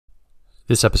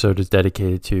This episode is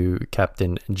dedicated to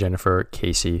Captain Jennifer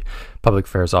Casey, Public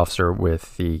Affairs Officer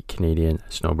with the Canadian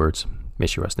Snowbirds. May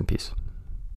she rest in peace.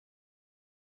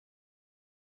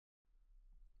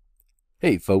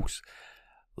 Hey folks,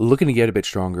 looking to get a bit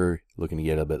stronger, looking to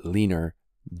get a bit leaner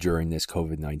during this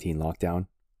COVID-19 lockdown?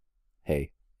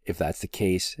 Hey, if that's the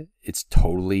case, it's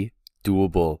totally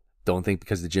doable. Don't think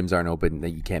because the gyms aren't open that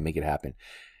you can't make it happen.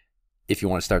 If you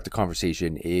want to start the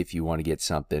conversation, if you want to get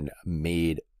something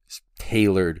made,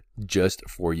 tailored just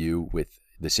for you with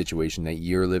the situation that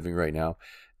you're living right now,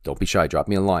 don't be shy. Drop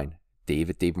me a line,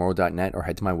 dave@davemorrow.net, or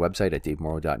head to my website at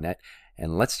davemorrow.net.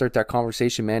 And let's start that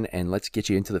conversation, man, and let's get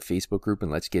you into the Facebook group and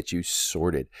let's get you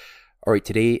sorted. All right,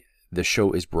 today the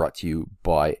show is brought to you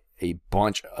by a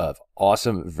bunch of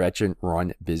awesome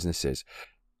veteran-run businesses.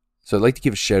 So I'd like to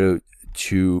give a shout out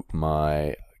to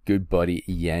my good buddy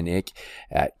Yannick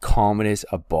at Commodus,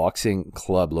 a boxing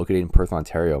club located in Perth,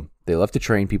 Ontario. They love to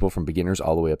train people from beginners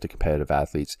all the way up to competitive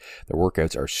athletes. Their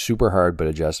workouts are super hard but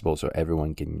adjustable so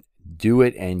everyone can do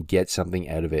it and get something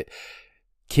out of it.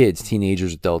 Kids,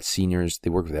 teenagers, adults, seniors, they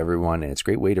work with everyone, and it's a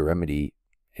great way to remedy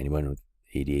anyone with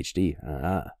ADHD.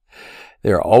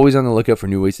 They're always on the lookout for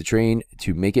new ways to train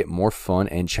to make it more fun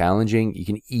and challenging. You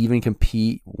can even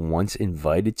compete once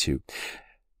invited to.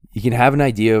 You can have an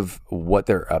idea of what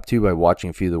they're up to by watching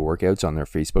a few of the workouts on their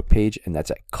Facebook page, and that's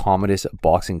at Commodus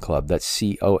Boxing Club. That's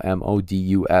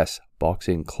COMODUS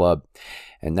Boxing Club,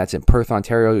 and that's in Perth,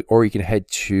 Ontario. Or you can head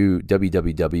to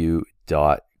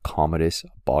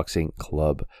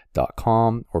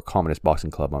www.commodusboxingclub.com or Commodus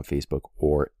Boxing Club on Facebook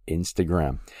or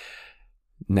Instagram.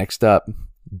 Next up,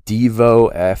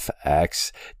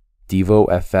 DevoFX.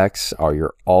 DevoFX are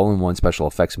your all-in-one special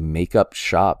effects makeup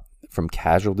shop. From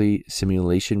casualty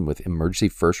simulation with emergency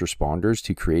first responders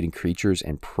to creating creatures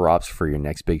and props for your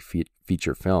next big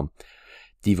feature film,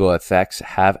 DevoFX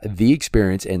have the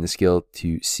experience and the skill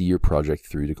to see your project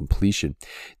through to completion.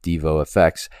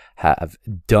 DevoFX have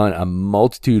done a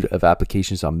multitude of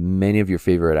applications on many of your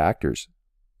favorite actors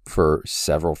for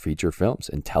several feature films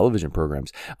and television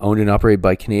programs. Owned and operated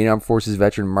by Canadian Armed Forces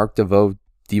veteran Mark DeVoe,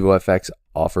 DevoFX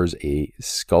offers a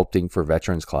sculpting for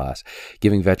veterans class,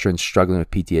 giving veterans struggling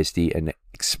with PTSD an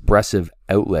expressive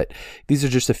outlet. These are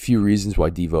just a few reasons why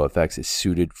DevoFX is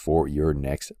suited for your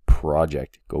next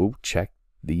project. Go check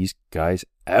these guys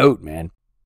out, man.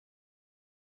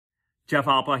 Jeff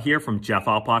Alpa here from Jeff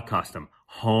Alpa Custom,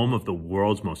 home of the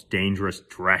world's most dangerous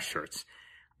dress shirts.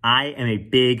 I am a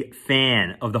big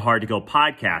fan of the Hard to Kill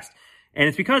podcast, and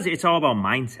it's because it's all about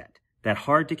mindset. That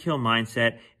hard to kill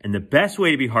mindset, and the best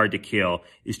way to be hard to kill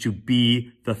is to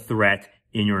be the threat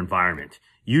in your environment.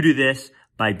 You do this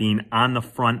by being on the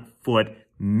front foot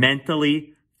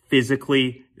mentally,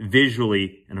 physically,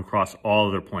 visually, and across all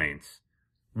other planes.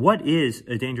 What is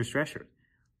a dangerous dress shirt?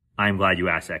 I'm glad you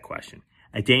asked that question.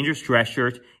 A dangerous dress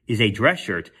shirt is a dress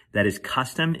shirt that is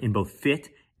custom in both fit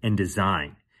and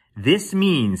design. This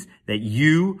means that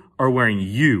you are wearing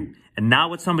you and not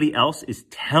what somebody else is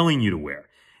telling you to wear.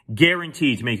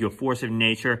 Guaranteed to make you a force of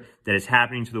nature that is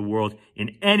happening to the world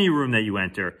in any room that you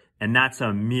enter, and not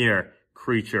some mere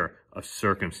creature of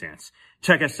circumstance.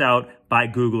 Check us out by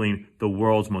Googling the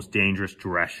world's most dangerous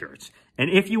dress shirts. And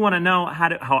if you want to know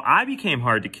how I became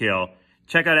hard to kill,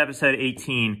 check out episode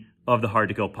 18 of the Hard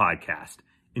to Kill podcast.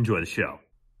 Enjoy the show.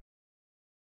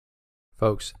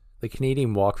 Folks, the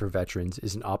Canadian Walk for Veterans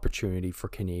is an opportunity for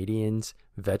Canadians,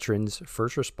 veterans,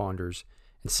 first responders,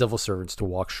 and civil servants to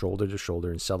walk shoulder to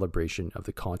shoulder in celebration of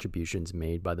the contributions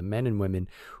made by the men and women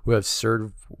who have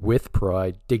served with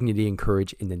pride, dignity, and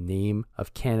courage in the name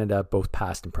of Canada, both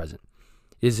past and present.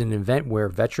 It is an event where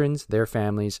veterans, their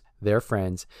families, their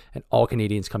friends, and all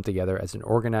Canadians come together as an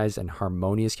organized and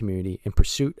harmonious community in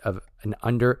pursuit of an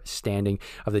understanding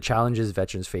of the challenges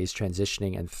veterans face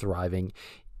transitioning and thriving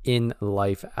in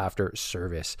life after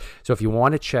service. So if you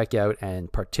want to check out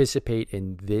and participate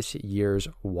in this year's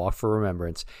Walk for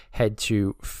Remembrance, head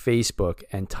to Facebook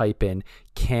and type in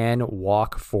Can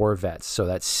Walk for Vets. So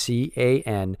that's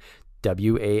CANWALK,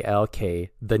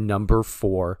 the number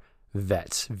 4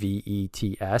 Vets,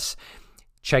 VETS.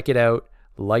 Check it out,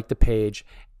 like the page,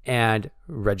 and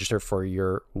register for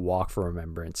your Walk for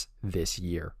Remembrance this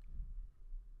year.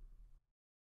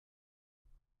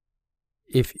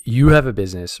 If you have a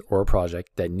business or a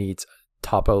project that needs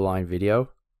top-of-the-line video,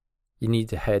 you need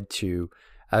to head to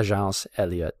Agence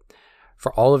Elliott.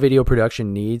 For all the video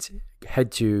production needs,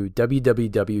 head to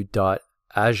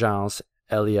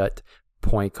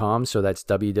www.agenceelliott.com. So that's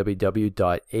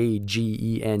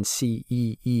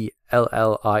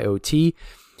www.agenceelliot.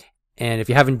 And if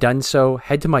you haven't done so,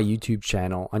 head to my YouTube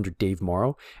channel under Dave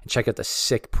Morrow and check out the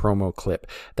sick promo clip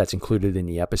that's included in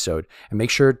the episode. And make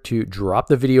sure to drop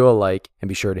the video a like and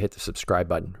be sure to hit the subscribe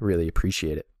button. Really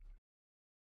appreciate it.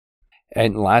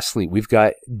 And lastly, we've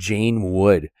got Jane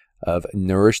Wood of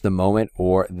Nourish the Moment,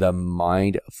 or the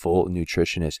Mindful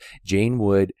Nutritionist. Jane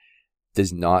Wood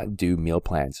does not do meal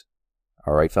plans.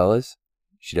 All right, fellas?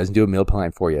 She doesn't do a meal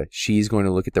plan for you. She's going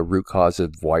to look at the root cause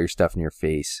of why you're stuffing your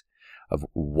face, of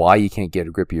why you can't get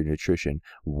a grip of your nutrition,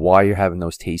 why you're having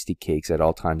those tasty cakes at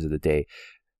all times of the day.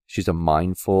 She's a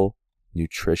mindful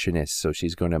nutritionist, so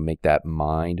she's going to make that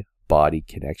mind-body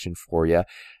connection for you.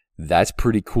 That's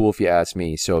pretty cool if you ask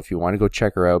me. So if you want to go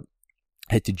check her out,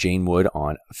 head to Jane Wood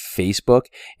on Facebook,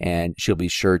 and she'll be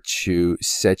sure to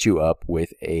set you up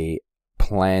with a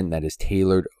plan that is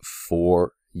tailored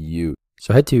for you.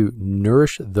 So head to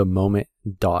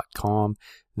nourishthemoment.com.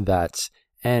 That's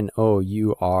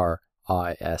NOURISH, the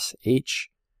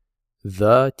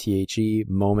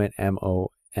moment,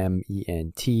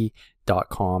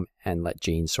 moment.com, and let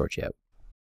Jane sort you out.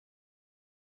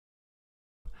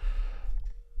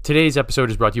 Today's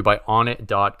episode is brought to you by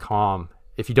Onnit.com.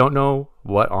 If you don't know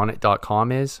what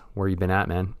Onnit.com is, where you been at,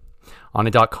 man?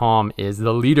 Onnit.com is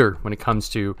the leader when it comes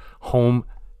to home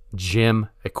gym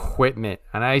equipment.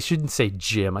 And I shouldn't say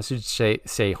gym, I should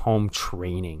say home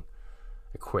training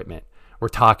equipment. We're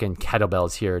talking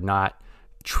kettlebells here, not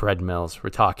treadmills. We're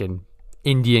talking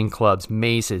Indian clubs,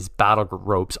 maces, battle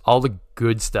ropes, all the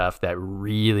good stuff that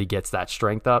really gets that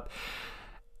strength up.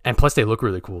 And plus, they look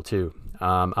really cool too.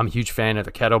 I'm a huge fan of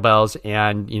the kettlebells.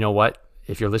 And you know what?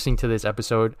 If you're listening to this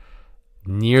episode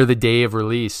near the day of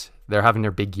release, they're having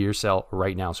their big gear sale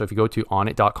right now. So if you go to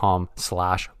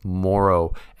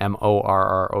onnit.com/Morrow,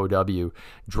 MORROW,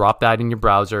 drop that in your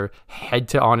browser, head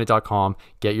to onnit.com,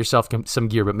 get yourself some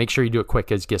gear, but make sure you do it quick,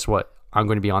 because guess what? I'm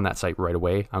going to be on that site right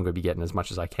away. I'm going to be getting as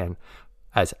much as I can,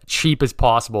 as cheap as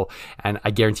possible, and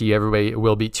I guarantee you everybody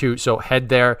will be too. So head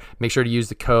there, make sure to use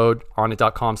the code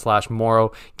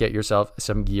onnit.com/Morrow, get yourself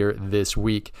some gear this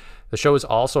week. The show is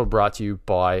also brought to you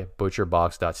by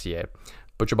butcherbox.ca.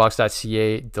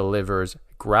 Butcherbox.ca delivers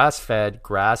grass-fed,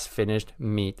 grass-finished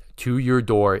meat to your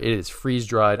door. It is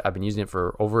freeze-dried. I've been using it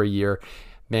for over a year.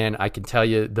 Man, I can tell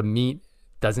you the meat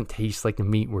doesn't taste like the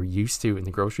meat we're used to in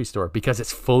the grocery store, because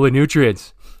it's full of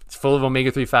nutrients. It's full of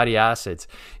omega-3 fatty acids.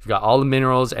 You've got all the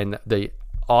minerals and the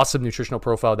awesome nutritional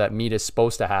profile that meat is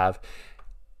supposed to have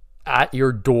at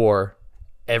your door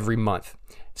every month.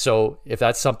 So if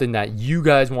that's something that you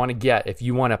guys want to get, if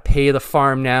you want to pay the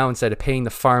farm now instead of paying the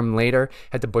farm later,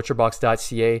 head to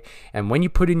butcherbox.ca. And when you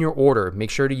put in your order, make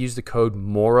sure to use the code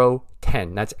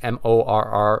MORROW10. That's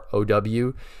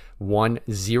MORROW10,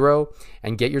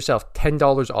 and get yourself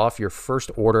 $10 off your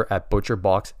first order at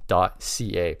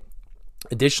butcherbox.ca.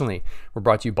 Additionally, we're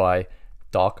brought to you by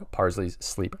Doc Parsley's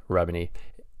Sleep Remedy.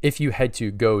 If you head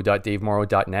to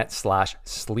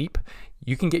go.davemorrow.net/sleep,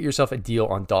 you can get yourself a deal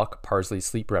on Doc Parsley's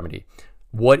Sleep Remedy.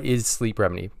 What is Sleep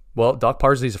Remedy? Well, Doc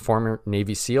Parsley is a former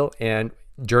Navy SEAL, and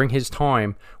during his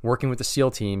time working with the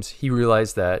SEAL teams, he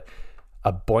realized that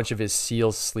a bunch of his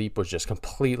SEALs' sleep was just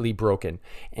completely broken,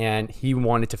 and he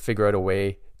wanted to figure out a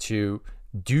way to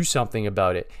do something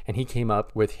about it, and he came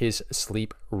up with his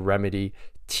Sleep Remedy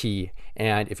tea.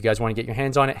 And if you guys want to get your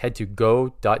hands on it, head to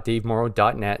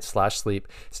go.davemorrow.net/sleep.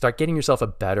 Start getting yourself a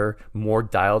better, more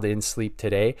dialed in sleep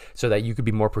today, so that you could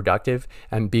be more productive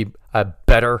and be a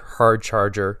better hard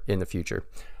charger in the future.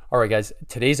 All right, guys,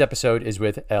 today's episode is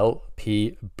with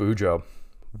LP Boudreault.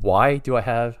 Why do I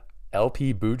have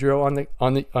LP Boudreault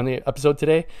on the episode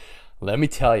today? Let me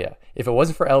tell you, if it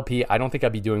wasn't for LP, I don't think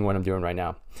I'd be doing what I'm doing right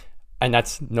now. And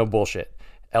that's no bullshit.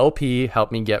 LP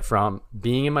helped me get from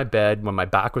being in my bed when my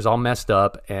back was all messed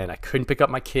up and I couldn't pick up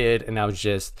my kid, and I was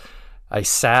just a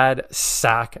sad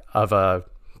sack of a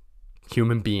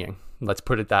human being. Let's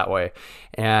put it that way.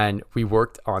 And we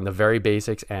worked on the very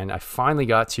basics, and I finally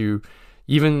got to,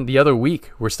 even the other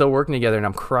week, we're still working together and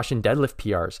I'm crushing deadlift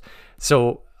PRs.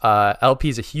 So LP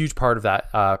is a huge part of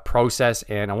that process,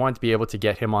 and I wanted to be able to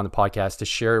get him on the podcast to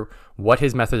share what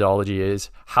his methodology is,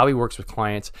 how he works with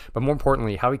clients, but more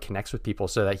importantly, how he connects with people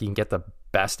so that he can get the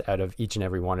best out of each and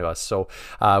every one of us. So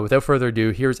without further ado,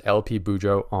 here's LP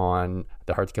Boudreault on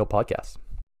the Hard to Kill podcast.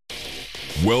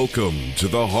 Welcome to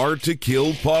the Hard to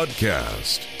Kill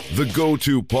podcast, the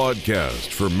go-to podcast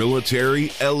for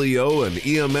military, LEO, and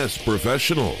EMS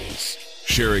professionals.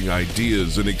 Sharing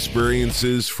ideas and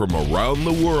experiences from around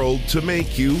the world to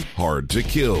make you hard to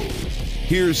kill.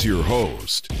 Here's your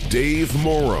host, Dave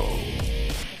Morrow.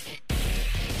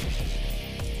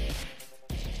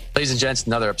 Ladies and gents,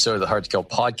 another episode of the Hard to Kill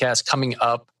podcast coming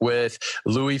up with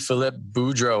Louis-Philippe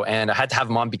Boudreault. And I had to have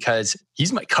him on because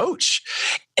he's my coach.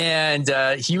 And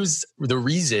he was the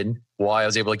reason why I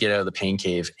was able to get out of the pain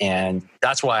cave. And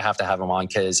that's why I have to have him on,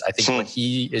 because I think what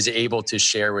he is able to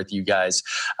share with you guys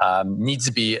needs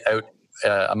to be out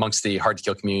amongst the Hard to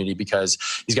Kill community, because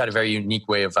he's got a very unique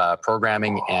way of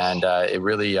programming. And it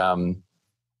really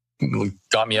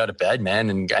got me out of bed, man,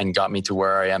 and got me to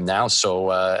where I am now.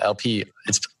 So LP,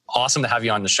 it's awesome to have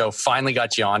you on the show. Finally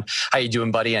got you on. How you doing,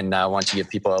 buddy? And I want to give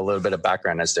people a little bit of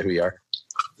background as to who you are.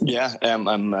 Yeah,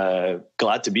 I'm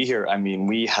glad to be here. I mean,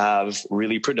 we have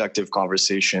really productive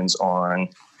conversations on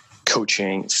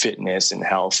coaching, fitness, and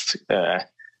health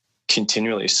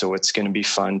continually. So it's going to be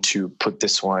fun to put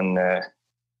this one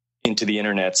into the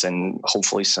internets, and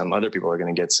hopefully some other people are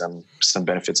going to get some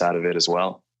benefits out of it as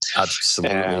well.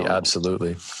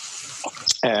 Absolutely.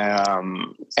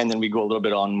 And then we go a little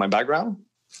bit on my background.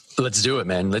 Let's do it,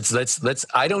 man. Let's.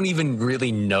 I don't even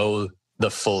really know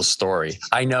the full story.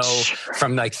 I know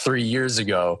from like 3 years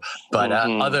ago, but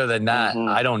other than that,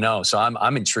 I don't know. So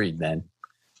I'm intrigued, man.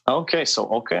 Okay.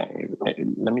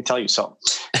 Let me tell you. So,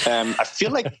 I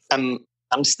feel like I'm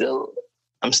still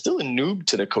a noob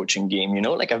to the coaching game. You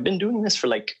know, like I've been doing this for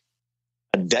like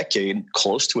a decade,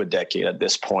 close to a decade at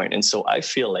this point, and so I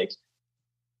feel like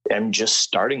I'm just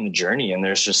starting the journey, and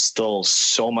there's just still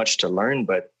so much to learn.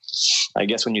 But I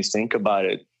guess when you think about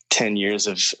it, 10 years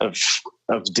of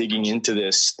digging into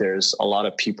this, there's a lot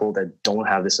of people that don't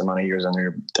have this amount of years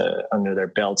under their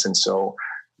belts. And so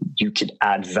you could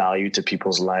add value to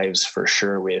people's lives for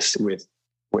sure with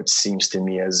what seems to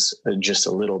me as just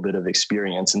a little bit of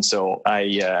experience. And so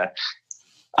I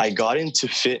got into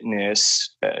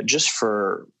fitness just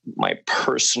for my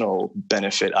personal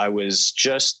benefit. I was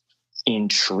just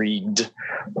intrigued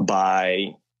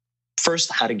by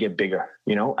first how to get bigger.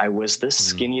 You know, I was the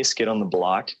skinniest kid on the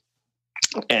block,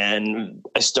 and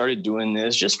I started doing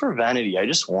this just for vanity. I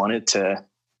just wanted to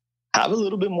have a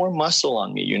little bit more muscle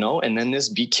on me, you know, and then this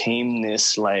became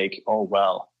this like, oh,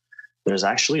 well, there's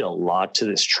actually a lot to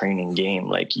this training game.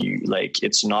 Like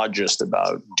it's not just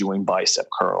about doing bicep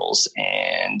curls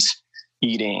and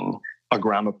eating a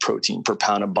gram of protein per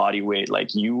pound of body weight.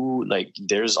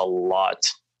 There's a lot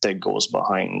that goes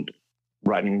behind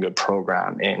writing a good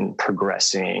program and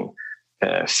progressing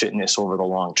fitness over the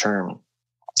long term.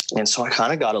 And so I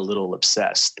kind of got a little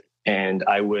obsessed, and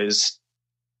I was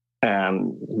a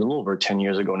little over 10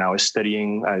 years ago now, I was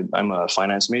studying, I'm a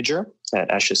finance major at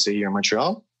HSC here in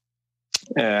Montreal.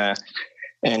 And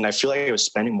I feel like I was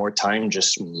spending more time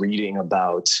just reading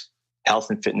about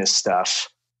health and fitness stuff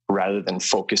rather than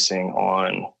focusing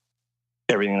on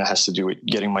everything that has to do with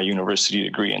getting my university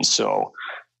degree. And so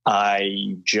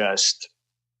I just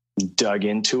dug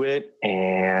into it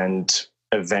and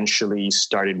eventually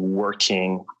started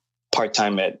working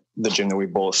part-time at the gym that we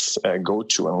both go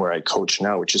to and where I coach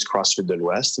now, which is CrossFit de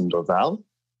l'Ouest in Dorval.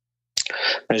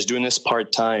 I was doing this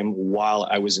part-time while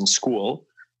I was in school.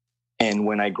 And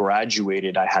when I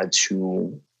graduated, I had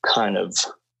to kind of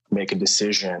make a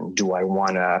decision. Do I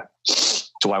want to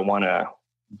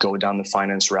go down the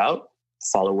finance route,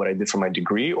 follow what I did for my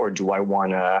degree, or do I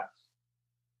want to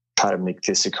try to make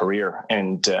this a career?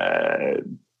 And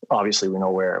obviously we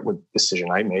know what decision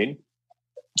I made,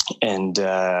 and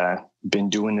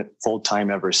been doing it full time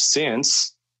ever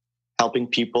since, helping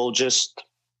people just,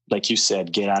 like you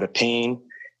said, get out of pain,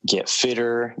 get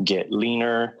fitter, get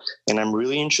leaner. And I'm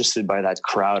really interested by that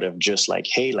crowd of just like,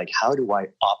 hey, like, how do I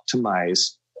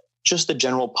optimize just the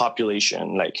general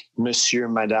population, like Monsieur,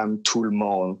 Madame, tout le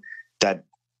monde, that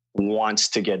wants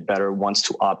to get better, wants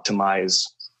to optimize,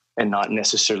 and not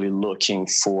necessarily looking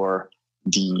for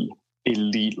the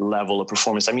elite level of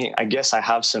performance. I mean, I guess I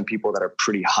have some people that are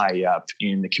pretty high up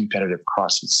in the competitive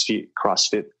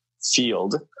CrossFit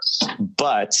field,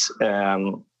 but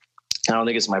I don't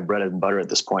think it's my bread and butter at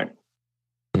this point.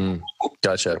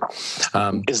 Gotcha.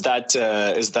 Is that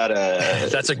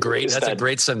that's a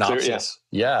great synopsis.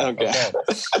 Yeah. Okay.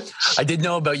 I did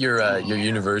know about your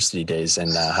university days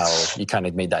and how you kind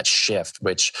of made that shift,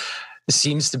 which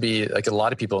seems to be like a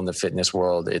lot of people in the fitness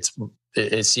world.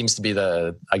 It seems to be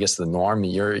the norm.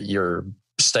 You're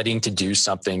studying to do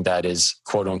something that is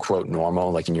quote unquote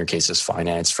normal. Like in your case is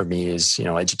finance. For me is,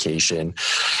 education.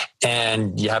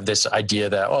 And you have this idea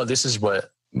that, oh, this is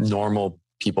what normal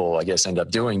people, I guess, end up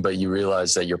doing. But you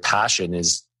realize that your passion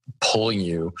is pulling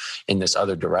you in this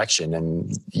other direction.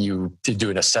 And you do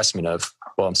an assessment of,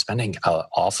 well, I'm spending an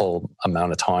awful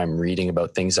amount of time reading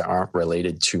about things that aren't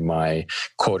related to my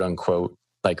quote unquote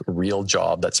like real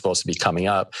job that's supposed to be coming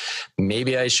up.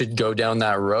 Maybe I should go down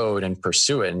that road and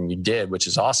pursue it. And you did, which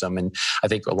is awesome. And I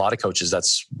think a lot of coaches,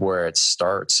 that's where it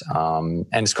starts. And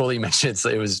it's cool that you mentioned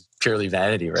it was purely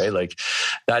vanity, right? Like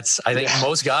I think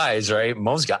most guys, right?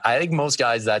 I think most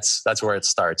guys, that's where it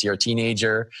starts. You're a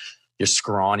teenager, you're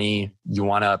scrawny, you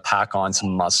want to pack on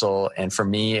some muscle. And for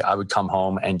me, I would come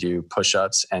home and do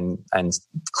push-ups and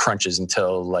crunches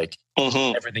until like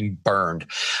everything burned.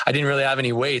 I didn't really have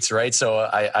any weights, right? So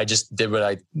I just did what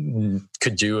I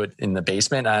could do it in the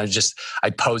basement. And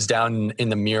I'd pose down in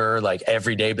the mirror like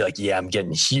every day, be like, yeah, I'm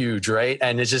getting huge, right?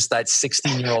 And it's just that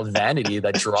 16-year-old vanity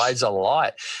that drives a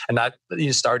lot. And that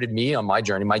started me on my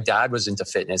journey. My dad was into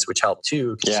fitness, which helped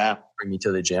too. Yeah. Bring me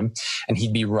to the gym, and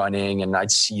he'd be running and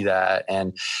I'd see that.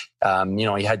 And,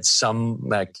 he had some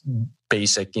like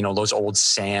basic, those old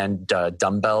sand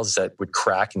dumbbells that would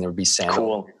crack and there would be sand.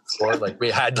 Cool. Like we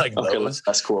had like those.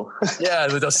 That's cool.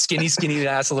 Yeah. With those skinny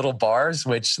ass little bars,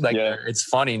 which it's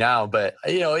funny now, but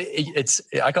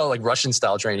I call it like Russian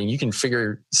style training. You can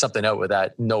figure something out with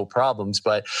that. No problems.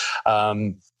 But,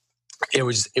 it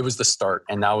was the start,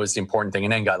 and that was the important thing.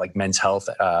 And then got like Men's Health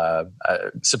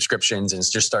subscriptions and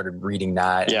just started reading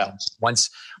that. Yeah. And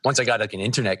once I got like an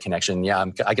internet connection,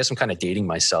 I guess I'm kind of dating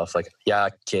myself. Like, yeah,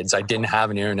 kids, I didn't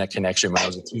have an internet connection when I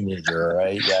was a teenager,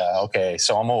 right? Yeah. Okay.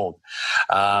 So I'm old.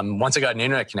 Once I got an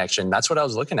internet connection, that's what I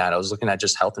was looking at. I was looking at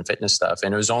just health and fitness stuff.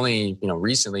 And it was only,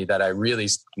 recently that I really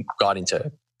got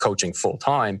into coaching full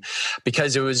time,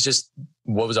 because it was just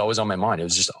what was always on my mind. It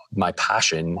was just my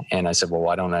passion. And I said, well,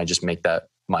 why don't I just make that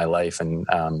my life? And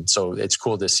so it's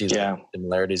cool to see the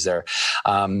similarities there.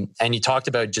 And you talked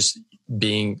about just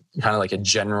being kind of like a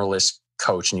generalist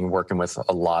coach and you're working with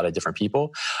a lot of different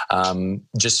people.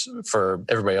 Just for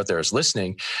everybody out there who's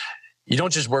listening, you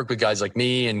don't just work with guys like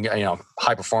me and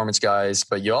high performance guys,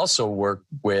 but you also work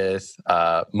with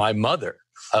my mother,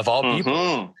 of all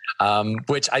people,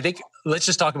 which I think, let's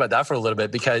just talk about that for a little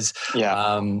bit, because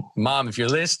Mom, if you're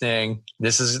listening,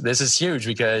 this is huge,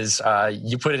 because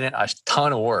you put in a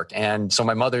ton of work. And so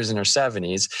my mother's in her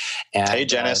 70s, and hey,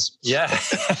 Janice.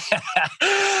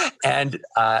 And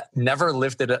never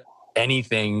lifted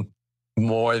anything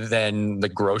more than the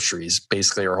groceries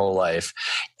basically her whole life,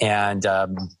 and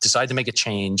decided to make a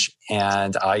change.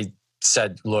 And I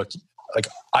said, look, like,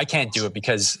 I can't do it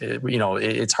because,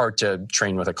 it's hard to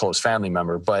train with a close family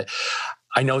member, but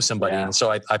I know somebody. And so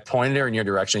I pointed her in your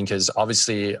direction, because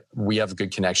obviously we have a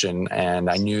good connection, and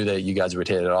I knew that you guys would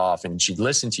hit it off, and she'd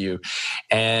listen to you.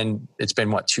 And it's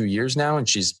been 2 years now, and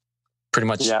she's pretty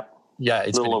much,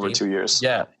 it's a little over 2 years.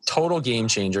 Yeah. Total game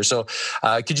changer. So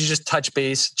could you just touch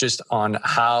base just on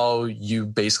how you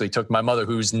basically took my mother,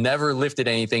 who's never lifted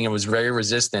anything and was very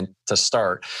resistant to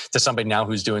start, to somebody now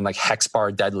who's doing like hex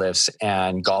bar deadlifts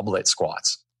and goblet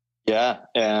squats? Yeah.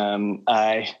 I'm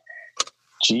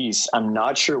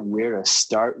not sure where to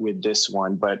start with this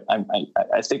one, but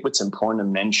I think what's important to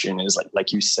mention is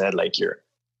like you said, like your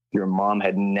mom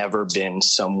had never been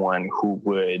someone who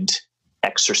would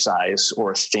exercise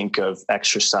or think of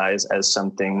exercise as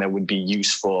something that would be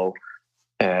useful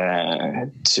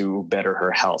to better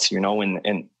her health,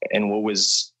 and what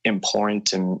was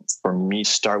important for me to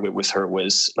start with her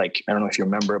was, like, I don't know if you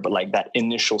remember, but like that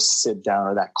initial sit down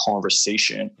or that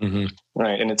conversation,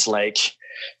 right? And it's like,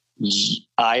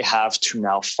 I have to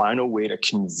now find a way to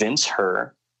convince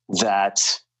her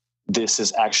that this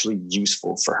is actually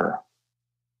useful for her,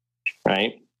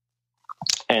 right?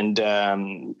 And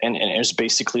it's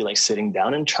basically like sitting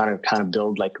down and trying to kind of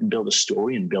build a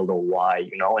story and build a why,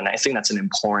 And I think that's an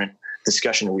important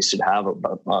discussion that we should have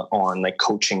about on like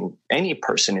coaching any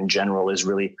person in general, is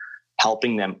really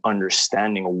helping them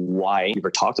understanding why. We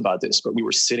never talked about this, but we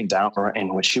were sitting down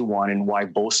and what she wanted, and why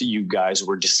both of you guys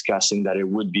were discussing that it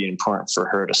would be important for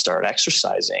her to start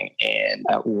exercising. And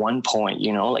at one point,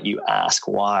 like, you ask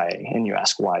why, and you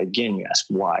ask why again, you ask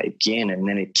why again. And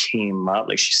then it came up,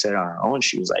 like she said on her own,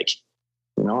 she was like,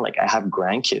 like, I have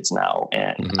grandkids now,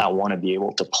 and I want to be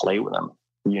able to play with them,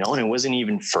 and it wasn't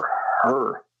even for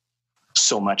her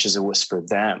so much as it was for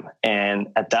them. And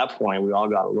at that point, we all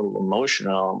got a little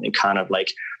emotional, and kind of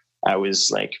like, I was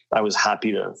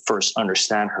happy to first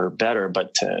understand her better,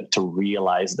 but to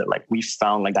realize that, like, we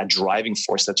found like that driving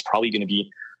force that's probably going to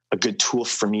be a good tool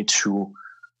for me to,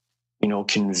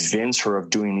 convince her of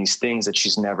doing these things that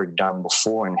she's never done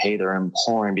before. And hey, they're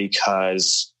important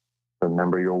because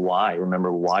remember your why,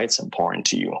 remember why it's important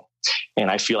to you.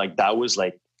 And I feel like that was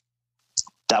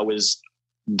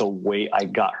the way I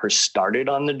got her started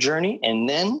on the journey. And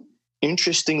then,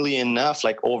 interestingly enough,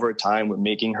 like, over time, with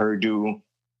making her do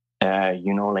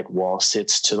like wall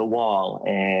sits to the wall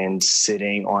and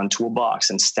sitting onto a box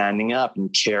and standing up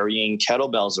and carrying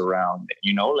kettlebells around,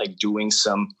 like doing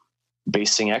some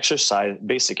basic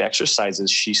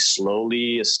exercises. She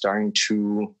slowly is starting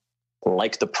to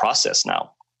like the process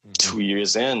now. 2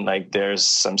 years in, like there's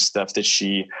some stuff that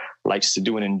she likes to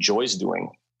do and enjoys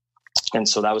doing. And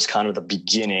so that was kind of the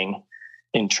beginning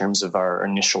in terms of our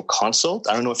initial consult.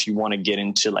 I don't know if you want to get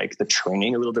into like the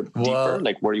training a little bit deeper,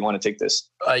 like where do you want to take this?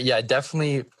 Yeah,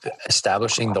 definitely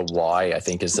establishing the why, I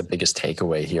think, is the biggest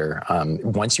takeaway here.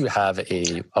 Once you have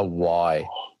a why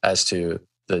as to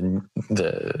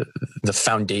the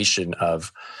foundation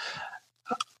of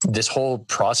this whole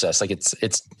process, like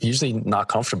it's usually not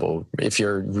comfortable. If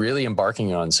you're really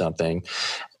embarking on something,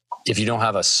 if you don't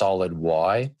have a solid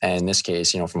why, and in this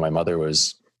case, for my mother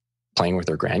was playing with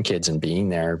her grandkids and being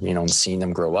there, and seeing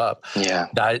them grow up. Yeah.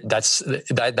 That's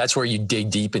where you dig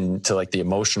deep into like the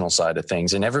emotional side of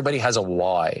things, and everybody has a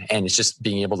why, and it's just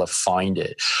being able to find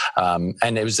it.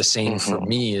 And it was the same for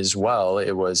me as well.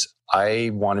 It was, I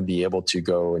want to be able to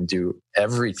go and do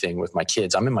everything with my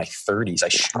kids. I'm in my 30s. I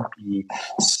shouldn't be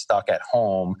stuck at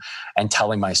home and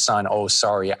telling my son, oh,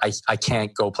 sorry, I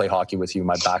can't go play hockey with you.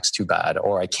 My back's too bad.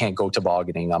 Or I can't go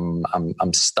tobogganing.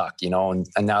 I'm stuck, and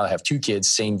now I have 2 kids,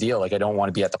 same deal. Like I don't want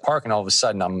to be at the park, and all of a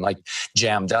sudden I'm like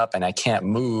jammed up and I can't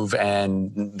move.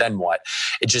 And then what?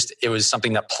 It was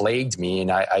something that plagued me. And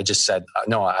I just said,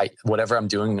 no, whatever I'm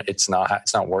doing, it's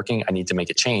not working. I need to make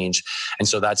a change. And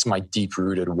so that's my deep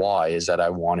rooted why, is that I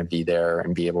want to be there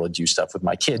and be able to do stuff with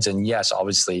my kids. And yes,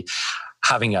 obviously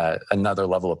having another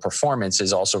level of performance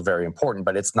is also very important,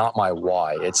 but it's not my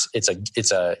why. It's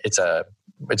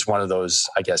one of those,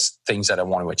 I guess, things that I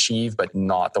want to achieve, but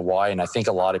not the why. And I think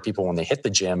a lot of people, when they hit the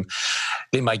gym,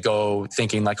 they might go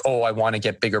thinking like, oh, I want to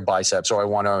get bigger biceps, or I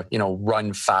want to,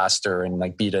 run faster and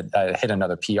like hit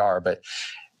another PR. But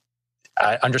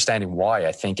understanding why,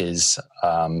 I think, is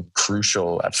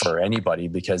crucial for anybody,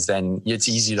 because then it's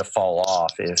easy to fall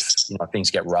off if things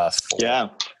get rough. Yeah,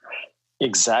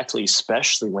 exactly.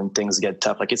 Especially when things get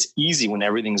tough. Like it's easy when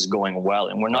everything's going well,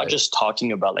 and we're not just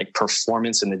talking about like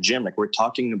performance in the gym. Like we're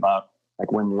talking about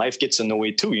like when life gets in the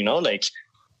way too. Like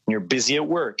when you're busy at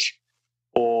work,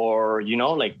 or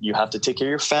like you have to take care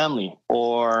of your family,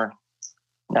 or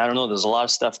I don't know. There's a lot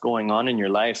of stuff going on in your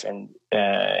life, and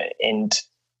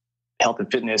health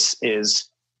and fitness is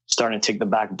starting to take the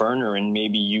back burner, and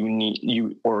maybe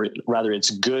it's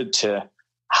good to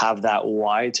have that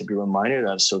why to be reminded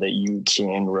of, so that you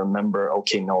can remember,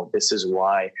 okay, no, this is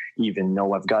why, even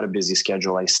though I've got a busy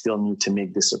schedule, I still need to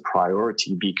make this a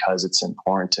priority because it's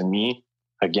important to me,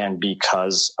 again,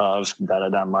 because of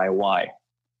my why,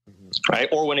 right?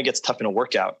 Or when it gets tough in a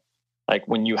workout, like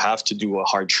when you have to do a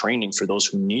hard training, for those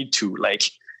who need to, like,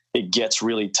 it gets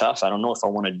really tough. I don't know if I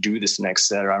want to do this next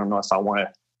set, or I don't know if I want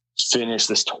to finish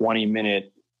this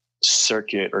 20-minute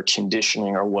circuit or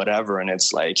conditioning or whatever. And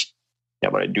it's like, yeah,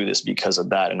 but I do this because of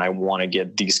that, and I want to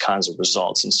get these kinds of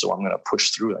results. And so I'm going to push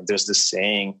through. Like there's this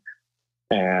saying,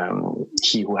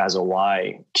 he who has a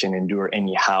why can endure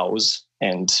any hows.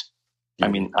 And I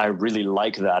mean, I really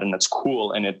like that, and that's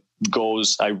cool. And it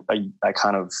goes, it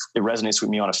resonates with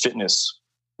me on a fitness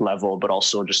level, but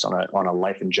also just on a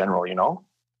life in general,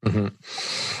 Mm-hmm.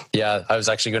 Yeah, I was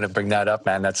actually going to bring that up,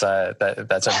 man. That's a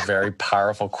very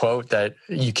powerful quote, that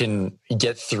you can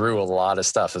get through a lot of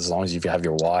stuff as long as you have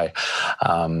your why.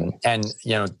 And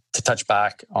to touch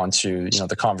back onto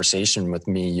the conversation with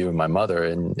me, you, and my mother,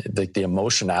 and the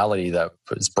emotionality that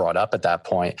was brought up at that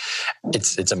point,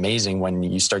 it's amazing when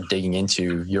you start digging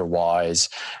into your whys.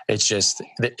 It's just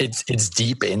it's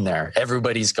deep in there.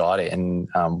 Everybody's got it, and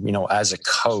as a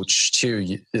coach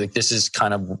too, this is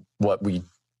kind of what we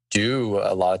do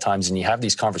a lot of times, and you have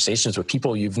these conversations with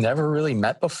people you've never really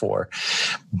met before.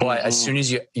 But as soon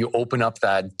as you open up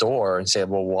that door and say,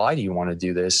 well, why do you want to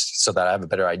do this, so that I have a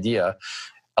better idea,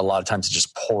 a lot of times it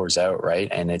just pours out, right?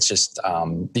 And it's just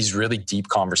these really deep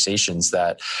conversations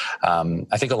that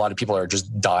I think a lot of people are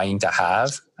just dying to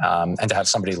have, and to have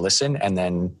somebody listen and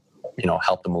then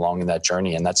help them along in that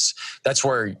journey. And that's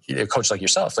where a coach like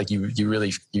yourself, like you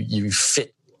really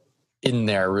fit in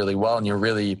there really well, and you're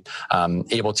really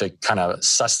able to kind of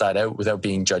suss that out without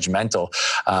being judgmental.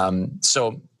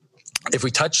 So if we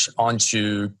touch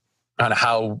onto on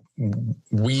how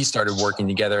we started working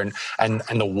together and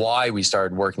the why we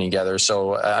started working together.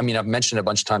 So, I mean, I've mentioned a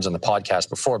bunch of times on the podcast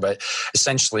before, but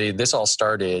essentially this all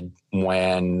started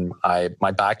when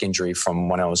my back injury from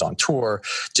when I was on tour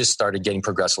just started getting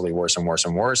progressively worse and worse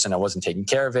and worse. And I wasn't taking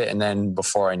care of it. And then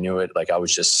before I knew it, like I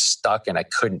was just stuck and I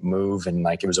couldn't move. And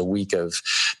like, it was a week of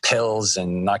pills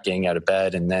and not getting out of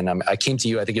bed. And then I came to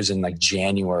you, I think it was in like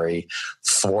January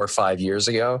 4 or 5 years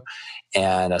ago.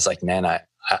 And I was like, man, I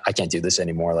can't do this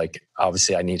anymore. Like,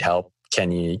 obviously I need help.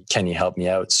 Can you help me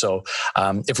out? So,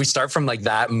 if we start from like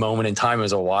that moment in time, it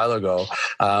was a while ago.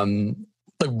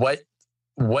 Like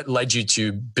what led you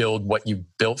to build what you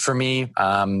built for me?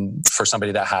 For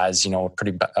somebody that has,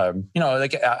 pretty,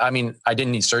 I mean, I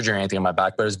didn't need surgery or anything on my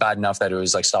back, but it was bad enough that it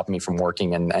was like stopping me from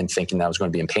working and thinking that I was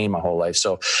going to be in pain my whole life.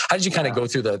 So how did you kind of go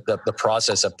through the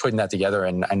process of putting that together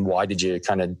and why did you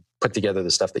kind of put together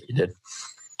the stuff that you did?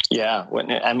 Yeah.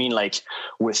 I mean, like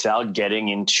without getting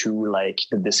into like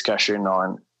the discussion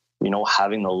on,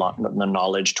 having the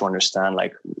knowledge to understand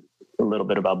like a little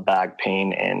bit about back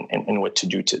pain and what to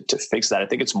do to fix that. I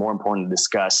think it's more important to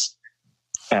discuss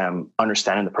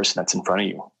understanding the person that's in front of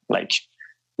you. Like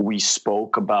we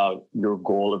spoke about your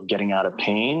goal of getting out of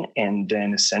pain. And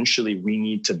then essentially we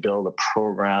need to build a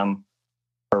program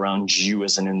around you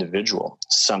as an individual,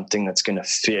 something that's going to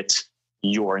fit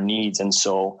your needs. And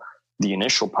so the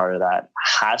initial part of that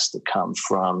has to come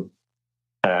from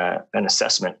an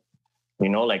assessment,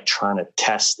 like trying to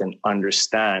test and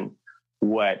understand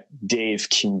what Dave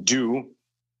can do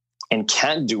and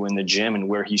can't do in the gym and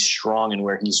where he's strong and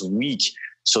where he's weak,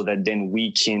 so that then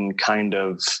we can kind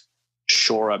of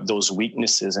shore up those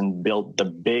weaknesses and build the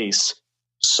base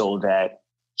so that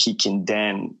he can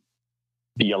then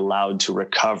be allowed to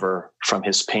recover from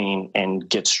his pain and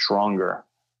get stronger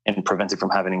and prevent it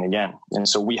from happening again. And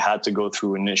so we had to go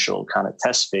through initial kind of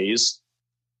test phase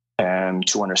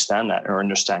to understand that or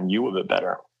understand you a bit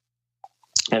better.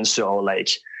 And so like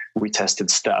we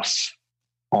tested stuff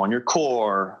on your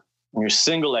core, your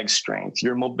single leg strength,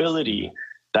 your mobility,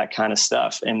 that kind of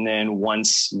stuff. And then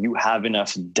once you have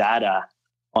enough data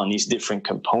on these different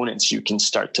components, you can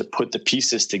start to put the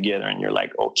pieces together and you're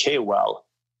like, okay, well,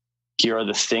 here are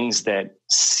the things that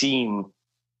seem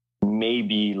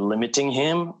maybe limiting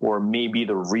him, or maybe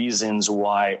the reasons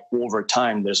why over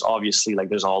time there's obviously like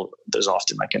there's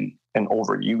often like an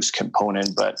overuse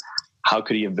component, but how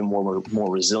could he have been more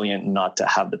resilient not to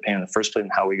have the pain in the first place,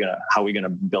 and how are we gonna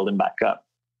build him back up?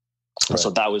 Right.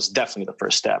 So that was definitely the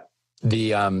first step. I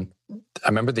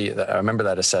remember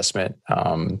that assessment.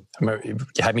 You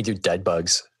had me do dead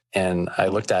bugs, and I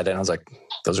looked at it and I was like,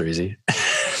 those are easy.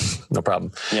 No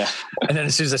problem. Yeah. And then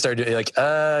as soon as I started doing like,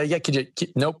 could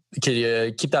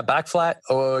you keep that back flat?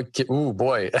 Oh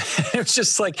boy. It was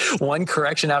just like one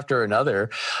correction after another.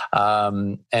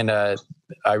 And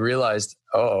I realized,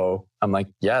 I'm like,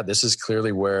 yeah, this is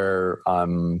clearly where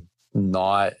I'm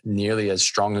not nearly as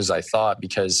strong as I thought,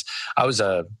 because I was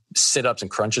a sit-ups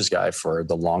and crunches guy for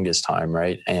the longest time.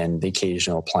 Right. And the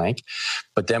occasional plank.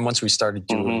 But then once we started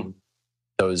doing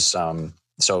those,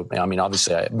 so, I mean,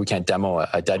 obviously we can't demo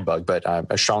a dead bug, but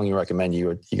I strongly recommend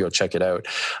you go check it out.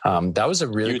 That was a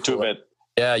really YouTube it.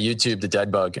 Yeah, YouTube, the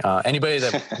dead bug. Anybody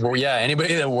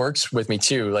that works with me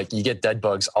too, like you get dead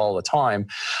bugs all the time.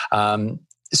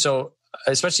 So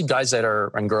especially guys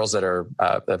and girls that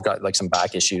have got like some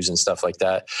back issues and stuff like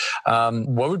that.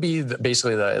 What would be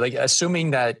basically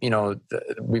assuming that,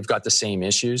 we've got the same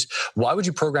issues, why would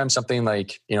you program something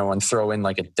like, and throw in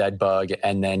like a dead bug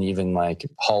and then even like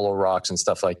hollow rocks and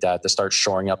stuff like that to start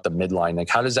shoring up the midline? Like,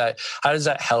 how does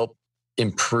that help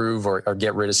improve or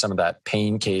get rid of some of that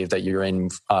pain cave that you're in,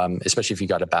 especially if you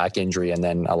got a back injury, and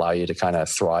then allow you to kind of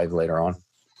thrive later on?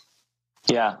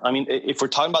 Yeah, I mean, if we're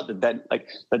talking about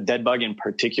the dead bug in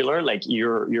particular, like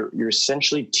you're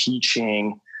essentially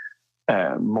teaching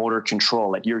motor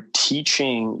control. Like you're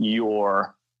teaching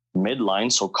your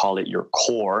midline, so call it your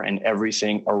core and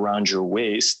everything around your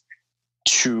waist,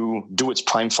 to do its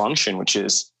prime function, which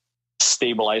is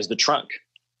stabilize the trunk,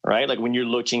 right? Like when you're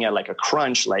looking at like a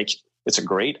crunch, like it's a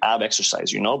great ab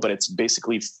exercise, but it's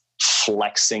basically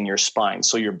flexing your spine.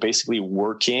 So you're basically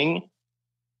working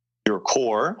your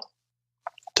core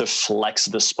to flex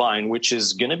the spine, which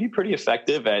is going to be pretty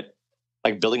effective at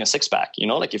like building a six pack,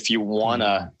 like if you want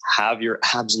to have your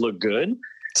abs look good,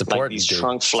 like these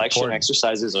trunk flexion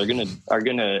exercises are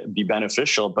going to be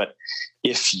beneficial. But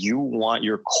if you want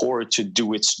your core to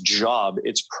do its job,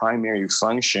 its primary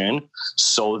function,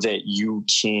 so that you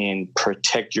can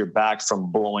protect your back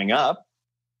from blowing up,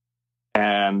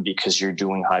 because you're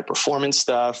doing high performance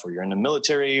stuff, or you're in the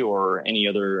military, or any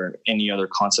other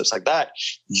concepts like that,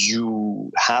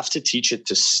 you have to teach it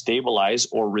to stabilize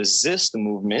or resist the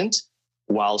movement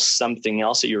while something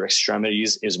else at your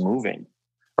extremities is moving,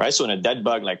 right? So in a dead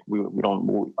bug, like I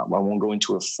won't go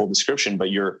into a full description, but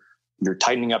you're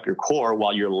tightening up your core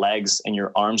while your legs and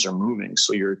your arms are moving.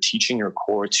 So you're teaching your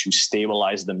core to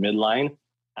stabilize the midline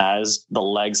as the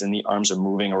legs and the arms are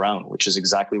moving around, which is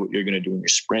exactly what you're going to do when you're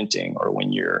sprinting, or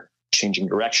when you're changing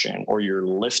direction, or you're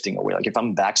lifting away. Like if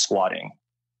I'm back squatting,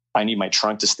 I need my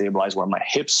trunk to stabilize where my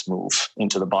hips move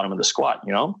into the bottom of the squat,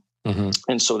 you know? Mm-hmm.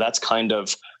 And so that's kind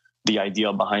of the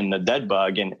idea behind the dead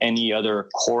bug, and any other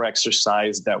core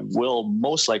exercise that will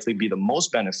most likely be the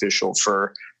most beneficial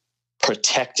for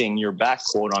protecting your back,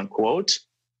 quote unquote,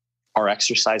 are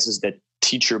exercises that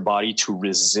teach your body to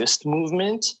resist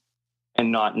movement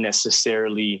and not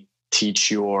necessarily teach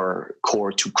your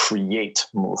core to create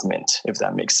movement, if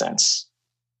that makes sense.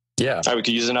 Yeah. We could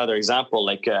use another example,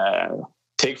 like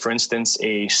take, for instance,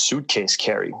 a suitcase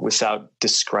carry without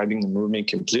describing the movement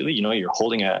completely. You know, you're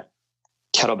holding a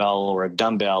kettlebell or a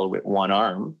dumbbell with one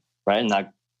arm, right? And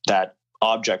that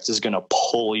object is going to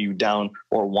pull you down,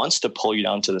 or wants to pull you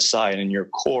down to the side, and your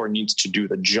core needs to do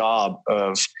the job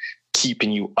of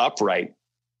keeping you upright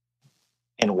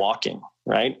and walking,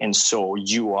 right? And so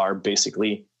you are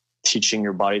basically teaching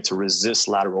your body to resist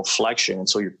lateral flexion. And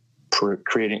so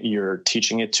you're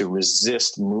teaching it to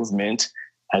resist movement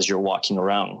as you're walking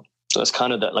around. So that's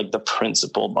kind of the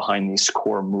principle behind these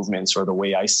core movements, or the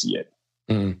way I see it.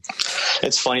 Mm.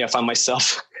 It's funny. I find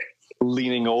myself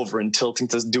leaning over and tilting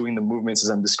to doing the movements as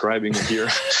I'm describing it here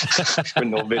with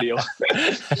no video.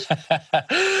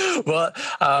 Well,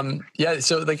 yeah.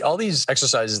 So like all these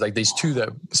exercises, like these two that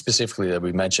specifically that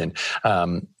we mentioned,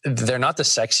 they're not the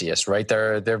sexiest, right?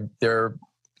 They're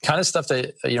kind of stuff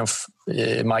that, you know,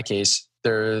 in my case,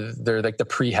 they're like the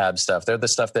prehab stuff. They're the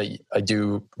stuff that I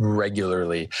do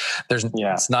regularly.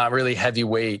 It's not really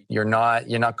heavyweight. You're not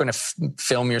going to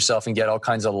film yourself and get all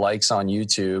kinds of likes on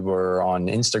YouTube or on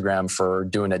Instagram for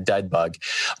doing a dead bug.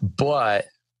 But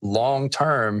long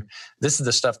term, this is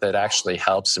the stuff that actually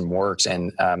helps and works.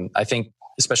 And I think,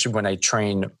 especially when I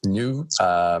train new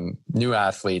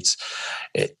athletes,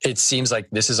 it seems like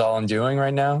this is all I'm doing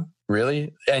right now.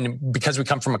 Really? And because we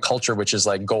come from a culture which is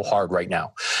like, go hard right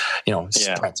now, you know,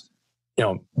 sprint, you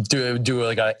know, do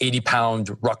like a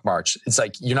 80-pound ruck march. It's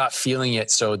like, you're not feeling it.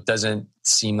 So it doesn't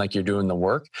seem like you're doing the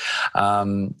work.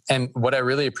 And what I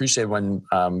really appreciate when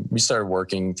we started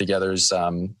working together is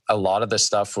a lot of the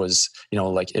stuff was, you know,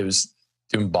 like it was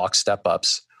doing box step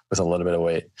ups with a little bit of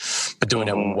weight, but doing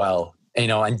it well. You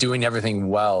know, and doing everything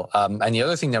well. And the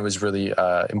other thing that was really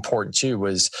important too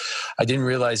was I didn't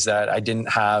realize that I didn't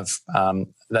have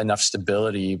enough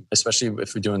stability, especially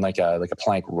if we're doing like a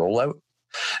plank rollout.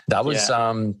 That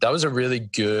was a really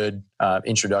good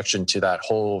introduction to that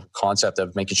whole concept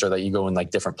of making sure that you go in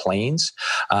like different planes.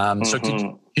 So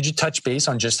could you touch base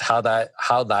on just how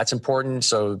that's important?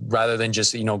 So rather than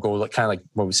just, you know, go kind of like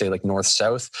what we say, like north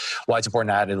south, why it's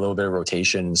important to add a little bit of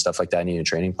rotation and stuff like that in your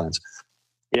training plans.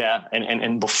 Yeah.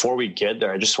 And before we get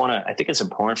there, I think it's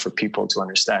important for people to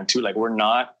understand too, like we're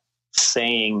not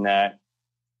saying that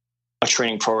a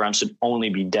training program should only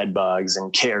be dead bugs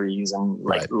and carries and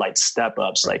like light step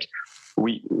ups. Right.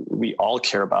 Like we all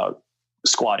care about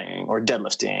squatting or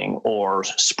deadlifting or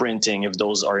sprinting if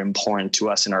those are important to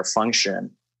us in our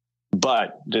function.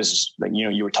 But there's like, you know,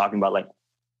 you were talking about like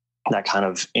that kind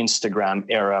of Instagram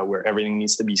era where everything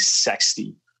needs to be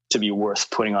sexy to be worth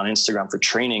putting on Instagram for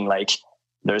training. Like,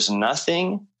 there's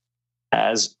nothing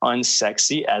as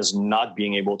unsexy as not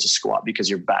being able to squat because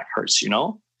your back hurts, you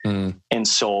know? Mm. And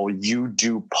so you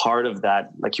do part of that,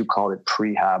 like you call it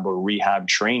prehab or rehab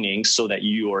training, so that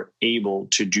you are able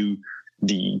to do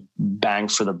the bang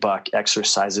for the buck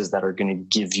exercises that are going to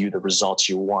give you the results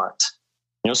you want.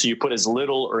 You know, so you put as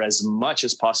little or as much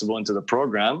as possible into the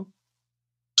program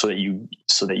so that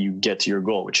you get to your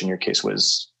goal, which in your case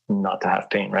was not to have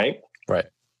pain, right? Right.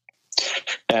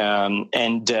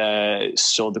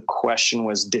 So the question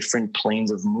was different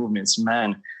planes of movements,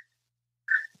 man.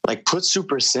 Like put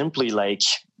super simply, like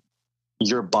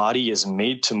your body is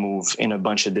made to move in a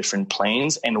bunch of different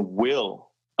planes and will,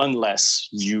 unless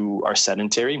you are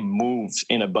sedentary, move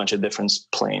in a bunch of different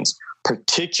planes,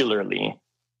 particularly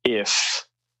if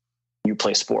you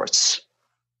play sports,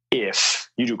 if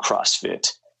you do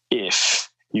CrossFit, if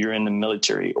you're in the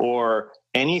military, or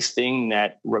anything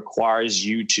that requires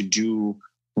you to do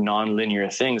non-linear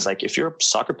things. Like if you're a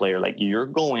soccer player, like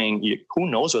who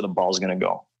knows where the ball is going to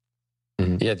go?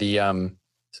 Yeah.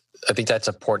 I think that's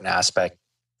an important aspect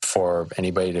for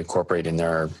anybody to incorporate in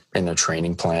their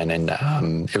training plan. And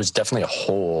it was definitely a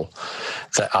hole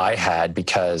that I had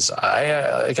because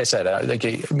like I said,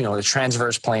 the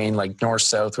transverse plane, like north,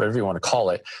 south, whatever you want to call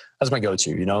it, that's my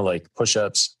go-to, like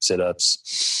push-ups,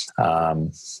 sit-ups,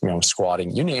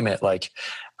 squatting, you name it. Like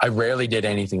I rarely did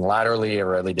anything laterally. I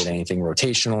rarely did anything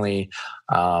rotationally.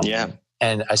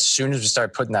 And as soon as we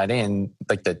started putting that in,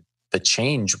 like the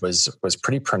change was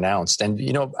pretty pronounced. And,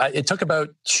 it took about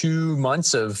 2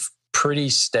 months of pretty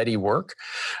steady work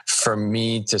for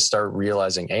me to start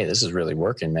realizing, hey, this is really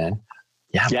working, man.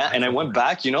 Yeah. And I went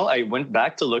back,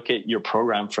 to look at your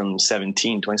program from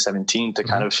 2017 to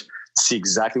kind of see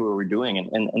exactly what we're doing.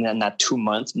 And then that 2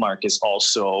 month mark is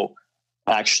also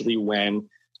actually when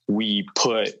we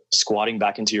put squatting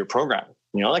back into your program.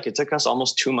 It took us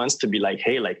almost 2 months to be like,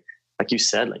 hey, like you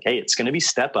said, like, hey, it's going to be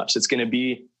step ups. It's going to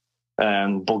be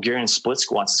Bulgarian split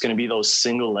squats. It's going to be those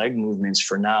single leg movements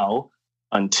for now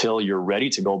until you're ready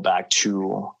to go back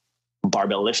to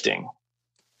barbell lifting.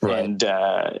 Right.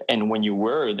 And when you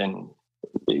were, then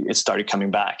it started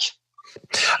coming back.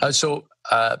 So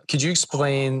could you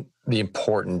explain the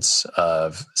importance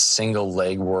of single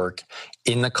leg work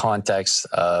in the context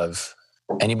of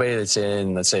anybody that's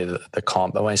in, let's say the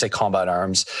combat, when I say combat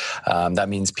arms, that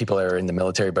means people that are in the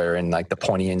military, but are in like the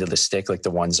pointy end of the stick, like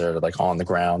the ones that are like on the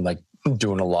ground, like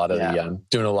doing a lot of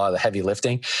the heavy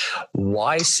lifting.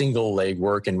 Why single leg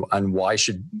work, and why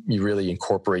should you really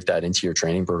incorporate that into your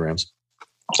training programs?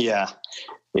 Yeah,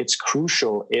 it's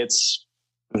crucial. It's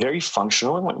very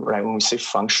functional, right? When we say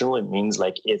functional, it means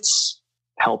like it's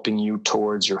helping you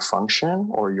towards your function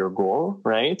or your goal,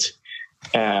 right?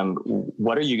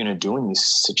 What are you going to do in these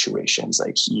situations?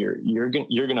 Like you're going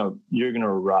to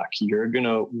rock, you're going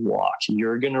to walk,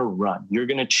 you're going to run, you're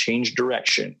going to change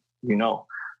direction,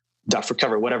 duck for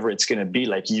cover, whatever it's going to be.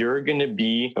 Like you're going to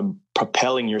be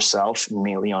propelling yourself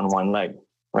mainly on one leg,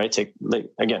 right? Take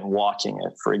again, walking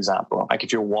it, for example, like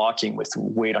if you're walking with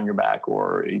weight on your back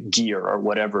or gear or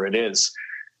whatever it is,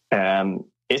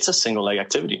 it's a single leg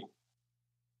activity.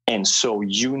 And so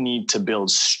you need to build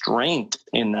strength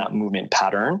in that movement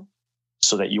pattern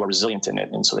so that you are resilient in it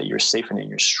and so that you're safe in it,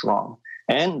 you're strong.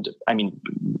 And I mean,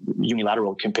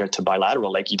 unilateral compared to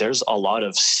bilateral, like there's a lot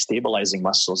of stabilizing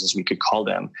muscles, as we could call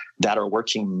them, that are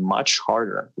working much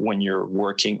harder when you're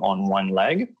working on one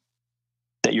leg,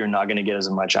 that you're not going to get as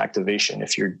much activation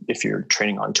if you're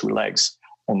training on two legs.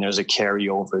 And there's a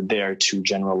carryover there to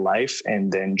general life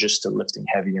and then just to lifting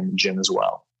heavy in the gym as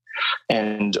well.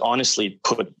 And honestly,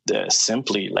 put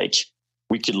simply, like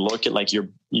we could look at like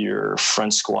your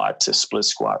front squat to split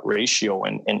squat ratio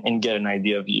and get an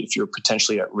idea of if you're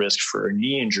potentially at risk for a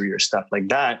knee injury or stuff like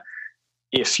that,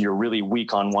 if you're really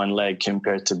weak on one leg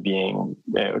compared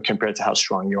to how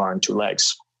strong you are on two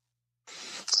legs.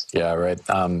 Yeah, right.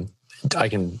 I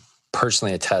can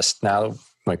personally attest now.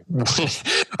 Like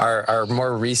our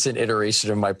more recent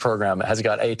iteration of my program has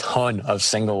got a ton of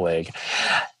single leg.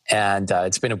 And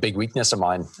it's been a big weakness of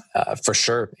mine, for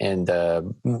sure. And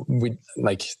we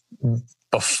like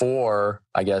before,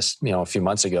 I guess, a few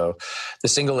months ago, the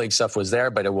single leg stuff was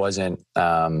there, but it wasn't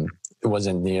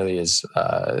nearly as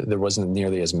there wasn't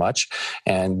nearly as much.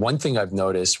 And one thing I've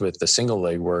noticed with the single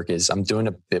leg work is I'm doing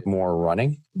a bit more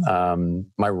running.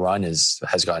 My run has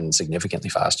gotten significantly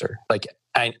faster. Like,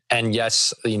 and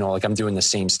yes, like I'm doing the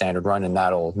same standard run and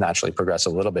that'll naturally progress a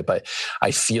little bit, but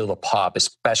I feel the pop,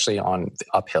 especially on the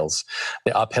uphills.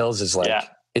 The uphills is like,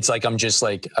 It's like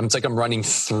I'm running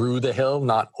through the hill,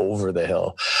 not over the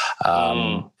hill.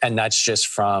 And that's just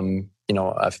from,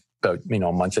 about,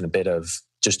 a month and a bit of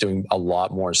just doing a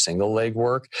lot more single leg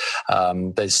work.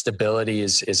 The stability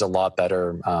is a lot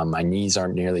better. My knees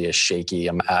aren't nearly as shaky.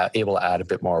 I'm able to add a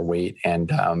bit more weight. And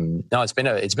no, it's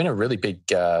been a really big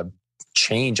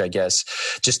change, I guess,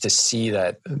 just to see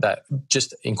that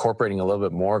just incorporating a little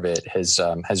bit more of it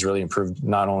has really improved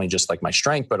not only just like my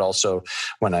strength, but also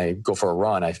when I go for a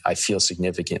run, I feel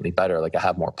significantly better. Like I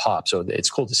have more pop. So it's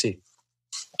cool to see.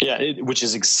 Yeah. Which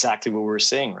is exactly what we were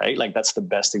saying, right? Like that's the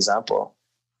best example.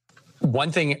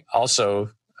 One thing also,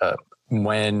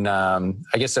 when I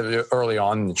guess early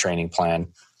on in the training plan,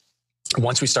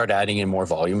 once we start adding in more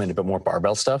volume and a bit more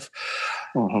barbell stuff,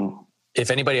 if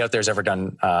anybody out there has ever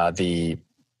done the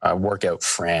workout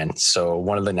Fran, so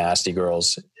one of the nasty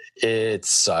girls, it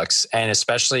sucks. And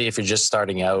especially if you're just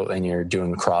starting out and you're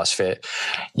doing CrossFit,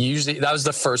 usually that was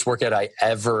the first workout I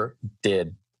ever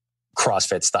did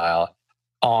CrossFit style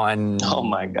on. Oh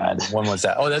my God. When was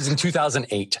that? Oh, that was in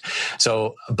 2008.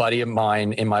 So a buddy of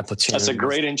mine in my platoon. That's a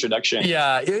great introduction.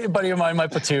 Yeah. A buddy of mine in my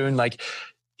platoon, like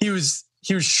he was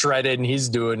he was shredded, and he's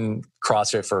doing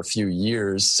CrossFit for a few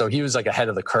years. So he was like ahead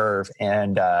of the curve,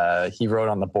 and he wrote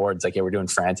on the boards like, "Yeah, we're doing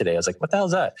Fran today." I was like, "What the hell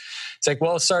is that?" It's like,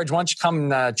 "Well, Sarge, why don't you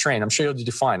come and train? I'm sure you'll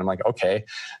do fine." I'm like, "Okay."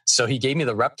 So he gave me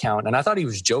the rep count, and I thought he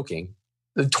was joking.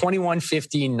 The 21,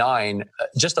 15, 9,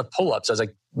 just a pull-ups. I was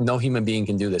like, no human being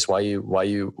can do this. Why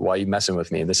you messing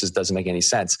with me? This doesn't make any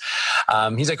sense.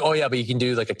 He's like, oh yeah, but you can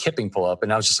do like a kipping pull-up.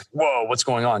 And I was just like, whoa, what's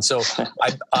going on? So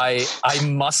I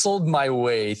muscled my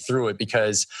way through it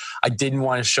because I didn't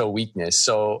want to show weakness.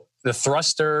 So the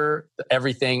thruster,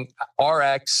 everything,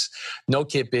 RX, no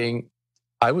kipping.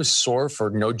 I was sore for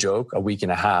no joke a week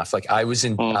and a half. Like I was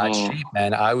in bad shape,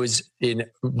 man. I was in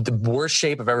the worst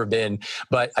shape I've ever been,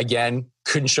 but again,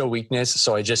 couldn't show weakness.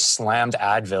 So I just slammed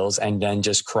Advils and then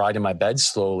just cried in my bed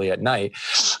slowly at night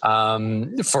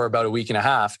for about a week and a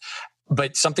half.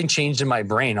 But something changed in my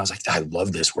brain. I was like, I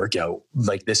love this workout.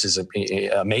 Like this is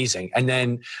amazing. And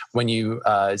then when you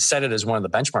set it as one of the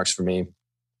benchmarks for me,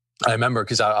 I remember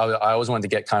because I always wanted to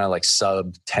get kind of like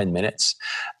sub 10 minutes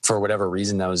for whatever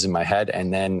reason that was in my head.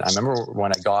 And then I remember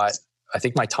when I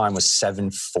think my time was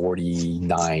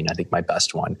 7:49, I think my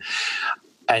best one.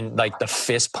 And like the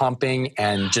fist pumping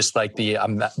and just like the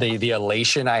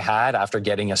elation I had after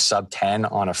getting a sub 10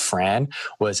 on a Fran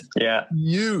was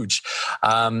huge.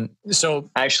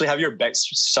 So I actually have your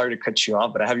sorry to cut you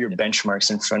off, but I have your benchmarks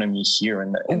in front of me here,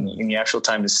 and the actual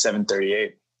time is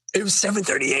 7:38. It was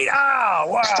 7:38. Oh,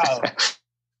 wow.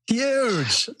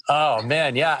 Huge. Oh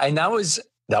man. Yeah. And that was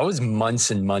months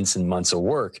and months and months of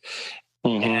work.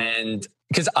 And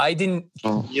because I didn't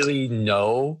really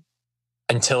know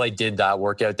until I did that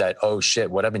workout that, oh shit,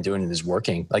 what I've been doing is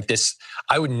working. Like this,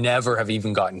 I would never have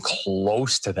even gotten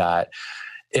close to that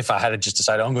if I had just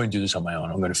decided, I'm going to do this on my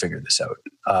own. I'm going to figure this out.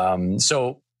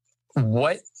 So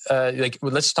what,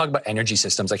 let's talk about energy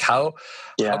systems. Like how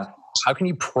can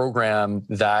you program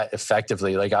that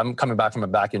effectively? Like I'm coming back from a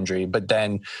back injury, but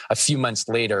then a few months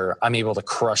later, I'm able to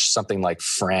crush something like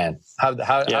Fran. How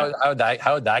would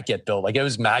that get built? Like it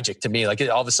was magic to me. Like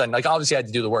all of a sudden, like obviously I had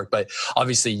to do the work, but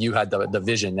obviously you had the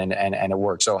vision and it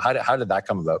worked. So how did that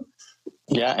come about?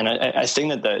 Yeah. And I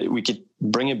think that we could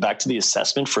bring it back to the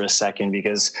assessment for a second,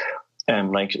 because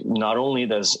like not only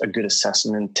does a good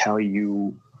assessment tell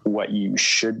you what you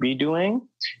should be doing,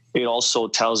 it also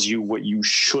tells you what you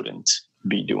shouldn't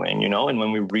be doing, And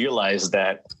when we realize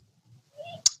that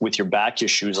with your back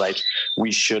issues, like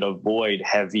we should avoid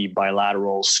heavy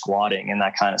bilateral squatting and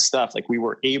that kind of stuff, like we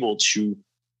were able to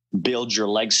build your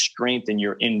leg strength and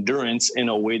your endurance in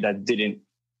a way that didn't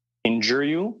injure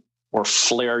you or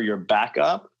flare your back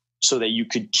up, so that you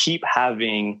could keep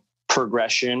having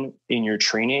progression in your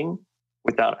training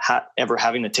without ever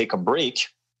having to take a break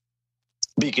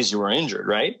because you were injured,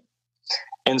 right?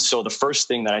 And so the first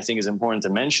thing that I think is important to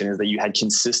mention is that you had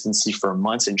consistency for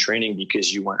months in training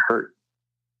because you weren't hurt.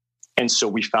 And so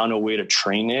we found a way to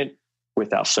train it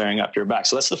without flaring up your back.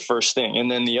 So that's the first thing. And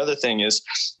then the other thing is,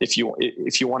 if you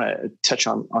want to touch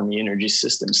on the energy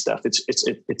system stuff,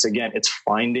 it's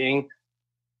finding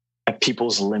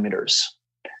people's limiters,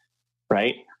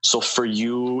 right? So for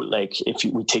you, like if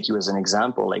we take you as an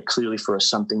example, like clearly for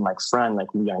something like Fran,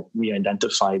 like we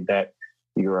identified that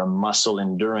your muscle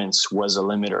endurance was a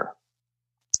limiter,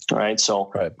 right?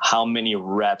 So how many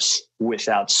reps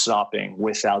without stopping,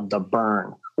 without the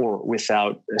burn, or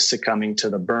without succumbing to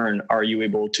the burn are you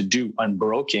able to do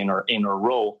unbroken or in a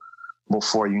row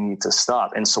before you need to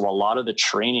stop? And so a lot of the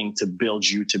training to build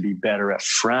you to be better at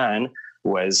Fran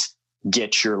was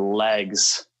get your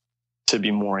legs to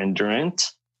be more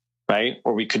endurant, right?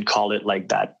 Or we could call it like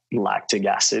that lactic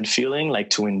acid feeling, like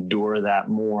to endure that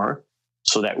more,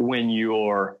 so that when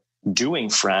you're doing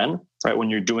Fran, right,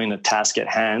 when you're doing the task at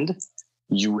hand,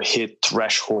 you hit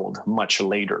threshold much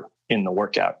later in the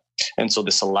workout. And so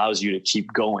this allows you to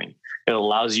keep going. It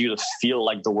allows you to feel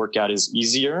like the workout is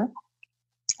easier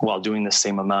while doing the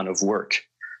same amount of work,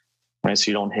 right?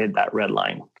 So you don't hit that red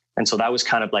line. And so that was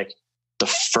kind of like the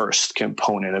first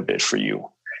component of it for you.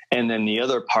 And then the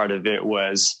other part of it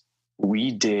was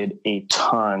we did a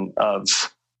ton of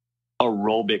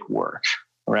aerobic work,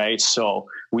 right? So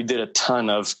we did a ton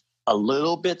of a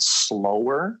little bit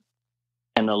slower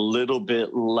and a little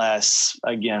bit less,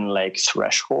 again, like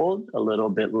threshold, a little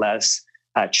bit less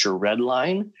at your red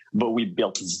line, but we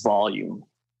built volume.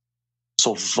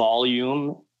 So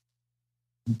volume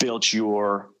built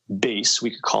your base,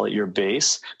 we could call it your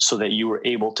base, so that you were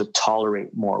able to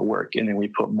tolerate more work. And then we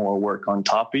put more work on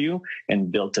top of you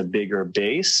and built a bigger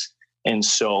base. And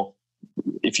so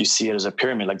if you see it as a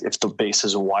pyramid, like if the base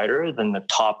is wider than the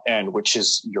top end, which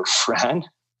is your friend,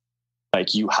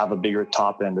 like you have a bigger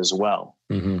top end as well.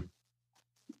 Mm-hmm.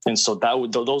 And so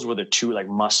those were the two, like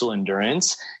muscle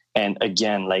endurance. And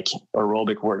again, like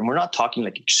aerobic work. And we're not talking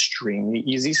like extremely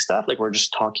easy stuff. Like we're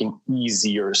just talking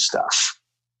easier stuff,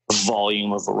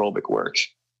 volume of aerobic work.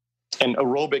 And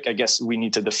aerobic, I guess we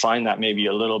need to define that maybe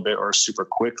a little bit or super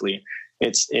quickly.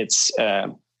 It's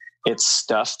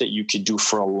stuff that you could do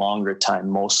for a longer time,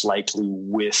 most likely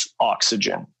with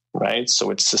oxygen, right?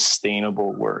 So it's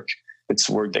sustainable work. It's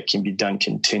work that can be done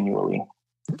continually.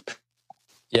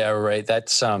 Yeah, right.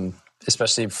 That's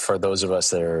especially for those of us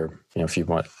that are, if you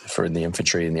want for the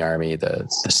infantry and the army, the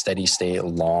steady state,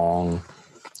 long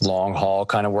haul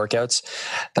kind of workouts.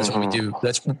 That's what we do.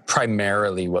 That's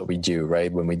primarily what we do,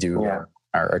 right? When we do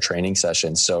our training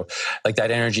sessions. So like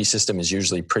that energy system is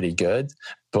usually pretty good,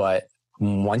 but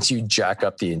once you jack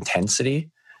up the intensity,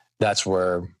 that's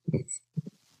where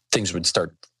things would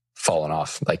start falling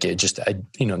off. Like it just,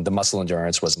 the muscle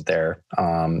endurance wasn't there.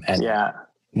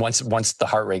 Once the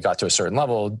heart rate got to a certain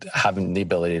level, having the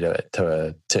ability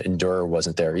to endure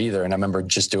wasn't there either. And I remember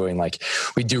just doing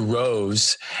we do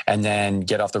rows and then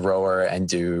get off the rower and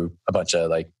do a bunch of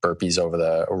like burpees over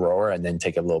the rower and then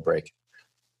take a little break.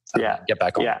 Get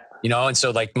back on. And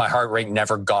so like my heart rate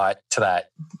never got to that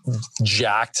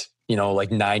jacked, like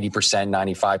 90%,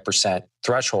 95%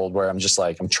 threshold where I'm just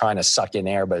like, I'm trying to suck in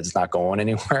air, but it's not going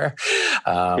anywhere.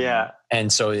 And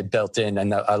so it built in,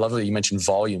 and I love that you mentioned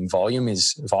volume. Volume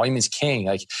is king.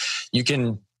 Like you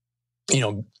can,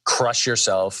 crush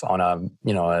yourself on a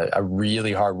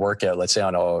really hard workout, let's say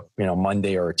on a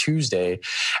Monday or a Tuesday,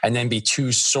 and then be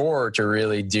too sore to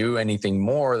really do anything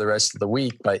more the rest of the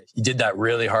week. But you did that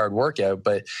really hard workout,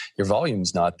 but your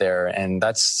volume's not there. And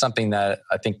that's something that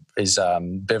I think is a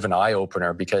bit of an eye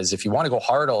opener, because if you want to go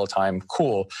hard all the time,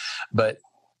 cool. But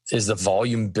is the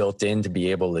volume built in to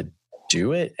be able to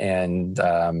do it? And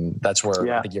that's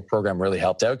where I think your program really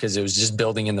helped out, because it was just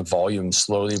building in the volume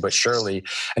slowly but surely,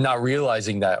 and not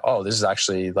realizing that, this is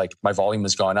actually like my volume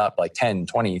has gone up like 10,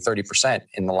 20, 30%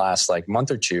 in the last like month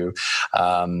or two,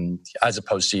 as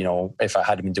opposed to, if I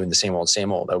had been doing the same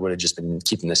old, I would have just been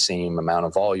keeping the same amount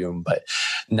of volume, but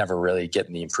never really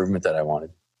getting the improvement that I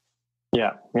wanted.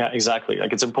 Yeah, exactly.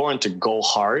 Like it's important to go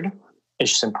hard. It's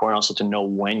just important also to know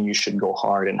when you should go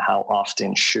hard and how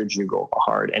often should you go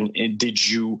hard. And did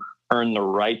you earn the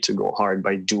right to go hard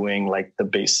by doing like the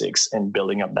basics and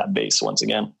building up that base once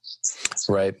again?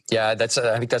 Right. Yeah, I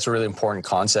think that's a really important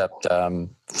concept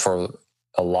for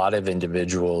a lot of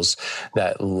individuals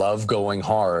that love going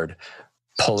hard,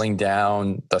 pulling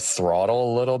down the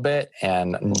throttle a little bit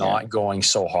and not going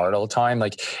so hard all the time.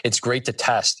 Like it's great to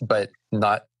test, but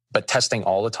testing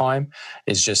all the time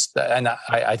is just, and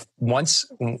I once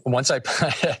I,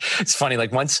 it's funny.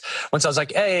 Like once I was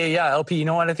like, hey, LP, you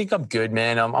know what? I think I'm good,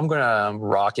 man. I'm going to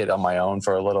rock it on my own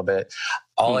for a little bit.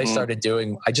 All I started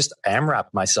doing, I just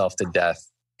AMRAP'd myself to death.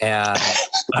 And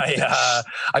I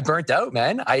burnt out,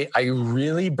 man. I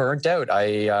really burnt out.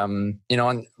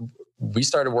 We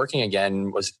started working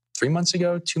again, was 3 months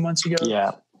ago, 2 months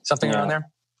ago? Something around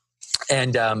there.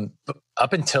 And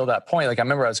up until that point, like I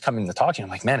remember I was coming to talk to you, I'm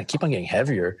like, man, I keep on getting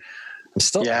heavier. I'm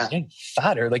still getting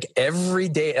fatter. Like every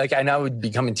day, like I now would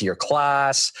be coming to your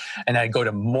class and I'd go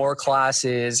to more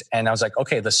classes. And I was like,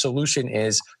 okay, the solution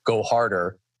is go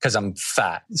harder because I'm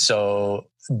fat. So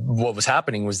what was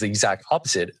happening was the exact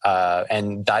opposite.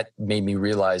 And that made me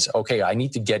realize, okay, I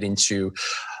need to get into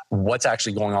what's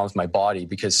actually going on with my body,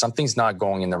 because something's not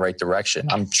going in the right direction.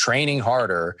 I'm training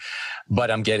harder,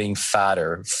 but I'm getting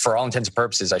fatter. For all intents and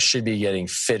purposes, I should be getting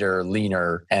fitter,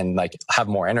 leaner, and like have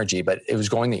more energy, but it was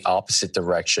going the opposite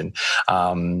direction.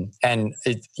 You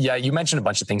mentioned a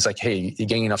bunch of things like, hey, you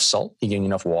getting enough salt? You getting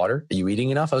enough water? Are you eating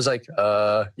enough? I was like,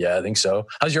 yeah, I think so.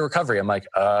 How's your recovery? I'm like,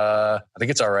 I think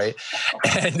it's all right.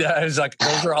 And I was like,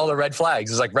 those are all the red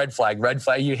flags. It's like red flag,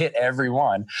 you hit every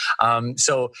one.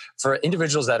 So for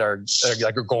individuals that are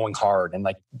going hard and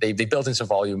like they build in some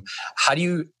volume, how do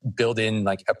you build in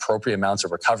like appropriate amounts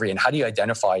of recovery, and how do you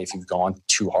identify if you've gone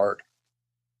too hard?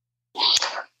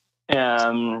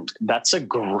 That's a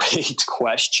great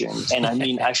question. And I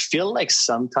mean, I feel like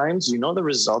sometimes, the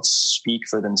results speak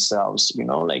for themselves,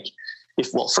 like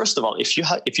first of all, if you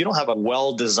don't have a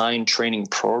well-designed training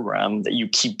program that you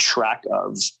keep track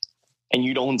of and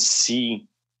you don't see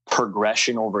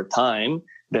progression over time,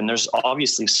 then there's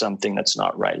obviously something that's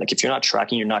not right. Like if you're not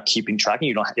tracking, you're not keeping tracking,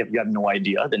 you have no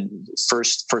idea, then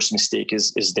first mistake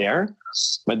is there.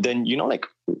 But then,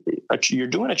 you're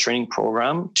doing a training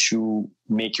program to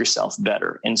make yourself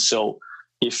better. And so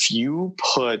if you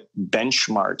put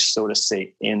benchmarks, so to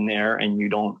say, in there and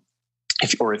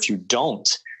if you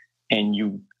don't, and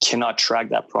you cannot track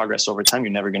that progress over time,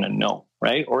 you're never going to know,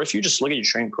 right? Or if you just look at your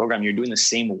training program, you're doing the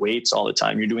same weights all the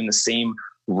time, you're doing the same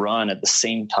run at the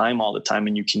same time all the time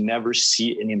and you can never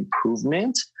see an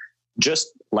improvement, just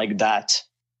like that,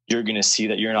 you're going to see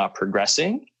that you're not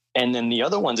progressing. And then the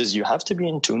other ones is you have to be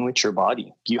in tune with your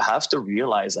body. You have to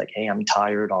realize like, hey, I'm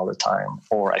tired all the time,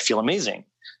 or I feel amazing,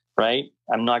 right?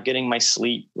 I'm not getting my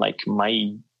sleep. Like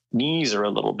my knees are a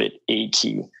little bit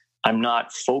achy. I'm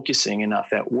not focusing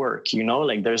enough at work. You know,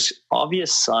 like there's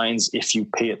obvious signs if you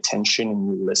pay attention and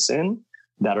you listen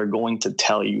that are going to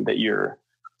tell you that you're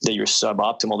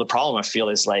suboptimal. The problem I feel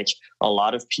is like a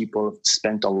lot of people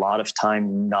spent a lot of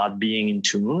time not being in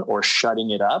tune or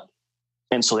shutting it up.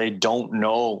 And so they don't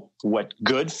know what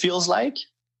good feels like.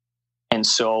 And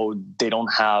so they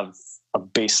don't have a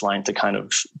baseline to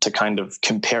kind of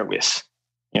compare with,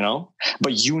 you know,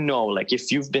 but you know, like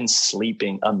if you've been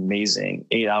sleeping amazing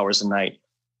 8 hours a night,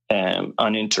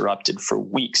 uninterrupted for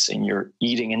weeks, and you're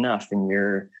eating enough and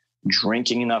you're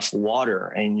drinking enough water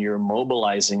and you're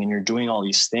mobilizing and you're doing all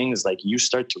these things, like you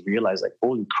start to realize like,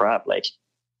 holy crap, like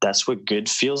that's what good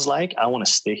feels like. I want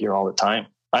to stay here all the time.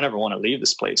 I never want to leave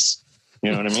this place.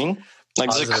 You know what I mean?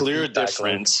 Like there's a clear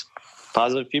difference.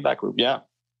 Positive feedback loop. Yeah.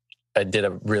 I did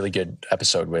a really good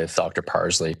episode with Dr.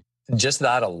 Parsley. Just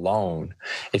that alone,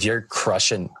 if you're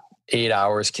crushing 8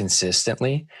 hours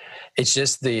consistently, it's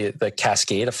just the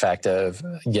cascade effect of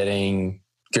getting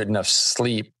good enough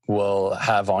sleep will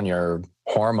have on your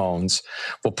hormones,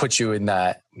 will put you in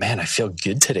that, man, I feel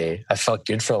good today. I felt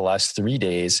good for the last 3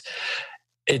 days.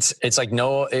 It's like,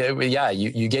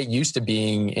 you get used to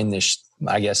being in this,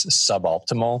 I guess,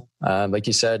 suboptimal, like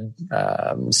you said,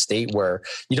 state where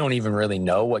you don't even really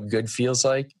know what good feels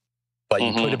like, but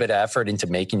you put a bit of effort into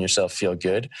making yourself feel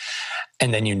good.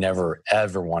 And then you never,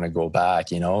 ever want to go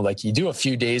back, you know, like you do a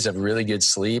few days of really good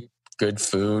sleep, good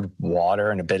food,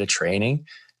 water, and a bit of training.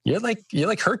 You're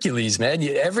like Hercules, man.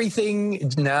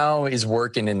 Everything now is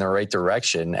working in the right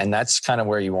direction. And that's kind of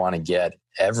where you want to get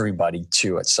everybody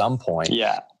to at some point.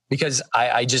 Yeah. Because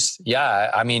I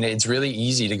mean, it's really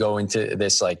easy to go into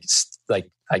this, like,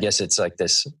 I guess it's like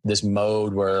this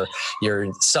mode where you're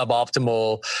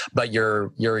suboptimal, but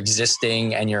you're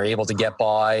existing and you're able to get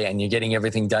by and you're getting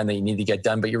everything done that you need to get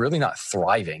done, but you're really not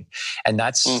thriving. And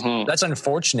that's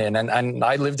unfortunate. And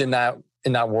I lived in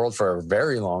that world for a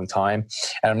very long time.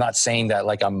 And I'm not saying that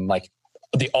like I'm like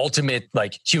the ultimate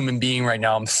like human being right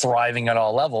now. I'm thriving at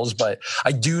all levels, but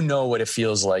I do know what it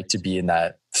feels like to be in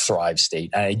that thrive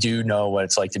state. And I do know what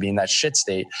it's like to be in that shit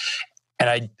state.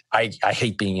 And I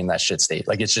hate being in that shit state.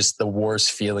 Like it's just the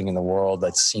worst feeling in the world.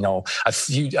 That's, you know, a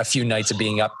few nights of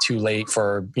being up too late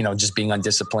for, you know, just being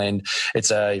undisciplined.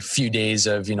 It's a few days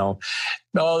of, you know,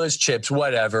 oh, there's chips,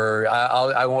 whatever.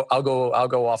 I'll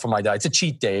go off on my diet. It's a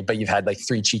cheat day, but you've had like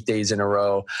 3 cheat days in a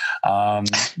row.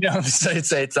 You know, so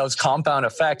it's those compound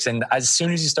effects. And as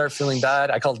soon as you start feeling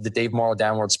bad, I call it the Dave Morrow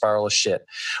downward spiral of shit.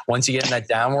 Once you get in that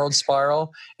downward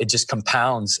spiral, it just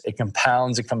compounds. It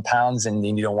compounds. And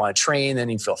then you don't want to train. Then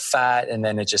you feel fat, and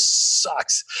then it just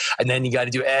sucks. And then you got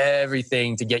to do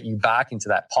everything to get you back into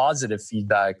that positive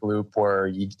feedback loop where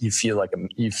you feel like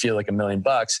 $1 million.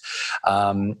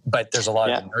 But there's a lot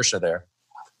of inertia there.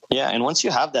 Yeah. And once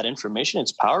you have that information,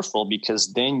 it's powerful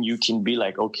because then you can be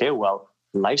like, okay, well,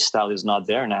 lifestyle is not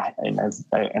there. And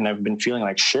I've been feeling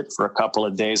like shit for a couple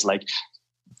of days. Like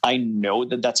I know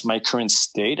that that's my current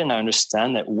state. And I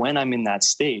understand that when I'm in that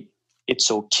state, it's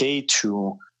okay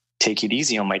to take it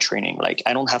easy on my training. Like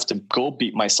I don't have to go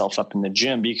beat myself up in the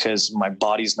gym because my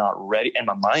body's not ready and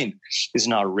my mind is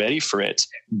not ready for it.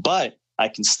 But I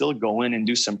can still go in and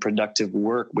do some productive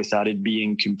work without it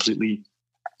being completely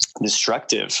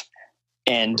destructive,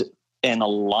 and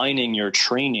aligning your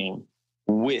training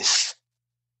with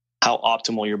how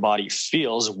optimal your body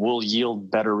feels will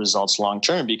yield better results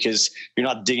long-term, because you're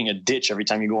not digging a ditch every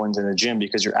time you go into the gym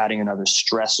because you're adding another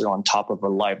stressor on top of a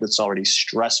life that's already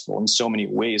stressful in so many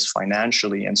ways,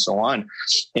 financially and so on.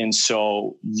 And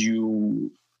so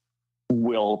you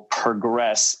will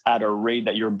progress at a rate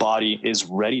that your body is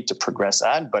ready to progress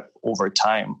at, but over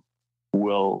time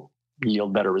will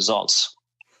yield better results.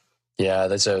 Yeah,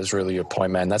 that's a really good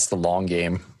point, man. That's the long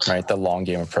game, right? The long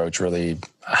game approach really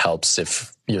helps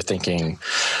if you're thinking,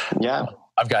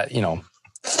 I've got,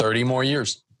 30 more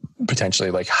years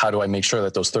potentially. Like, how do I make sure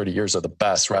that those 30 years are the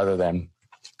best, rather than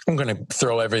I'm going to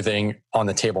throw everything on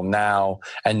the table now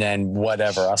and then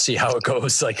whatever, I'll see how it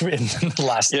goes like in the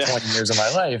last 20 years of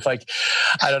my life. Like,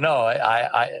 I don't know.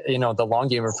 I the long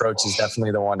game approach is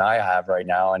definitely the one I have right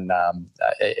now. And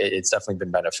it's definitely been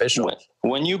beneficial.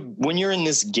 When you're in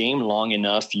this game long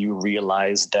enough, you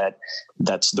realize that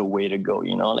that's the way to go.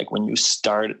 Like when you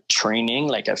start training,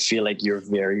 like I feel like you're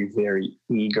very, very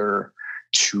eager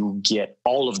to get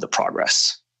all of the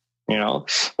progress. you know.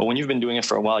 But when you've been doing it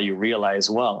for a while, you realize,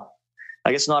 well,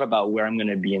 like, it's not about where I'm going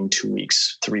to be in 2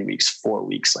 weeks, 3 weeks, 4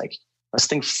 weeks. Like, let's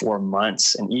think 4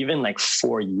 months and even like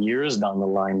 4 years down the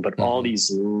line. But all these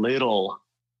little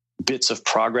bits of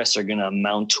progress are going to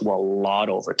amount to a lot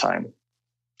over time.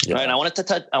 Yeah. Right. And I wanted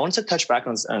to touch back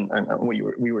on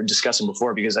what we were discussing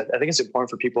before, because I think it's important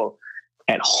for people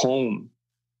at home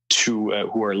to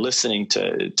who are listening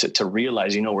to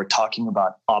realize, you know, we're talking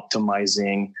about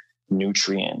optimizing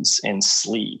nutrients and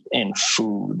sleep and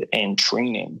food and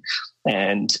training.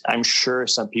 And I'm sure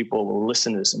some people will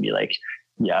listen to this and be like,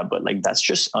 yeah, but like, that's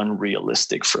just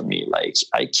unrealistic for me. Like,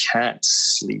 I can't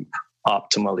sleep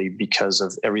optimally because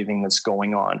of everything that's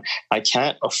going on. I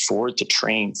can't afford to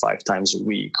train 5 times a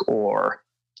week, or,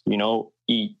 you know,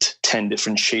 eat 10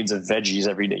 different shades of veggies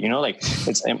every day. You know, like,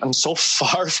 I'm so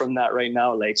far from that right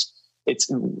now. Like,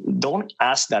 don't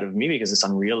ask that of me, because it's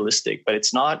unrealistic, but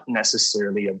it's not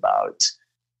necessarily about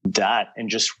that. And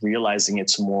just realizing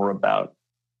it's more about,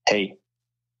 hey,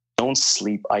 don't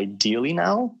sleep ideally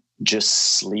now,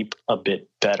 just sleep a bit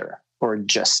better, or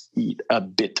just eat a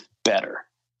bit better,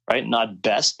 right? Not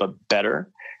best, but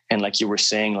better. And like you were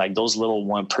saying, like, those little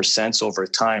 1% over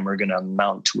time are going to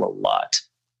amount to a lot.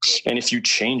 And if you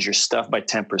change your stuff by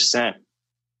 10%,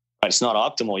 it's not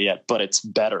optimal yet, but it's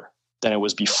better than it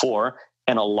was before.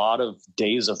 And a lot of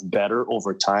days of better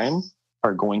over time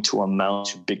are going to amount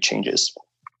to big changes.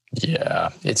 Yeah.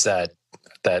 It's that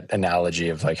analogy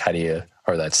of like,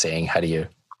 that saying, how do you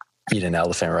eat an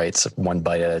elephant, right? It's one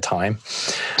bite at a time.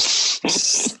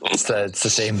 It's the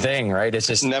same thing, right? It's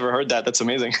just never heard that. That's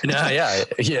amazing. Yeah.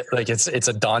 Like, it's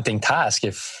a daunting task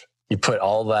if you put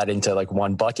all that into like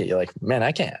one bucket. You're like, man,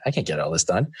 I can't get all this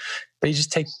done. But you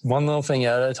just take one little thing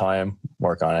at a time,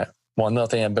 work on it. One little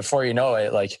thing, and before you know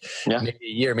it, like maybe a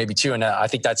year, maybe 2. And I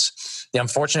think that's the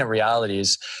unfortunate reality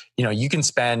is, you know, you can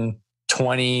spend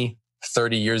 20,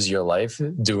 30 years of your life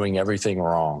doing everything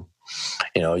wrong.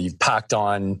 You know, you've packed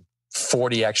on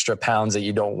 40 extra pounds that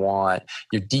you don't want.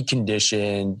 You're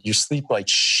deconditioned. You sleep like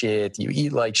shit. You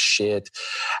eat like shit.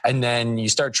 And then you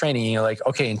start training and you're like,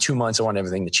 okay, in 2 months, I want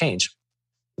everything to change.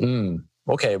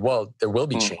 Okay, well, there will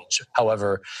be change.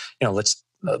 However, you know,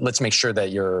 let's make sure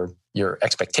that your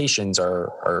expectations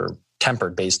are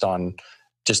tempered based on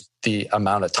just the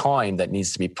amount of time that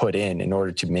needs to be put in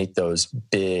order to make those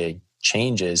big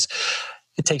changes.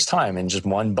 It takes time, and just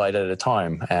one bite at a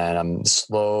time. And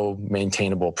slow,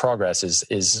 maintainable progress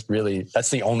is really, that's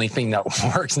the only thing that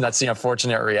works. And that's the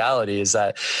unfortunate reality, is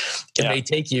that it may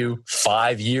take you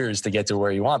 5 years to get to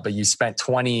where you want, but you spent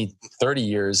 20, 30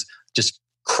 years just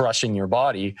crushing your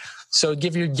body. So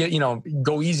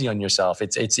go easy on yourself.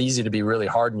 It's easy to be really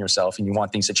hard on yourself, and you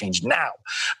want things to change now.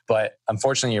 But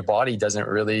unfortunately, your body doesn't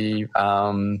really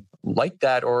like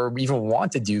that, or even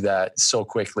want to do that so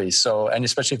quickly. So, and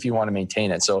especially if you want to maintain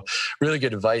it. So really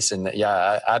good advice. And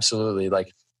yeah, absolutely.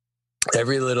 Like,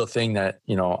 every little thing that,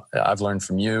 you know, I've learned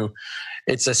from you,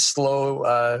 it's a slow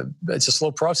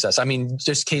process. I mean,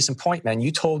 just case in point, man,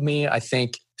 you told me, I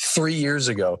think 3 years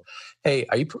ago, hey,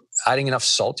 are you adding enough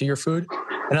salt to your food?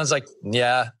 And I was like,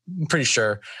 yeah, I'm pretty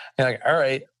sure. And like, all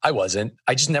right, I wasn't.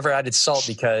 I just never added salt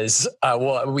because,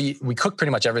 we cook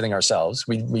pretty much everything ourselves.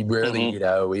 We rarely eat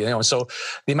out. So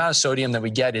the amount of sodium that we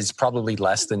get is probably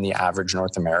less than the average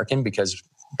North American, because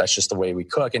that's just the way we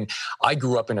cook. And I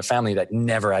grew up in a family that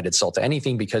never added salt to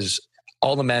anything, because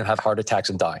all the men have heart attacks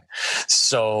and die.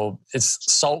 So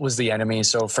salt was the enemy.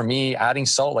 So for me, adding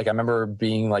salt, like, I remember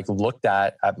being like looked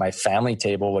at my family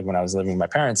table, like when I was living with my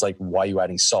parents, like, why are you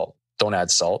adding salt? Don't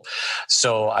add salt.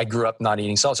 So I grew up not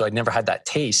eating salt. So I'd never had that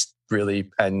taste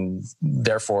really. And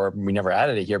therefore we never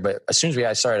added it here. But as soon as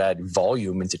I started to add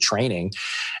volume into training,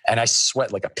 and I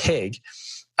sweat like a pig,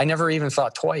 I never even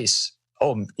thought twice,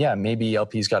 oh yeah, maybe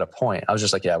LP's got a point. I was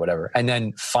just like, yeah, whatever. And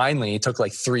then finally it took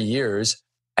like 3 years,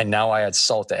 and now I add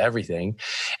salt to everything.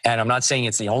 And I'm not saying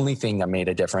it's the only thing that made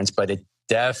a difference, but it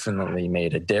definitely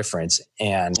made a difference.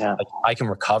 And like, I can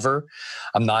recover.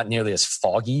 I'm not nearly as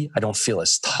foggy. I don't feel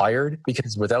as tired,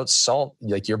 because without salt,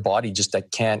 like, your body just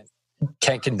can't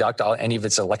conduct any of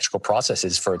its electrical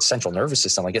processes for its central nervous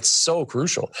system. Like, it's so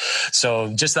crucial.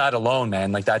 So just that alone,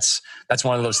 man, like, that's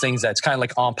one of those things that's kind of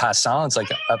like en passant. It's like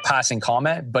a passing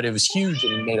comment, but it was huge,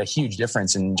 and it made a huge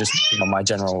difference in just, you know, my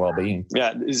general well-being.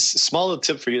 Yeah. It's a small little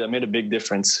tip for you that made a big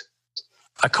difference.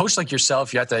 A coach like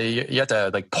yourself, you have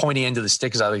to like pointy end of the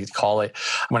stick, as I like to call it,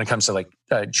 when it comes to like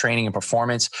training and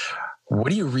performance. What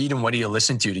do you read and what do you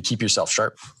listen to keep yourself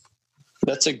sharp?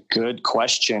 That's a good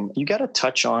question. You got to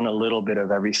touch on a little bit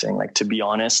of everything. Like, to be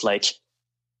honest, like,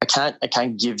 I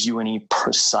can't give you any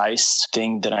precise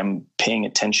thing that I'm paying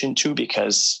attention to,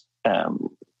 because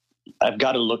I've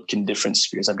got to look in different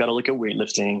spheres. I've got to look at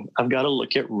weightlifting. I've got to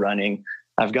look at running.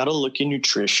 I've got to look at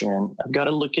nutrition. I've got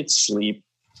to look at sleep.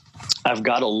 I've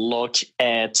got to look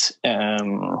at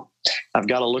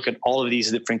all of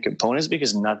these different components,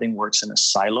 because nothing works in a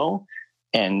silo.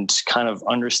 And kind of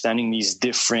understanding these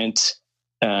different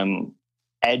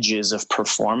edges of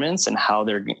performance and how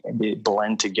they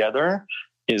blend together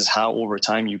is how over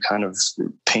time you kind of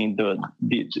paint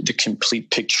the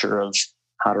complete picture of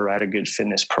how to write a good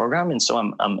fitness program. And so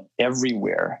I'm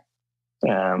everywhere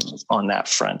on that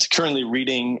front. Currently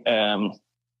reading a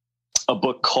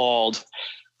book called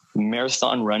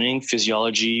Marathon Running,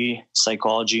 Physiology,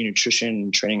 Psychology, Nutrition,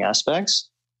 and Training Aspects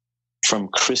from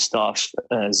Christoph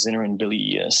Zinner and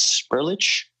Billy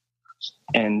Sperlich.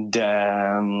 And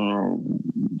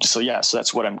so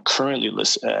that's what I'm currently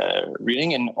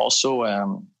reading. And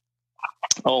also,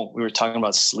 we were talking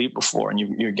about sleep before, and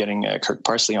you're getting Kirk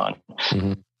Parsley on.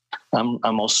 Mm-hmm.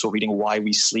 I'm also reading Why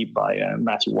We Sleep by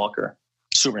Matthew Walker.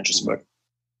 Super interesting book.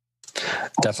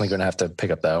 Definitely going to have to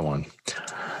pick up that one.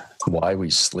 Why We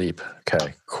Sleep.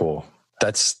 Okay, cool.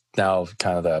 That's now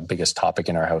kind of the biggest topic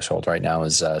in our household right now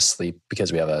is sleep,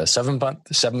 because we have a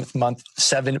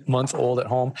 7-month-old at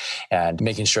home, and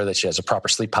making sure that she has a proper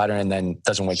sleep pattern and then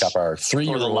doesn't wake up our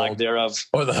 3-year-old. Or the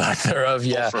lack thereof.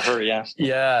 Yeah. For her, yeah.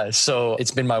 Yeah. So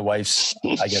it's been my wife's,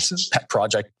 I guess, pet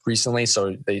project recently.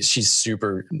 So she's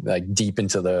super deep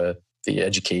into the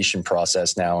education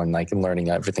process now, and learning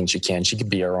everything she can. She could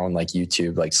be her own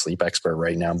YouTube sleep expert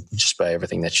right now, just by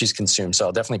everything that she's consumed. So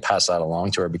I'll definitely pass that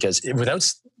along to her, because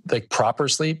without proper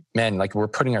sleep, man, we're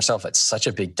putting ourselves at such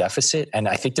a big deficit. And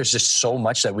I think there's just so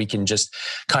much that we can just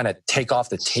kind of take off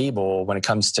the table when it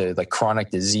comes to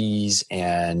chronic disease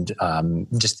and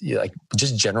just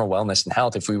general wellness and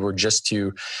health, if we were just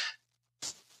to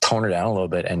tone it down a little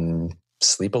bit and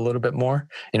sleep a little bit more,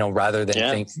 rather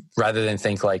than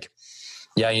think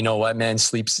yeah, you know what, man,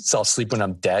 I'll sleep when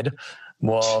I'm dead.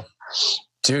 Well,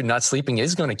 dude, not sleeping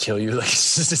is going to kill you. It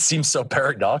seems so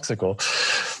paradoxical.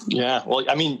 Yeah. Well,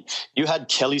 I mean, you had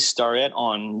Kelly Starrett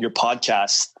on your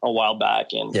podcast a while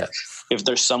back, and if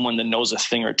there's someone that knows a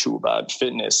thing or two about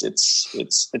fitness,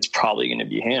 it's probably going to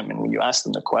be him. And when you ask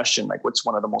them the question, what's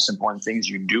one of the most important things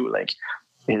you do?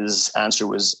 His answer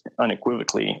was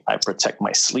unequivocally, I protect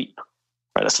my sleep.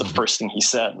 Right. That's the first thing he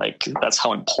said. That's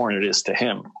how important it is to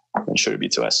him, and should it be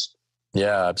to us.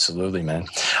 Yeah, absolutely, man.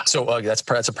 So that's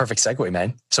a perfect segue,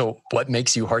 man. So what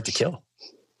makes you hard to kill?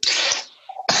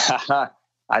 I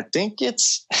think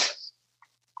it's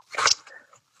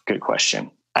good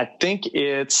question. I think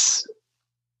it's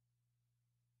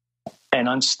an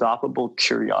unstoppable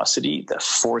curiosity that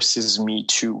forces me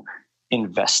to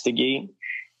investigate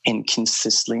and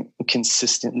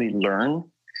consistently learn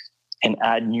and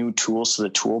add new tools to the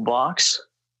toolbox.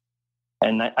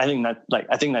 And I think that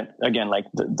again,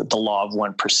 the law of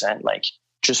 1%,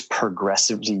 just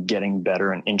progressively getting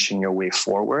better and inching your way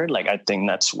forward. I think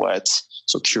that's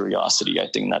so curiosity, I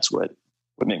think that's what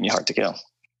would make me hard to kill.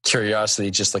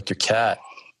 Curiosity, just like your cat.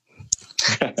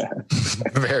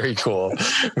 Very cool.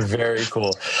 Very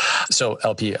cool. So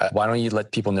LP, why don't you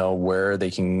let people know where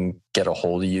they can get a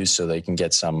hold of you so they can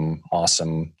get some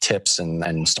awesome tips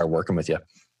and start working with you?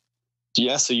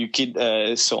 Yeah, so you could,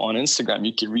 so on Instagram,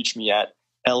 you could reach me at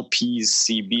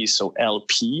LPZCB. So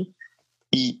LPEEZCB.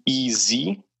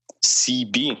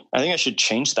 I think I should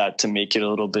change that to make it a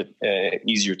little bit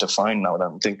easier to find now that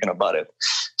I'm thinking about it.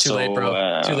 Too late,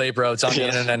 bro. Too late, bro. It's on the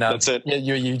internet now. That's it. Yeah,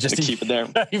 you just keep it there.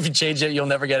 If you change it, you'll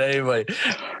never get anybody.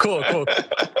 Cool.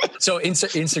 So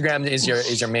Instagram is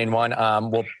your main one.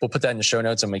 We'll put that in the show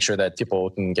notes and make sure that people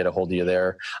can get a hold of you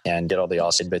there and get all the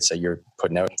awesome bits that you're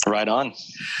putting out. Right on.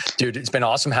 Dude, it's been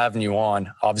awesome having you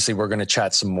on. Obviously, we're going to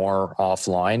chat some more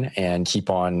offline and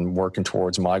keep on working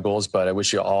towards my goals, but I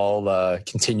wish you all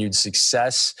continued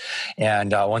success.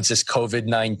 And once this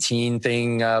COVID-19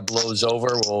 thing blows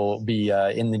over, we'll be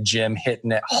in the gym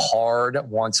hitting it hard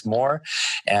once more.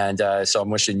 And so I'm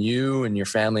wishing you and your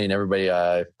family and everybody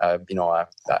a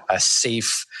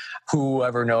safe,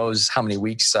 whoever knows how many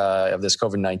weeks of this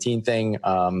COVID-19 thing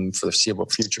for the foreseeable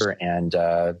future, and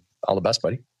all the best,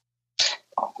 buddy.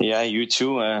 Yeah, you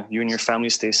too. You and your family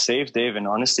stay safe, Dave. And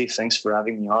honestly, thanks for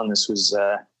having me on. This was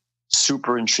a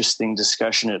super interesting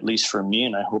discussion, at least for me.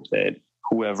 And I hope that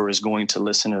whoever is going to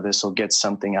listen to this will get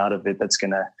something out of it that's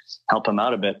going to help them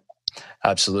out a bit.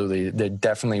 Absolutely. There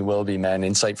definitely will be, man.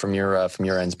 Insight from your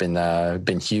end's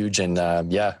been huge.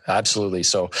 And yeah, absolutely.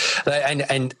 So,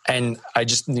 and I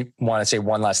just want to say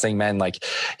one last thing, man. Like,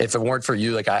 if it weren't for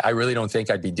you, like, I really don't think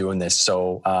I'd be doing this.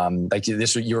 So, like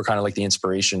this, you were kind of like the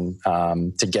inspiration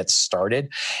to get started.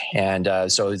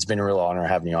 And so it's been a real honor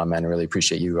having you on, man. I really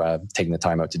appreciate you taking the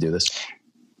time out to do this.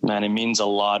 Man, it means a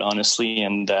lot, honestly.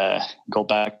 And go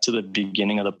back to the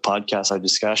beginning of the podcast, our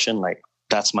discussion, like,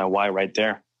 that's my why right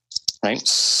there. Right?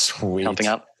 Sweet. Helping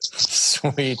out.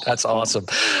 Sweet. That's awesome.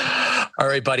 All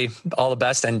right, buddy. All the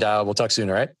best. And we'll talk soon.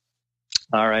 All right.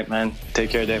 All right, man.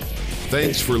 Take care, Dave.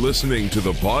 Thanks for listening to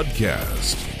the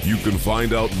podcast. You can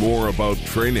find out more about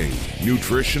training,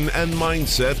 nutrition, and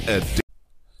mindset at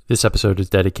This episode is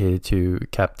dedicated to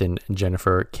Captain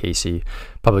Jennifer Casey,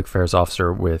 Public Affairs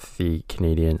Officer with the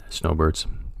Canadian Snowbirds.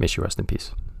 May she rest in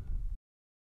peace.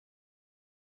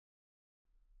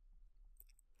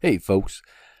 Hey, folks.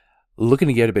 Looking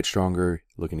to get a bit stronger,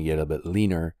 looking to get a bit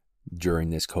leaner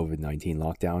during this COVID-19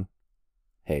 lockdown?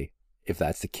 Hey, if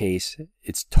that's the case,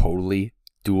 it's totally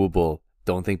doable.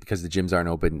 Don't think because the gyms aren't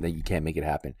open that you can't make it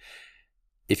happen.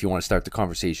 If you want to start the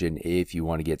conversation, if you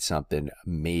want to get something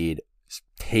made,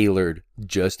 tailored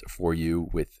just for you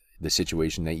with the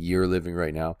situation that you're living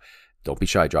right now, don't be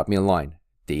shy. Drop me a line,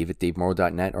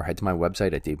 dave@davemorrow.net, or head to my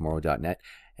website at davemorrow.net.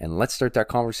 And let's start that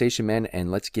conversation, man.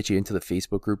 And let's get you into the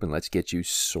Facebook group and let's get you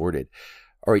sorted.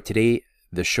 All right, today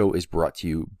the show is brought to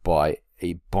you by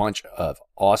a bunch of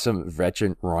awesome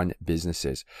veteran-run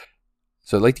businesses.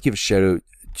 So I'd like to give a shout out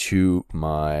to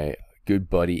my good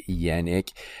buddy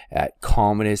Yannick at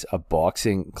Commodus, a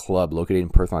boxing club located in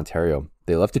Perth, Ontario.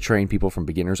 They love to train people from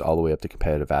beginners all the way up to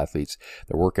competitive athletes.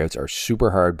 Their workouts are super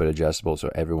hard but adjustable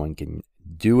so everyone can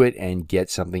do it and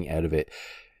get something out of it.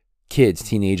 Kids,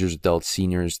 teenagers, adults,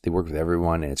 seniors, they work with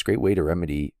everyone, and it's a great way to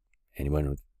remedy anyone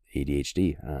with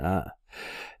ADHD.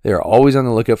 They're always on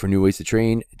the lookout for new ways to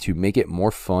train to make it more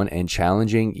fun and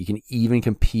challenging. You can even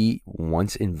compete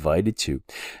once invited to.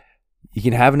 You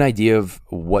can have an idea of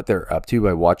what they're up to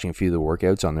by watching a few of the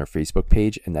workouts on their Facebook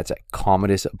page, and that's at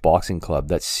Commodus Boxing Club.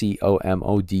 That's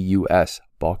COMODUS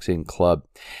Boxing Club.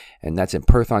 And that's in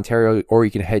Perth, Ontario, or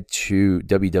you can head to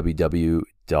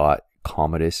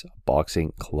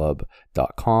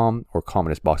www.commodusboxingclub.com or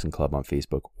Commodus Boxing Club on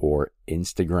Facebook or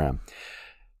Instagram.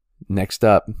 Next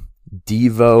up,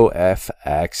 Devo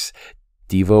FX.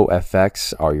 Devo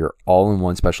FX are your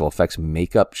all-in-one special effects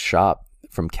makeup shop.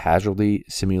 From casualty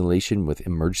simulation with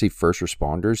emergency first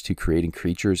responders to creating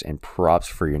creatures and props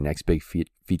for your next big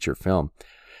feature film.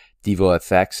 Devo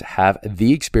FX have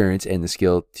the experience and the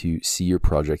skill to see your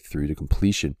project through to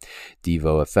completion.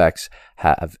 Devo FX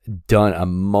have done a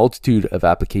multitude of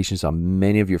applications on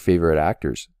many of your favorite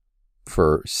actors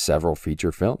for several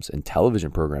feature films and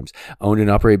television programs. Owned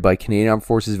and operated by Canadian Armed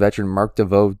Forces veteran Mark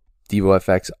DeVoe, Devo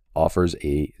FX offers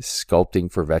a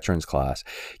sculpting for veterans class,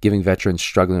 giving veterans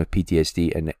struggling with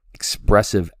PTSD an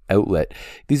expressive outlet.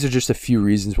 These are just a few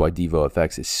reasons why Devo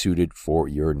FX is suited for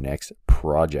your next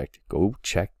project. Go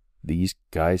check these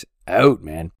guys out,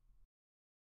 man.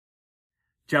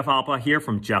 Jeff Alpa here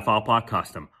from Jeff Alpa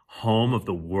Custom, home of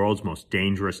the world's most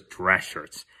dangerous dress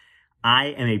shirts. I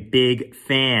am a big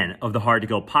fan of the Hard to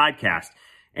Kill podcast,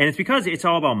 and it's because it's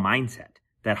all about mindset.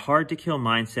 That hard to kill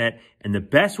mindset, and the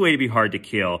best way to be hard to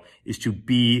kill is to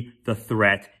be the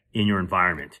threat in your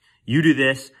environment. You do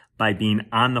this by being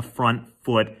on the front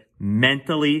foot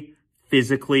mentally,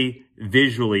 physically,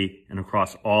 visually, and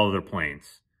across all other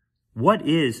planes. What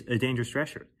is a dangerous dress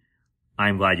shirt?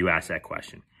 I'm glad you asked that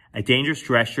question. A dangerous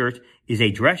dress shirt is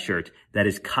a dress shirt that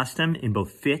is custom in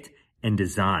both fit and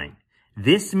design.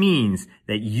 This means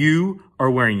that you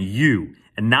are wearing you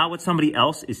and not what somebody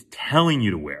else is telling you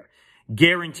to wear.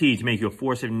 Guaranteed to make you a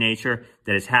force of nature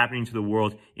that is happening to the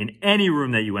world in any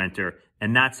room that you enter,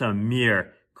 and not some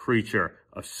mere creature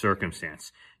of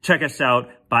circumstance. Check us out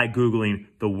by Googling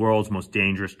the world's most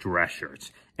dangerous dress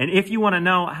shirts. And if you want to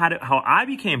know how I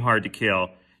became hard to kill,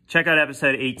 check out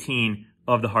episode 18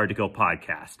 of the Hard to Kill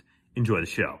podcast. Enjoy the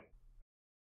show.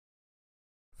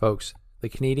 Folks, the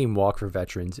Canadian Walk for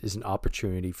Veterans is an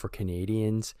opportunity for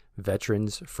Canadians,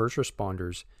 veterans, first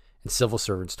responders, and civil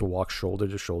servants to walk shoulder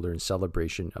to shoulder in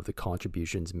celebration of the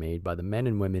contributions made by the men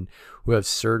and women who have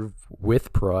served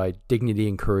with pride, dignity,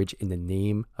 and courage in the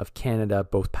name of Canada,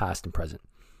 both past and present.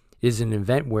 It is an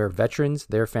event where veterans,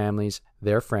 their families,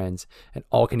 their friends, and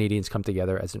all Canadians come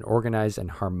together as an organized and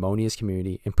harmonious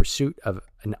community in pursuit of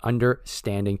an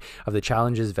understanding of the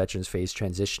challenges veterans face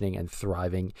transitioning and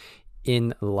thriving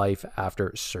in life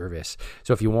after service.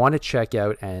 So if you want to check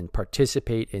out and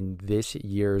participate in this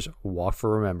year's Walk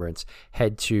for Remembrance,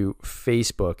 head to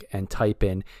Facebook and type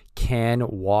in Can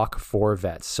Walk for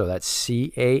Vets. So that's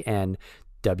CANWALK,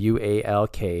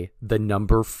 the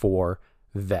number 4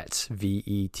 Vets,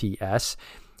 VETS.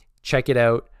 Check it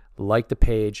out, like the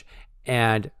page,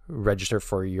 and register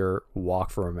for your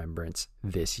Walk for Remembrance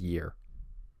this year.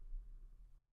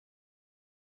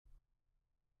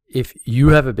 If you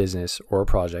have a business or a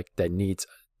project that needs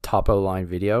top of the line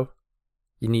video,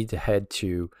 you need to head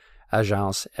to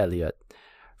Agence Elliott.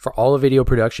 For all the video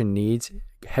production needs,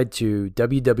 head to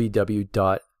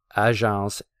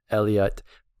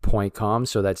www.agenceelliott.com.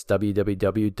 So that's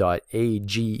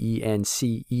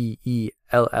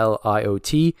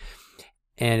www.agenceelliott.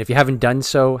 And if you haven't done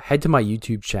so, head to my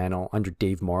YouTube channel under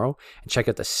Dave Morrow and check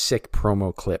out the sick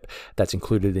promo clip that's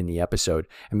included in the episode.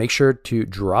 And make sure to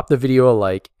drop the video a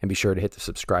like and be sure to hit the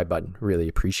subscribe button. Really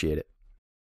appreciate it.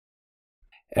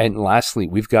 And lastly,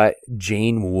 we've got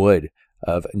Jane Wood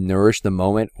of Nourish the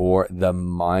Moment, or the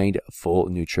Mindful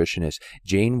Nutritionist.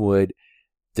 Jane Wood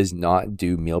does not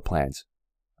do meal plans.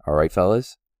 All right,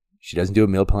 fellas? She doesn't do a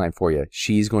meal plan for you.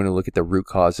 She's going to look at the root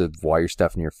cause of why you're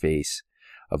stuffing your face,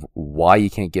 of why you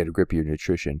can't get a grip of your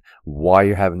nutrition, why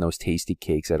you're having those tasty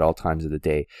cakes at all times of the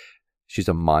day. She's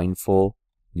a mindful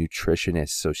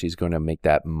nutritionist, so she's going to make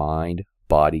that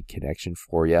mind-body connection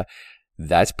for you.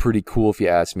 That's pretty cool if you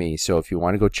ask me. So if you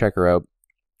want to go check her out,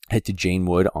 head to Jane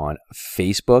Wood on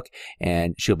Facebook,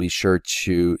 and she'll be sure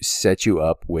to set you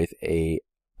up with a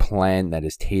plan that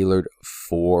is tailored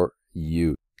for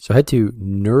you. So head to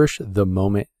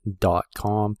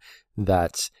nourishthemoment.com.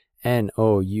 That's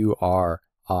NOURISH,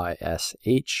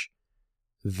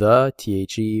 the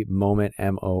THE moment,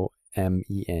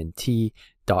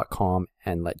 moment.com,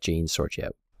 and let Jane sort you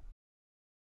out.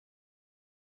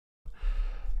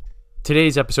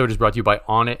 Today's episode is brought to you by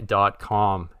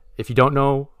Onnit.com. If you don't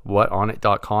know what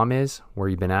Onnit.com is, where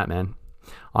you been at, man?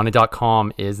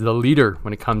 Onnit.com is the leader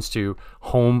when it comes to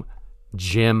home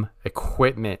gym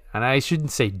equipment. And I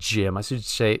shouldn't say gym, I should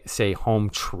say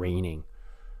home training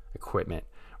equipment.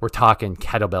 We're talking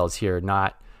kettlebells here,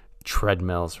 not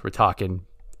treadmills. We're talking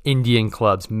Indian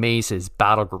clubs, maces,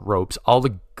 battle ropes, all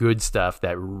the good stuff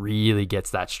that really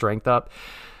gets that strength up.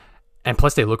 And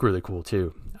plus, they look really cool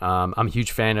too. I'm a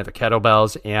huge fan of the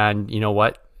kettlebells. And you know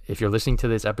what? If you're listening to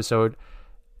this episode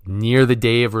near the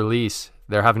day of release,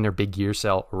 they're having their big gear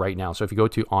sale right now. So if you go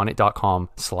to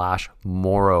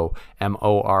onnit.com/Morrow,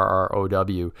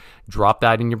 MORROW, drop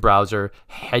that in your browser,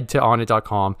 head to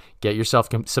onnit.com, get yourself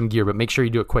some gear, but make sure you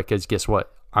do it quick, because guess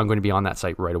what? I'm going to be on that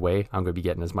site right away. I'm going to be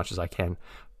getting as much as I can,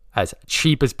 as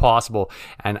cheap as possible,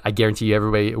 and I guarantee you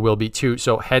everybody will be too.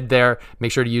 So head there,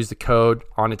 make sure to use the code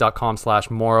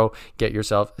onnit.com/Morrow, get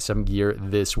yourself some gear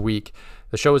this week.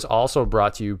 The show is also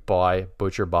brought to you by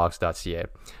butcherbox.ca.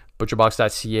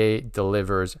 Butcherbox.ca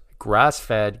delivers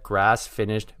grass-fed,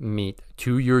 grass-finished meat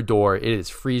to your door. It is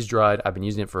freeze-dried. I've been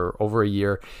using it for over a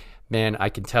year. Man, I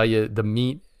can tell you the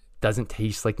meat doesn't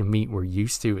taste like the meat we're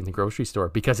used to in the grocery store,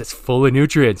 because it's full of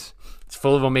nutrients. It's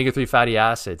full of omega-3 fatty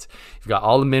acids. You've got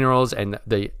all the minerals and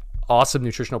the awesome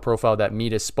nutritional profile that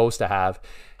meat is supposed to have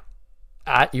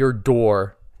at your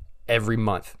door every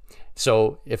month.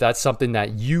 So if that's something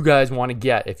that you guys want to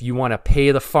get, if you want to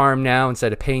pay the farm now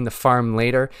instead of paying the farm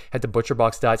later, head to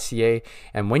butcherbox.ca.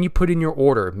 And when you put in your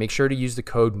order, make sure to use the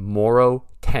code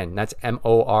MORROW10. That's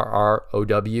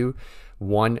MORROW10,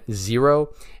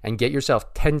 and get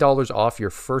yourself $10 off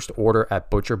your first order at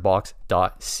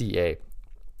butcherbox.ca.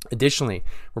 Additionally,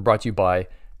 we're brought to you by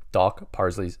Doc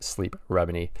Parsley's Sleep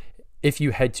Remedy. If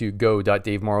you head to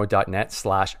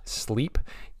go.davemorrow.net/sleep,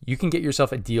 you can get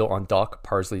yourself a deal on Doc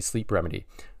Parsley's Sleep Remedy.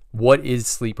 What is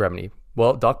Sleep Remedy?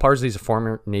 Well, Doc Parsley is a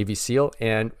former Navy SEAL,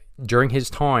 and during his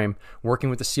time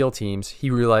working with the SEAL teams, he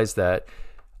realized that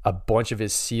a bunch of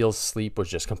his SEALs' sleep was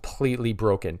just completely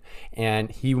broken,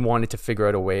 and he wanted to figure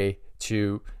out a way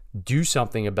to do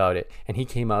something about it, and he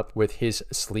came up with his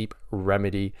Sleep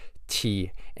Remedy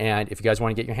tea. And if you guys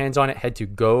want to get your hands on it, head to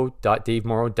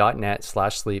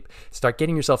go.davemorrow.net/sleep. Start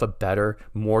getting yourself a better,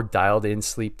 more dialed in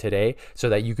sleep today, so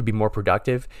that you could be more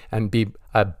productive and be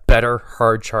a better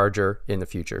hard charger in the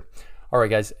future. All right,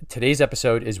 guys, today's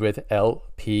episode is with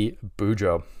LP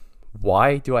Boudreault.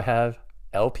 Why do I have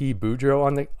LP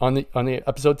Boudreault on the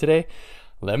episode today?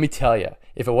 Let me tell you,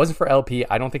 if it wasn't for LP,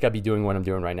 I don't think I'd be doing what I'm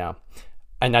doing right now.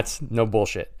 And that's no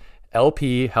bullshit.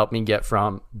 LP helped me get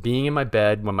from being in my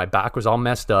bed when my back was all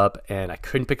messed up and I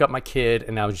couldn't pick up my kid,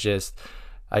 and I was just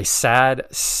a sad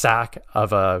sack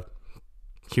of a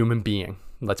human being.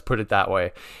 Let's put it that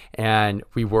way. And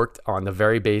we worked on the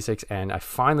very basics, and I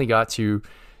finally got to,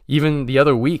 even the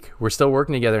other week, we're still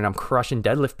working together and I'm crushing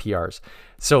deadlift PRs.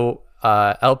 So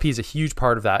LP is a huge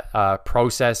part of that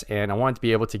process, and I wanted to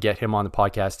be able to get him on the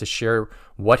podcast to share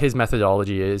what his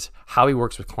methodology is, how he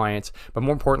works with clients, but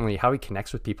more importantly, how he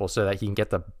connects with people so that he can get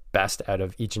the best out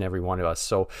of each and every one of us.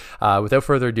 So without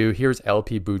further ado, here's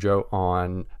LP Boudreault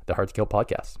on the Hard to Kill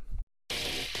podcast.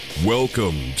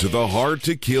 Welcome to the Hard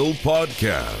to Kill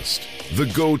podcast, the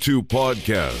go-to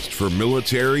podcast for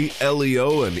military,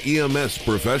 LEO, and EMS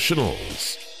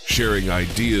professionals, sharing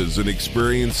ideas and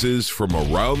experiences from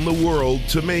around the world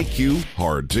to make you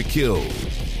hard to kill.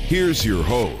 Here's your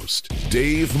host,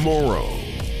 Dave Morrow.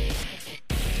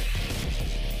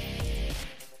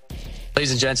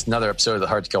 Ladies and gents, another episode of the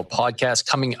Hard to Kill podcast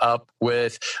coming up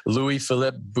with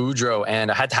Louis-Philippe Boudreault.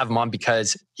 And I had to have him on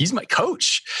because he's my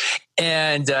coach.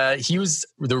 And he was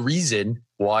the reason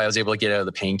why I was able to get out of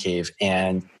the pain cave.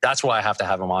 And that's why I have to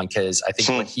have him on, because I think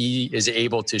what he is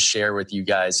able to share with you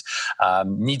guys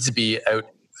needs to be out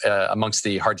amongst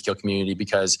the Hard to Kill community,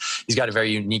 because he's got a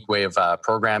very unique way of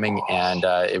programming. And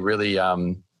it really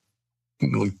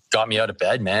got me out of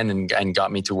bed, man, and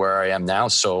got me to where I am now.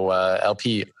 So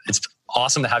LP, it's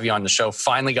awesome to have you on the show.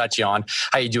 Finally got you on.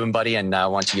 How you doing, buddy? And I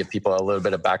want to give people a little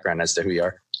bit of background as to who you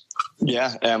are.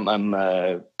 Yeah, I'm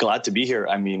glad to be here.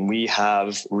 I mean, we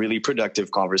have really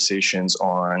productive conversations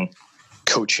on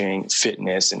coaching,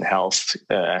 fitness, and health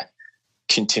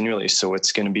continually. So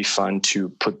it's going to be fun to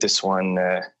put this one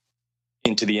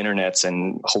into the internets,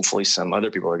 and hopefully some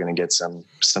other people are going to get some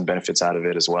benefits out of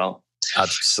it as well.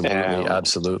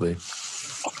 Absolutely.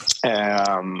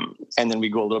 And then we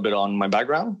go a little bit on my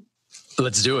background.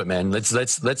 Let's do it, man.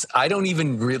 Let's. I don't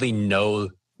even really know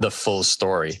the full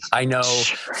story. I know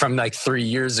from like 3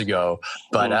 years ago,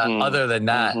 but other than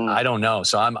that, I don't know.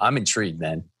 So I'm intrigued,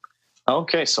 man.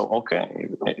 Okay.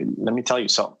 Let me tell you.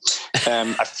 So,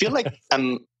 I feel like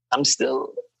I'm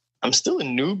still a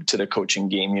noob to the coaching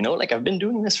game, you know, like I've been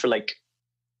doing this for like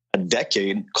a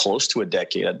decade, close to a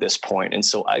decade at this point. And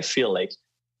so I feel like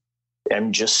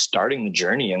I'm just starting the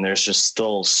journey, and there's just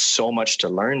still so much to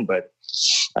learn. But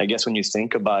I guess when you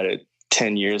think about it,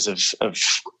 10 years of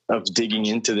digging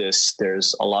into this,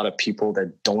 there's a lot of people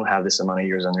that don't have this amount of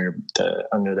years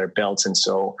under their belts. And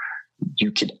so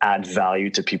you could add value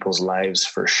to people's lives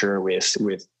for sure with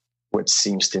what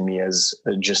seems to me as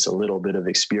just a little bit of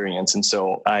experience. And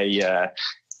so I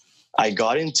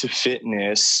got into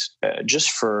fitness just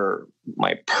for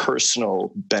my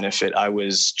personal benefit. I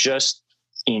was just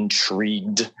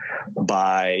intrigued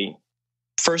by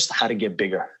first how to get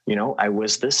bigger. You know, I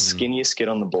was the skinniest kid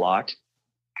on the block,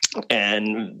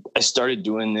 and I started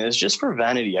doing this just for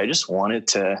vanity. I just wanted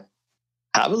to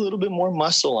have a little bit more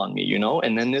muscle on me, you know,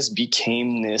 and then this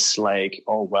became this like,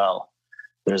 oh, well,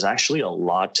 there's actually a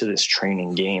lot to this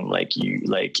training game.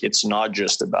 It's not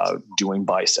just about doing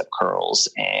bicep curls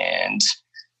and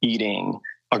eating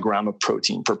a gram of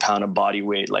protein per pound of body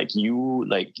weight.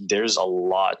 There's a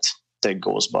lot that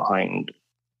goes behind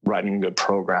writing a good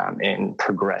program and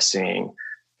progressing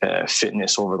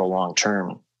fitness over the long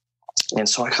term. And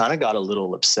so I kind of got a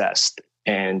little obsessed,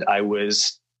 and I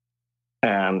was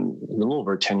a little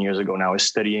over 10 years ago now, I was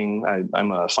studying,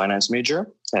 I'm a finance major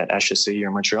at HEC here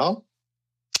in Montreal.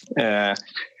 And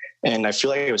I feel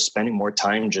like I was spending more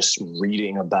time just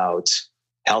reading about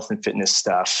health and fitness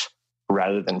stuff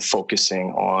rather than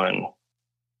focusing on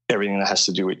everything that has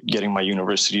to do with getting my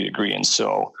university degree. And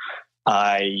so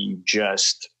I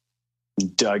just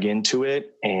dug into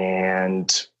it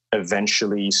and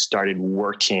eventually started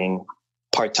working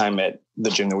part-time at the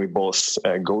gym that we both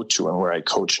go to and where I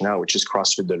coach now, which is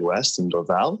CrossFit de l'Ouest in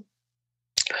Dorval.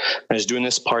 I was doing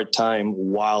this part-time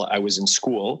while I was in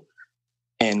school.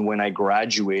 And when I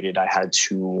graduated, I had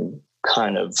to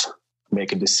kind of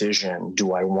make a decision.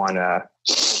 Do I want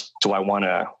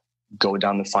to go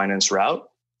down the finance route,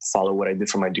 follow what I did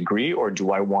for my degree, or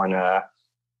do I want to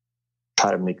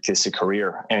try to make this a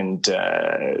career? And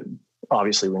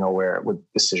obviously we know what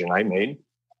decision I made,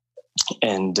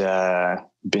 and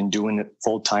been doing it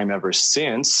full time ever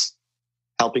since,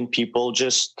 helping people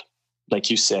just, like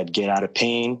you said, get out of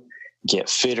pain, get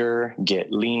fitter,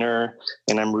 get leaner.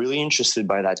 And I'm really interested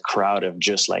by that crowd of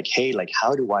just like, hey, like,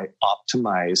 how do I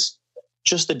optimize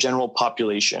just the general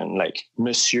population, like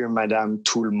Monsieur, Madame,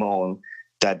 tout le monde,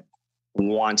 that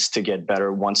wants to get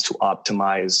better, wants to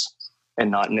optimize,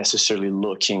 and not necessarily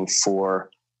looking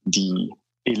for the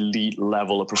elite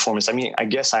level of performance. I mean, I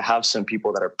guess I have some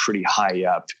people that are pretty high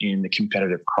up in the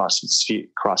competitive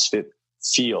CrossFit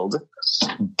field,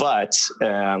 but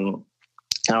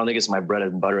I don't think it's my bread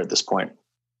and butter at this point.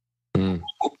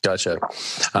 Gotcha.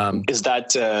 Is that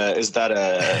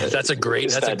that's a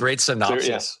great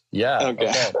synopsis. Yeah.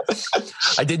 Okay.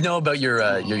 I did know about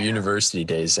your university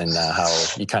days and how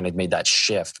you kind of made that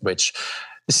shift, which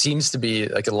seems to be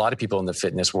like a lot of people in the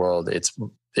fitness world.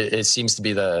 It seems to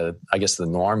be the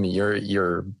norm.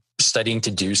 You're studying to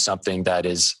do something that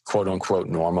is quote unquote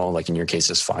normal. Like in your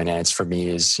case is finance. For me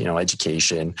is,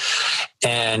 education.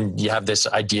 And you have this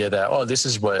idea that, oh, this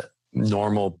is what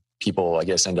normal people, I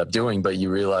guess, end up doing. But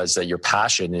you realize that your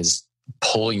passion is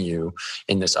pulling you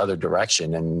in this other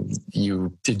direction. And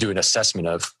you to do an assessment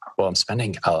of, well, I'm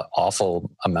spending an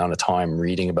awful amount of time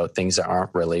reading about things that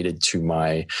aren't related to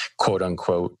my quote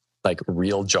unquote like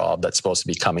real job that's supposed to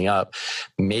be coming up.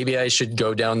 Maybe I should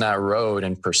go down that road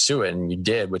and pursue it. And you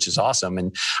did, which is awesome.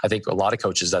 And I think a lot of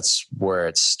coaches, that's where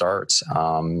it starts.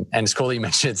 And it's cool that you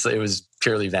mentioned it was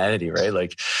purely vanity, right?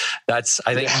 Like I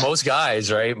think most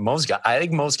guys, right? I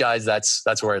think most guys,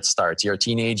 that's where it starts. You're a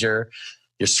teenager,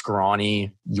 you're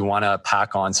scrawny, you want to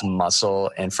pack on some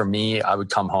muscle. And for me, I would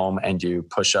come home and do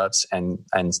push-ups and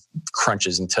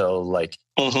crunches until like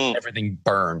everything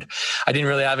burned. I didn't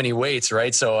really have any weights,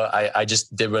 right? So I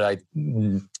just did what I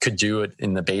could do it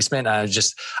in the basement. And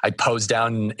I'd pose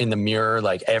down in the mirror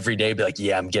like every day, be like,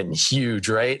 yeah, I'm getting huge,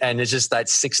 right? And it's just that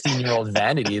 16-year-old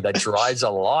vanity that drives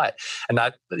a lot. And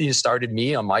that started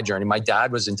me on my journey. My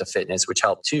dad was into fitness, which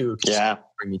helped too. Yeah.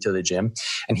 Bring me to the gym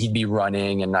and he'd be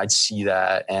running and I'd see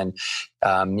that. And,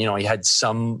 he had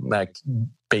some like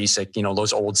basic,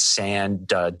 those old sand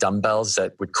dumbbells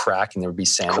that would crack and there would be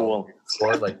sand. Cool.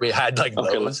 Like we had like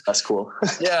those. That's cool.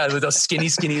 Yeah, with those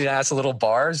skinny ass little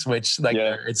bars, which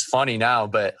it's funny now,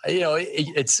 but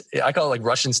it's I call it like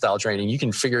Russian style training. You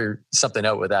can figure something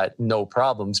out with that, no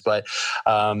problems. But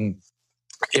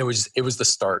it was the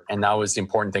start, and that was the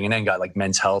important thing. And then got like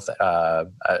Men's Health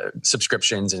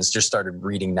subscriptions, and just started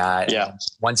reading that. Yeah. And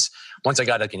once I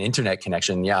got like an internet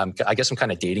connection, I guess I'm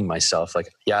kind of dating myself.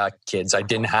 Like, yeah, kids, I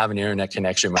didn't have an internet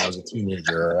connection when I was a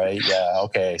teenager, right? Yeah,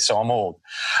 okay, so I'm old.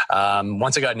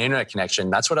 Once I got an internet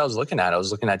connection, that's what I was looking at. I was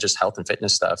looking at just health and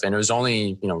fitness stuff, and it was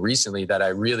only recently that I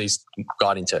really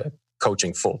got into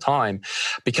coaching full time,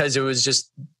 because it was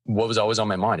just what was always on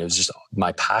my mind. It was just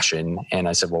my passion. And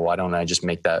I said, well, why don't I just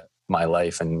make that my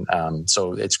life? And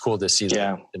so it's cool to see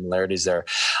the similarities there.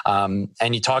 And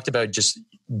you talked about just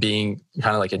being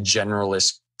kind of like a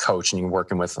generalist coach and you're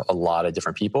working with a lot of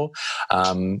different people.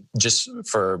 Just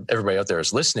for everybody out there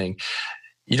who's listening,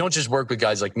 you don't just work with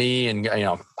guys like me and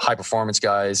high performance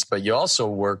guys, but you also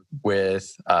work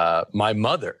with my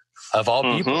mother, of all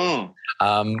people,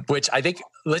 which I think,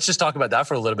 let's just talk about that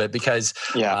for a little bit, because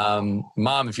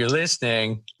Mom, if you're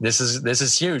listening, this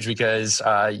is huge, because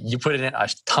you put in a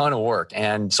ton of work.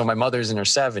 And so my mother's in her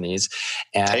 70s,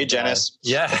 and hey, Janice.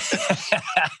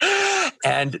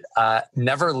 And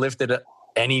never lifted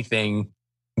anything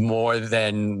more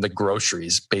than the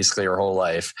groceries basically her whole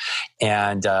life,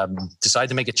 and decided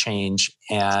to make a change.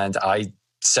 And I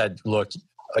said, look,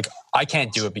 like, I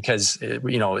can't do it because,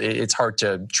 it's hard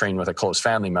to train with a close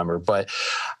family member, but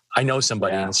I know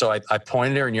somebody. And so I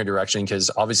pointed her in your direction, because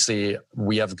obviously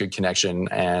we have a good connection,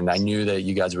 and I knew that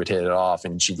you guys would hit it off,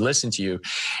 and she'd listen to you.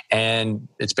 And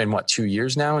it's been 2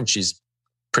 years now, and she's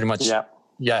pretty much,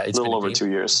 it's a little over 2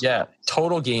 years. Yeah.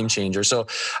 Total game changer. So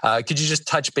could you just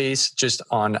touch base just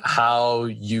on how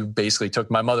you basically took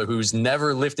my mother, who's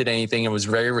never lifted anything and was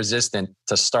very resistant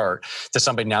to start, to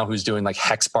somebody now who's doing like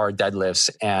hex bar deadlifts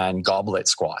and goblet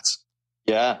squats?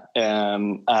 Yeah.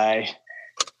 I'm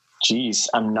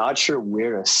not sure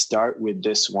where to start with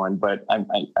this one, but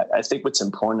I think what's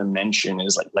important to mention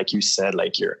is like you said,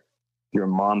 like your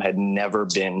mom had never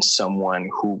been someone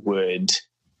who would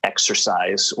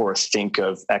exercise or think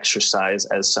of exercise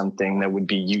as something that would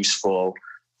be useful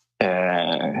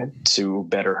to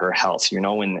better her health,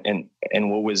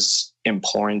 and what was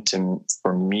important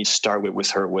for me to start with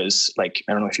her was, like,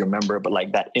 I don't know if you remember, but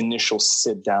like that initial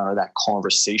sit down or that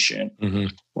conversation,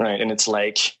 right? And it's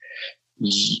like,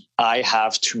 I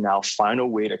have to now find a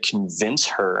way to convince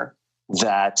her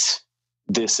that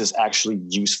this is actually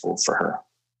useful for her,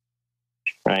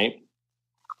 right?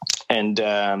 And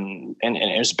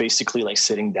it's basically like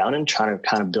sitting down and trying to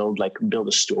kind of build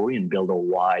a story and build a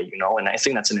why, And I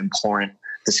think that's an important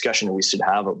discussion that we should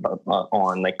have about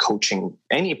on like coaching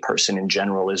any person in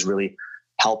general, is really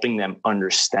helping them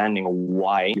understanding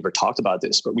why. We never talked about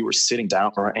this, but we were sitting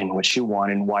down and what she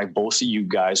wanted, and why both of you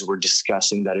guys were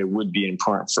discussing that it would be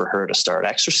important for her to start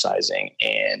exercising.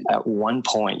 And at one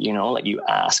point, like you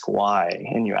ask why,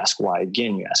 and you ask why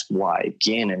again, you ask why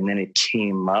again. And then it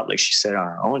came up, like she said on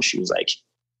her own, she was like,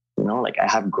 like, I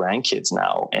have grandkids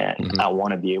now, and I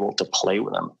want to be able to play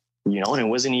with them, and it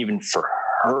wasn't even for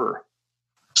her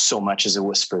so much as it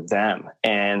was for them.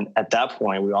 And at that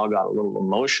point, we all got a little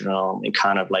emotional, and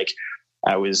kind of like,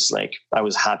 I was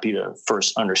happy to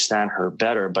first understand her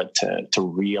better, but to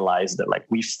realize that like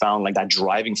we found like that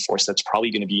driving force that's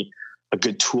probably going to be a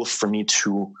good tool for me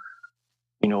to,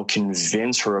 you know,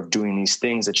 convince her of doing these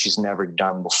things that she's never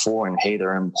done before. And hey,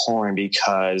 they're important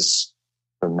because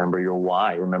remember your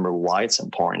why, remember why it's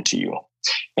important to you.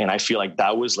 And I feel like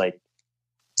that was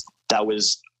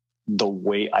the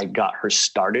way I got her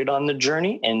started on the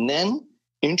journey. And then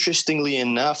interestingly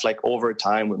enough, like over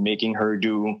time with making her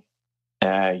do,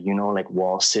 you know, like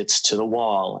wall sits to the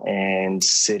wall and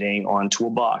sitting onto a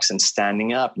box and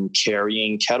standing up and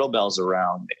carrying kettlebells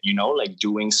around, you know, like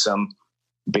doing some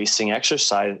basic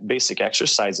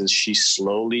exercises, she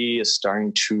slowly is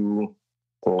starting to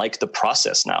like the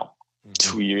process now.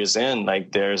 2 years in,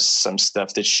 like there's some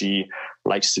stuff that she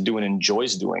likes to do and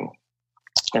enjoys doing.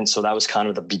 And so that was kind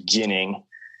of the beginning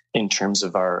in terms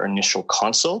of our initial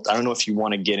consult. I don't know if you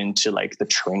want to get into like the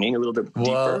training a little bit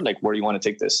deeper, like where do you want to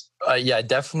take this? Yeah,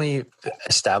 definitely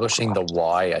establishing the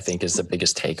why, I think, is the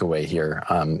biggest takeaway here.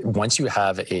 Once you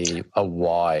have a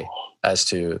why as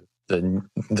to the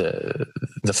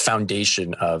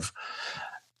foundation of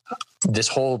this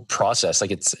whole process,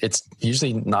 like it's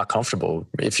usually not comfortable.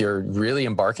 If you're really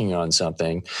embarking on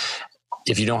something,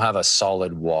 if you don't have a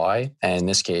solid why, and in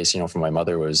this case, you know, for my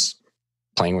mother was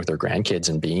playing with her grandkids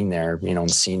and being there, you know,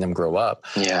 and seeing them grow up.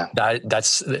 Yeah.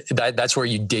 That's where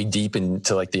you dig deep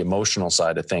into like the emotional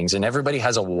side of things, and everybody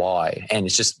has a why, and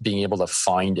it's just being able to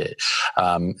find it.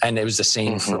 And it was the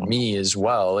same for me as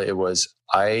well. It was,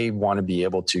 I want to be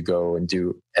able to go and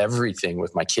do everything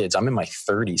with my kids. I'm in my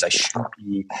 30s. I shouldn't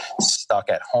be stuck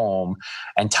at home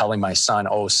and telling my son,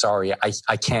 oh, sorry,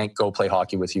 I can't go play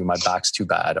hockey with you. My back's too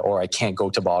bad. Or I can't go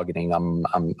tobogganing.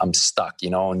 I'm stuck, you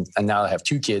know, and now I have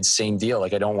 2 kids, same deal.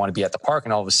 Like I don't want to be at the park,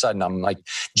 and all of a sudden I'm like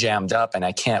jammed up and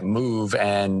I can't move.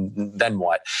 And then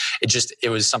what? It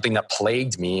was something that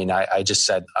plagued me. And I just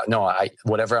said, no,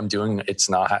 whatever I'm doing, it's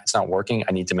not working.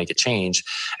 I need to make a change.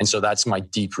 And so that's my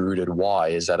deep rooted why,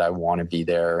 is that I want to be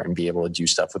there and be able to do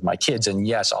stuff with my kids. And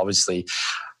yes, obviously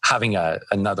having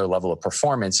another level of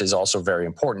performance is also very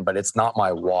important, but it's not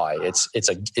my why. It's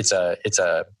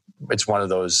one of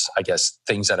those, I guess,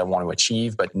 things that I want to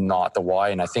achieve, but not the why.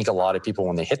 And I think a lot of people,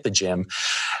 when they hit the gym,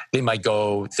 they might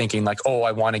go thinking like, oh,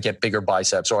 I want to get bigger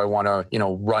biceps, or I want to, you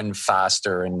know, run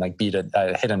faster and like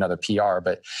hit another PR.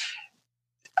 But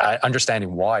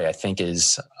understanding why, I think,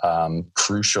 is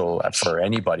crucial for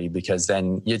anybody, because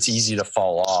then it's easy to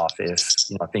fall off if,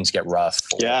 you know, things get rough.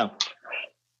 Yeah,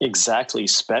 exactly.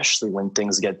 Especially when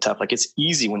things get tough. Like it's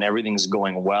easy when everything's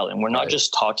going well, and we're not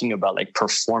just talking about like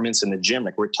performance in the gym.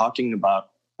 Like we're talking about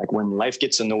like when life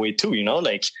gets in the way too. You know,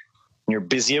 like when you're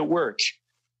busy at work,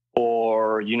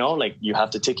 or you know, like you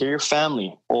have to take care of your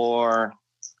family, or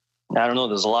I don't know.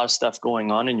 There's a lot of stuff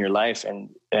going on in your life, and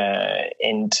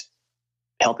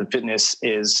health and fitness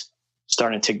is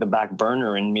starting to take the back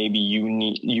burner, and maybe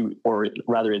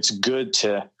it's good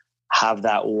to have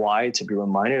that why to be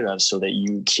reminded of, so that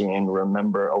you can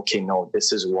remember, okay, no,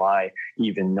 this is why,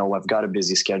 even though I've got a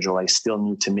busy schedule, I still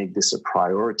need to make this a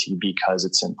priority because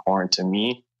it's important to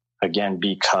me, again,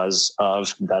 because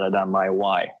of my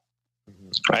why,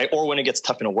 right? Or when it gets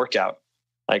tough in a workout,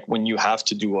 like when you have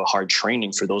to do a hard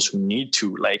training, for those who need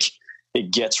to, like,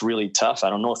 it gets really tough. I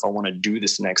don't know if I want to do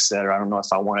this next set, or I don't know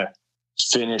if I want to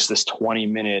finish this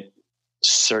 20-minute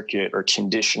circuit or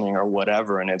conditioning or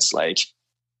whatever. And it's like,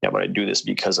 yeah, but I do this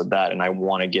because of that, and I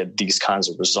want to get these kinds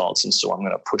of results. And so I'm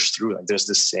going to push through. Like there's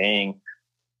this saying,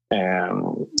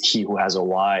 he who has a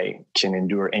why can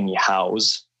endure any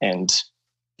hows. And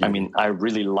I mean, I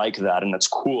really like that, and that's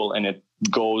cool. And it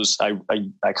goes, it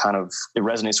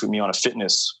resonates with me on a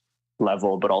fitness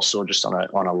level, but also just on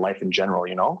a life in general,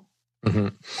 you know? Mm-hmm.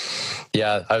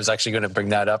 Yeah, I was actually going to bring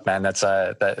that up, man. That's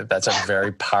a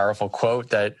very powerful quote,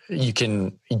 that you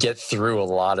can get through a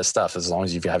lot of stuff as long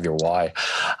as you have your why.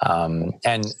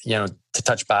 And, you know, to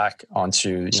touch back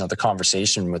onto, you know, the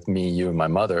conversation with me, you and my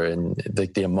mother, and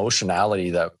the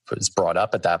emotionality that was brought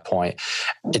up at that point,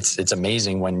 it's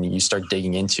amazing when you start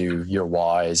digging into your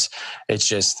whys. It's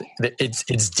just,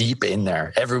 it's deep in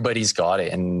there. Everybody's got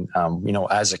it. And, you know,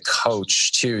 as a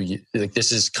coach too,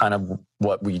 this is kind of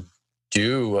what we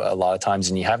do a lot of times,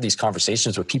 and you have these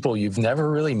conversations with people you've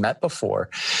never really met before.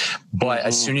 But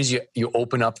as soon as you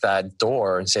open up that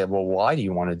door and say, well, why do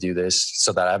you want to do this,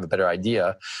 so that I have a better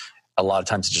idea, a lot of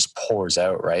times it just pours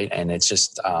out, right? And it's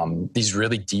just these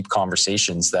really deep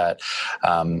conversations that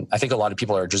I think a lot of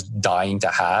people are just dying to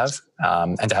have,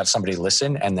 and to have somebody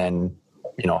listen and then,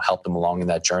 you know, help them along in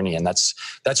that journey. And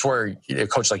that's where a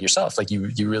coach like yourself, like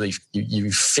you really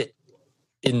fit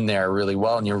in there really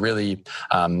well, and you're really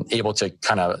able to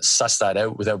kind of suss that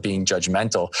out without being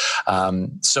judgmental.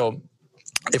 So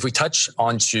if we touch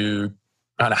onto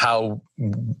kind of how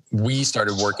we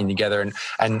started working together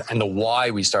and the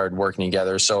why we started working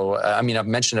together. So, I mean, I've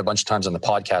mentioned a bunch of times on the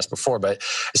podcast before, but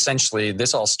essentially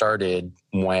this all started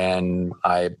when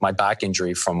my back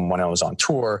injury from when I was on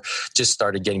tour just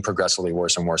started getting progressively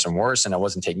worse and worse and worse. And I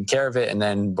wasn't taking care of it. And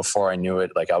then before I knew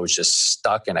it, like I was just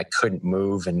stuck and I couldn't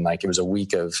move. And like, it was a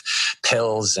week of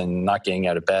pills and not getting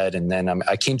out of bed. And then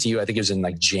I came to you, I think it was in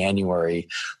like January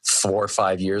 4 or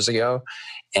 5 years ago.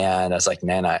 And I was like,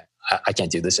 man, I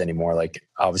can't do this anymore. Like,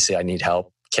 obviously I need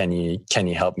help. Can you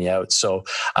help me out? So,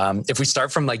 if we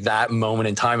start from like that moment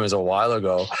in time, it was a while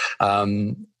ago.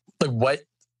 Like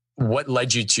what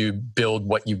led you to build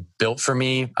what you built for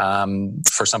me?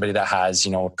 For somebody that has,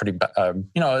 pretty,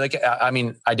 I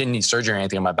mean, I didn't need surgery or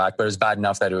anything on my back, but it was bad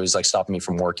enough that it was like stopping me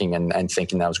from working and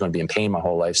thinking that I was going to be in pain my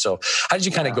whole life. So how did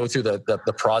you kind of go through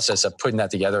the process of putting that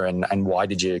together, and why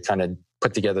did you kind of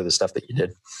put together the stuff that you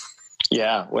did?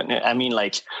 Yeah. I mean,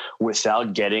 like,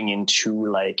 without getting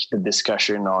into like the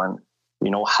discussion on,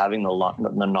 having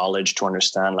the knowledge to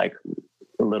understand like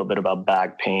a little bit about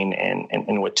back pain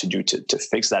and what to do to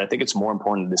fix that, I think it's more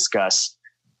important to discuss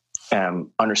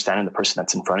understanding the person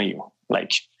that's in front of you.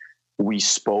 Like, we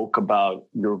spoke about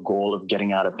your goal of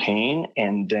getting out of pain,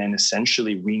 and then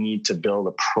essentially we need to build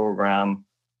a program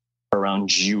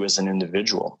around you as an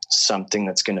individual, something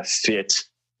that's going to fit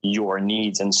your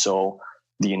needs. And so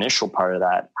the initial part of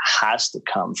that has to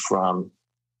come from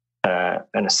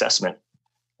an assessment,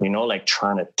 like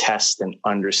trying to test and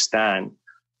understand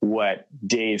what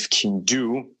Dave can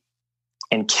do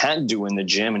and can't do in the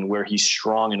gym, and where he's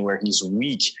strong and where he's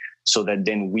weak, so that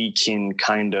then we can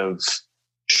kind of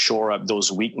shore up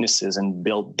those weaknesses and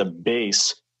build the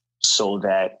base so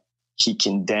that he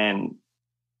can then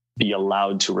be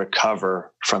allowed to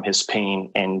recover from his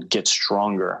pain and get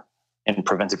stronger and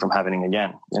prevent it from happening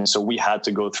again. And so we had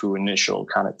to go through initial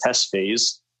kind of test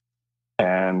phase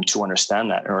to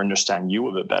understand that, or understand you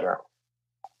a bit better.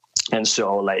 And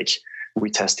so like,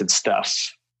 we tested stuff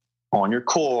on your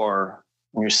core,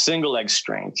 your single leg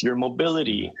strength, your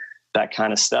mobility, that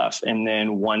kind of stuff. And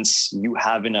then once you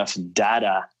have enough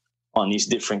data on these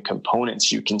different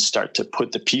components, you can start to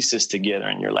put the pieces together,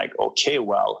 and you're like, okay,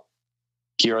 well,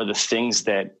 here are the things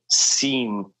that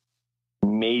seem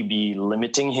maybe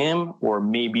limiting him, or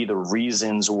maybe the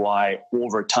reasons why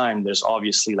over time there's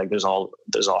obviously like there's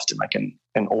often like an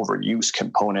overuse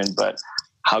component, but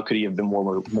how could he have been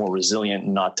more resilient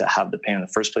not to have the pain in the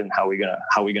first place, and how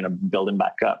are we gonna build him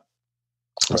back up?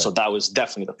 Right. So that was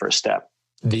definitely the first step.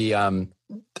 I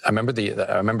remember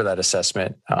that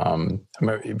assessment.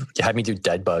 You had me do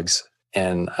dead bugs,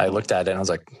 and I looked at it and I was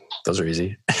like, those are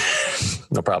easy.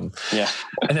 No problem. Yeah.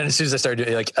 And then as soon as I started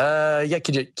doing it,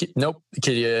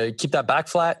 could you keep that back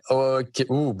flat? Oh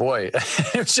boy.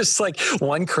 It was just like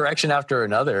one correction after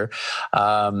another.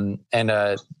 And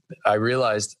I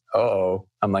realized,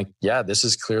 I'm like, yeah, this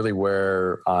is clearly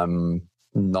where I'm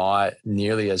not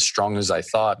nearly as strong as I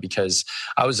thought, because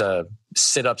I was a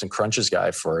sit-ups and crunches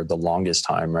guy for the longest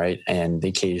time. Right. And the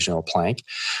occasional plank.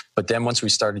 But then once we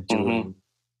started doing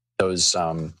those,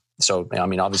 so, I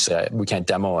mean, obviously we can't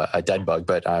demo a dead bug,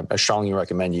 but I strongly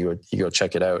recommend you go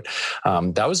check it out.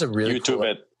 That was a really YouTube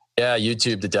it. Yeah,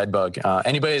 YouTube the dead bug.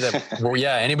 Anybody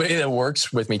that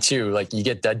works with me too, like, you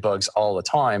get dead bugs all the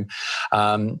time.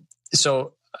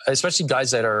 So especially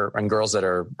guys that are, and girls that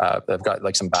are, have got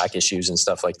like some back issues and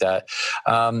stuff like that.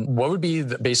 What would be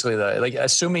basically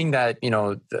assuming that,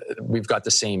 we've got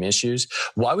the same issues,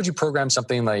 why would you program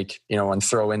something like, and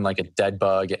throw in like a dead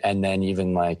bug, and then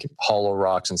even like hollow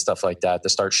rocks and stuff like that to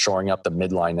start shoring up the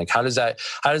midline? Like, how does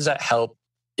that help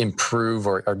improve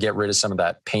or get rid of some of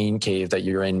that pain cave that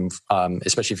you're in,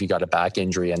 especially if you got a back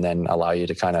injury, and then allow you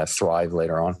to kind of thrive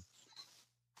later on?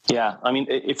 Yeah, I mean,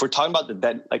 if we're talking about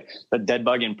the dead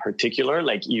bug in particular,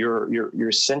 like you're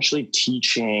essentially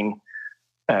teaching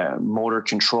motor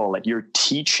control. Like, you're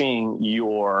teaching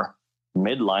your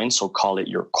midline, so call it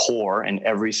your core and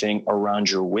everything around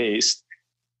your waist,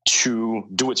 to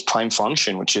do its prime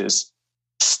function, which is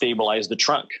stabilize the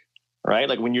trunk, right?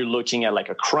 Like, when you're looking at like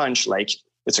a crunch, like,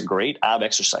 it's a great ab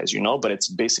exercise, but it's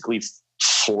basically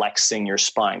flexing your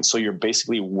spine. So you're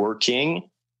basically working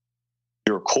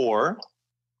your core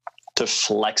to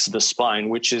flex the spine,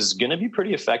 which is going to be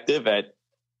pretty effective at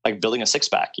like building a six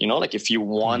pack. Like, if you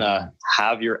want to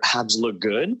have your abs look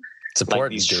good,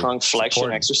 like, these trunk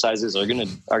flexion exercises are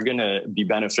going to be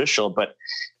beneficial. But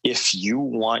if you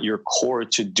want your core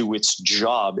to do its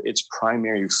job, its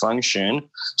primary function,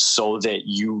 so that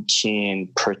you can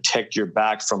protect your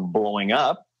back from blowing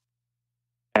up,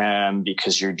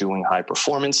 because you're doing high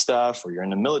performance stuff, or you're in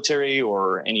the military,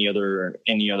 or any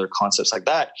other concepts like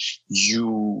that,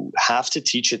 you have to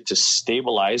teach it to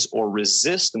stabilize or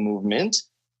resist the movement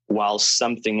while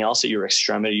something else at your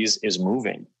extremities is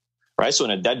moving, right? So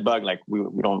in a dead bug, like I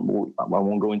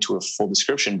won't go into a full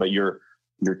description, but you're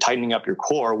tightening up your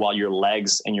core while your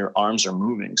legs and your arms are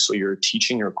moving. So you're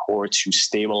teaching your core to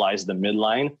stabilize the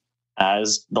midline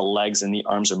as the legs and the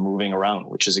arms are moving around,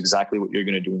 which is exactly what you're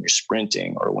going to do when you're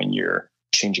sprinting, or when you're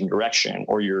changing direction,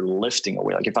 or you're lifting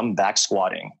away. Like if I'm back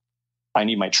squatting, I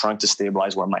need my trunk to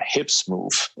stabilize where my hips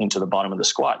move into the bottom of the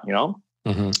squat, you know?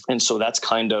 Mm-hmm. And so that's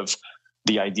kind of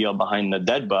the idea behind the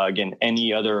dead bug, and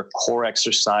any other core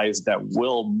exercise that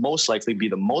will most likely be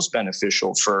the most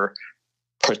beneficial for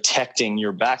protecting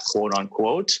your back, quote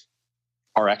unquote,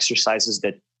 are exercises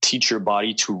that teach your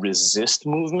body to resist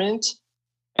movement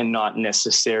and not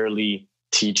necessarily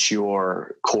teach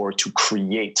your core to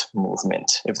create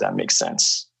movement, if that makes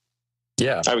sense.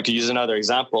 Yeah. We could use another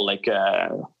example, like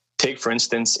take, for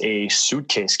instance, a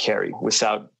suitcase carry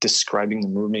without describing the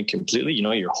movement completely. You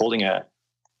know, you're holding a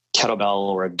kettlebell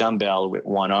or a dumbbell with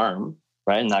one arm,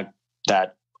 right? And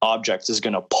that object is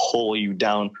going to pull you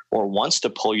down, or wants to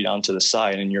pull you down to the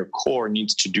side, and your core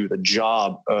needs to do the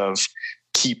job of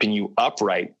keeping you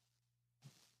upright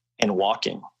and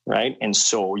walking, right? And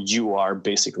so you are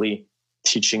basically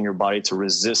teaching your body to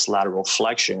resist lateral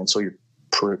flexion. And so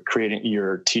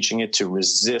you're teaching it to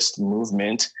resist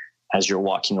movement as you're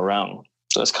walking around.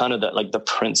 So that's kind of the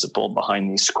principle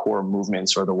behind these core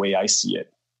movements, or the way I see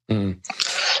it. Mm.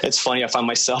 It's funny. I find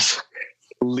myself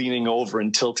leaning over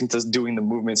and tilting to doing the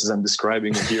movements as I'm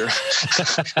describing it here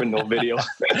with no video.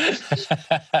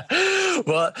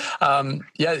 Well,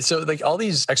 yeah. So like all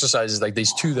these exercises, like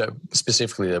these two that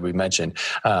specifically that we mentioned,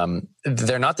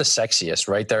 they're not the sexiest,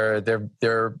 right?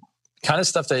 They're kind of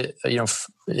stuff that, you know,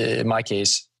 in my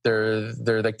case, they're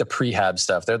like the prehab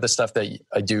stuff. They're the stuff that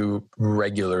I do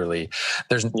regularly.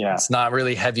 It's not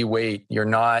really heavyweight. You're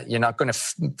not going to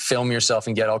film yourself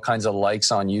and get all kinds of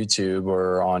likes on YouTube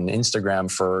or on Instagram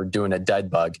for doing a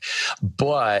dead bug.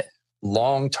 But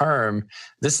long term,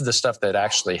 this is the stuff that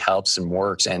actually helps and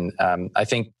works. And I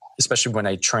think, especially when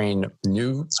I train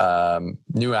new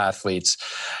athletes,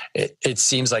 it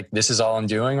seems like this is all I'm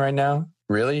doing right now.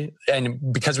 Really?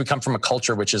 And because we come from a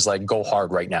culture which is like, go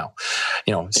hard right now,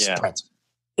 you know, sprint,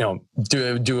 you know,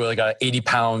 do like a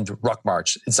 80-pound ruck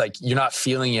march. It's like, you're not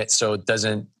feeling it. So it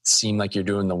doesn't seem like you're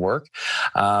doing the work.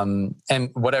 And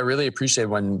what I really appreciate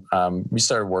when we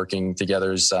started working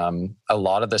together is a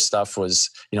lot of this stuff was,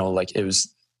 you know, like it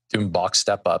was doing box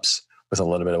step ups with a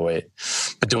little bit of weight,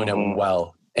 but doing it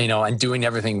well. You know, and doing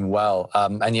everything well.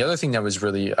 And the other thing that was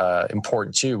really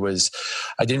important too was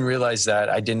I didn't realize that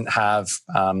I didn't have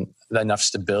enough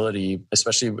stability,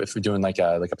 especially if we're doing like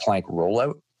a plank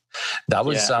rollout. That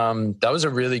was a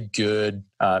really good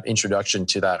introduction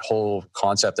to that whole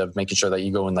concept of making sure that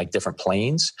you go in like different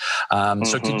planes.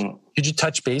 So could you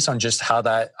touch base on just how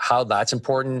that's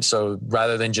important? So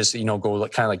rather than just, you know, go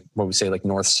like, kind of like what we say, like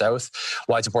north south,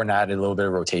 why it's important to add a little bit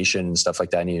of rotation and stuff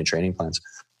like that in your training plans.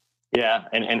 Yeah.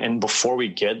 And before we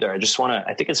get there,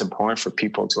 I think it's important for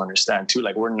people to understand too,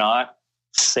 like we're not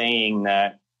saying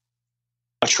that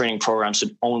a training program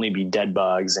should only be dead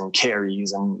bugs and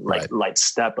carries and like light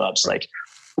step ups. Right.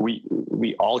 Like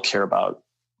we all care about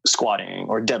squatting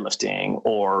or deadlifting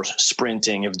or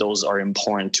sprinting if those are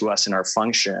important to us in our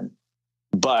function.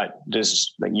 But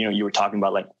there's like, you know, you were talking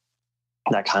about like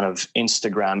that kind of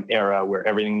Instagram era where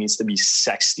everything needs to be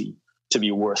sexy to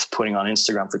be worth putting on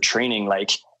Instagram for training.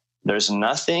 Like, there's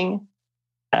nothing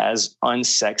as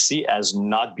unsexy as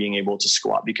not being able to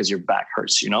squat because your back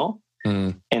hurts, you know?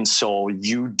 Mm. And so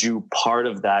you do part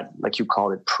of that, like you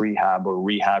call it prehab or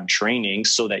rehab training,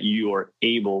 so that you are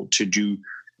able to do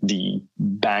the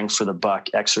bang for the buck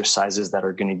exercises that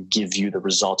are going to give you the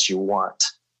results you want.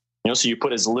 You know, so you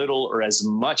put as little or as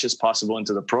much as possible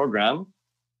into the program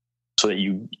so that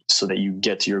you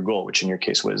get to your goal, which in your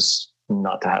case was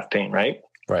not to have pain, right?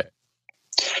 Right.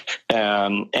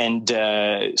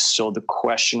 So the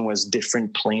question was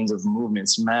different planes of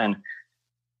movements, man.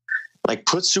 Like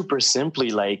put super simply,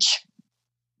 like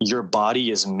your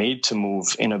body is made to move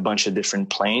in a bunch of different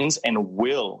planes and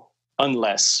will,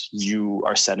 unless you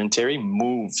are sedentary,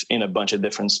 move in a bunch of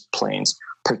different planes,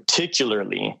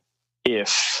 particularly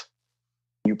if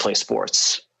you play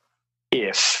sports,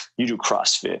 if you do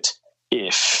CrossFit,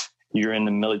 if you're in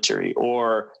the military,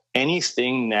 or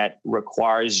anything that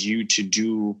requires you to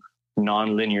do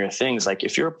non-linear things. Like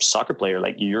if you're a soccer player,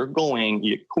 like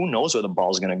who knows where the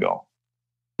ball is going to go?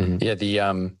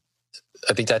 Yeah.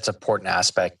 I think that's an important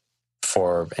aspect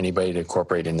for anybody to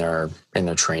incorporate in their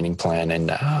training plan.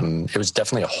 And it was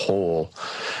definitely a hole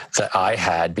that I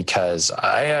had because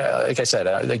like I said,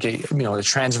 the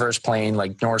transverse plane,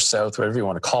 like north, south, whatever you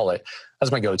want to call it,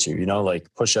 that's my go-to, like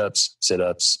push-ups,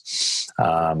 sit-ups,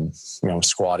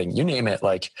 squatting, you name it.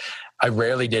 Like I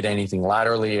rarely did anything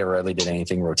laterally. I rarely did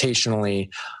anything rotationally.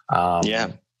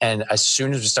 And as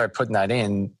soon as we started putting that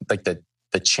in, like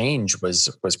the change was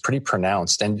pretty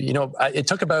pronounced. And, it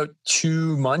took about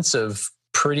 2 months of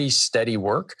pretty steady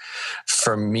work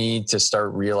for me to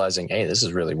start realizing, hey, this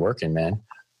is really working, man.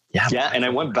 Yeah. And I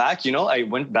went back,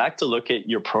 to look at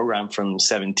your program from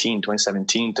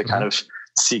 2017 to kind of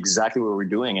see exactly what we're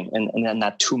doing. And then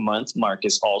that 2 month mark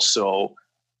is also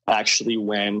actually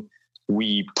when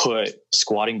we put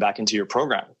squatting back into your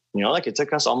program. It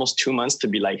took us almost 2 months to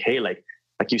be like, hey, like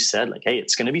you said, like, hey,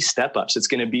 it's going to be step ups. It's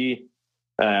going to be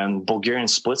Bulgarian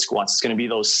split squats. It's going to be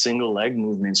those single leg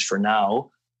movements for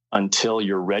now until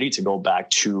you're ready to go back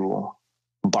to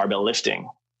barbell lifting.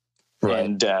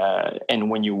 Right. And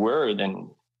when you were, then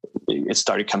it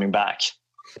started coming back.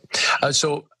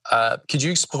 So could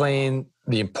you explain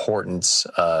the importance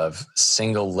of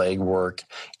single leg work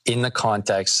in the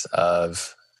context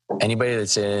of anybody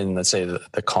that's in, let's say,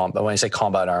 the combat? When I say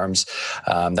combat arms,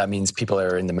 that means people that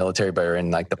are in the military, but are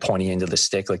in like the pointy end of the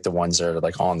stick, like the ones that are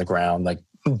like on the ground, like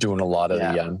doing a lot of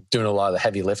the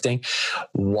heavy lifting.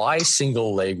 Why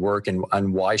single leg work,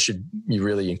 and why should you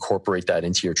really incorporate that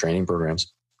into your training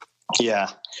programs? Yeah,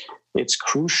 it's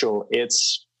crucial.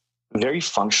 It's very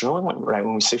functional, right?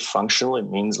 When we say functional, it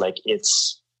means like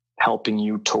it's helping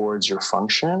you towards your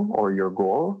function or your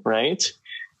goal, right?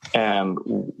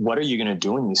 What are you going to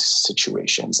do in these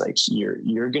situations? Like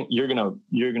you're going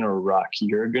to rock,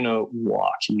 you're going to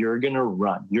walk, you're going to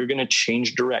run, you're going to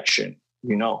change direction,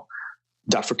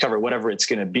 duck for cover, whatever it's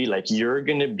going to be. Like you're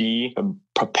going to be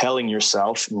propelling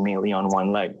yourself mainly on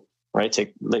one leg, right?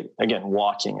 Take again,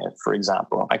 walking it, for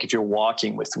example, like if you're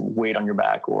walking with weight on your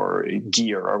back or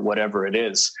gear or whatever it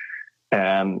is,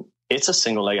 it's a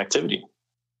single leg activity.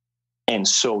 And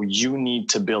so you need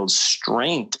to build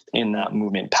strength in that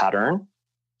movement pattern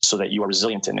so that you are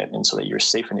resilient in it and so that you're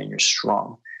safe in it, you're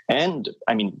strong. And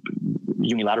I mean,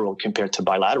 unilateral compared to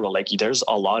bilateral, like there's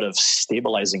a lot of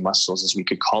stabilizing muscles, as we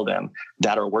could call them,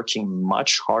 that are working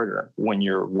much harder when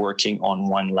you're working on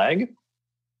one leg,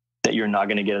 that you're not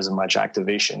going to get as much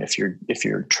activation if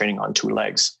you're training on two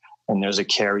legs. And there's a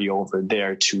carryover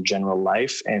there to general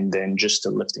life and then just to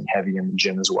lifting heavy in the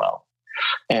gym as well.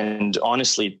 And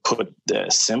honestly, put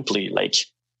simply, like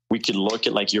we could look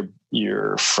at like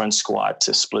your front squat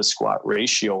to split squat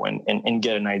ratio and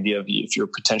get an idea of if you're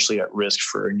potentially at risk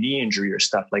for a knee injury or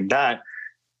stuff like that,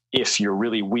 if you're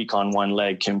really weak on one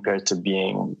leg compared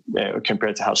to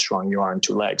how strong you are on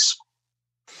two legs.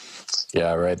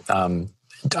 Yeah, right.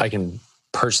 I can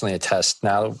personally attest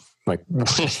now.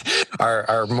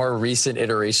 Our more recent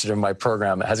iteration of my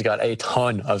program has got a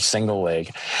ton of single leg.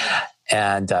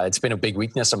 And it's been a big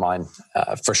weakness of mine,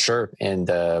 for sure. And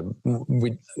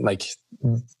we like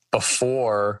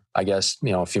before, I guess,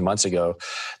 a few months ago,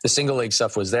 the single leg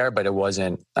stuff was there, but it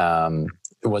wasn't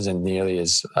nearly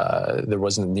as there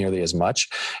wasn't nearly as much.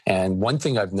 And one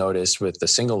thing I've noticed with the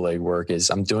single leg work is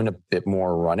I'm doing a bit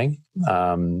more running.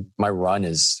 My run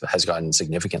has gotten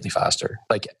significantly faster.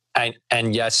 Like,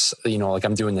 and yes, like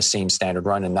I'm doing the same standard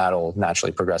run and that'll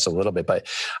naturally progress a little bit, but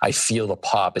I feel the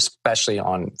pop, especially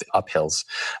on the uphills.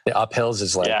 The uphills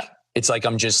is like, it's like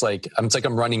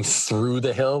I'm running through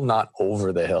the hill, not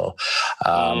over the hill.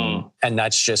 And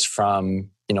that's just from,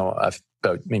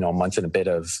 about, a month and a bit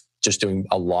of just doing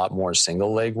a lot more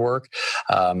single leg work.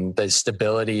 The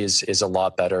stability is a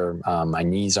lot better. My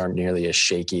knees aren't nearly as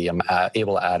shaky. I'm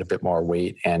able to add a bit more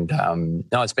weight. And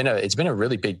no, it's been a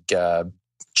really big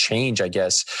change, I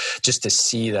guess, just to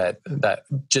see that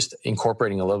just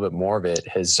incorporating a little bit more of it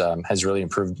has really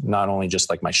improved not only just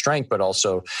like my strength, but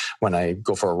also when I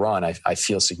go for a run, I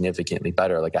feel significantly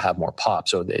better. Like I have more pop.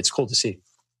 So it's cool to see.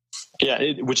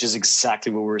 Yeah. Which is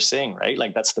exactly what we were saying, right?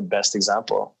 Like that's the best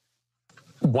example.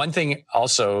 One thing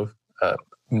also,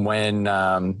 when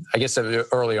I guess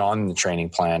early on in the training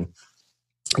plan,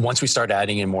 once we start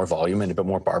adding in more volume and a bit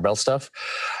more barbell stuff,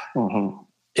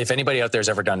 if anybody out there has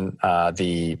ever done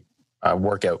the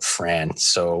workout Fran,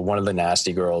 so one of the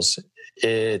nasty girls,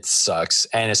 it sucks.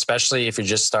 And especially if you're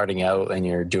just starting out and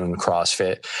you're doing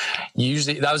CrossFit,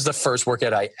 usually that was the first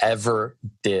workout I ever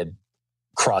did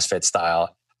CrossFit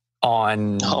style.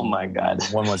 Oh my God.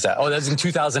 When was that? Oh, that was in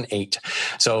 2008.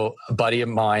 So a buddy of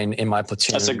mine in my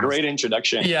platoon. That's a great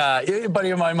introduction. Yeah. A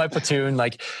buddy of mine in my platoon,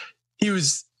 like he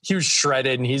was he was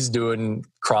shredded, and he's doing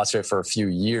CrossFit for a few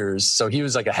years. So he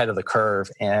was like ahead of the curve,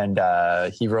 and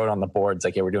he wrote on the boards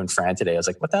like, "Yeah, we're doing Fran today." I was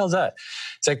like, "What the hell is that?"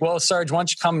 It's like, "Well, Sarge, why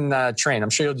don't you come train? I'm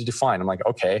sure you'll do fine." I'm like,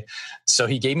 "Okay." So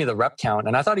he gave me the rep count,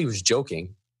 and I thought he was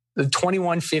joking. The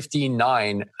 21, 15,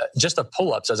 9, just a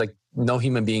pull-ups. I was like, no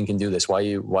human being can do this. Why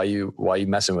you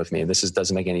messing with me? This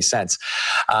doesn't make any sense.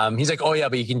 He's like, oh yeah,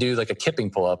 but you can do like a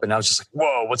kipping pull-up. And I was just like,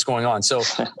 whoa, what's going on? So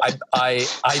I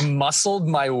muscled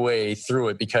my way through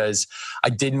it because I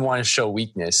didn't want to show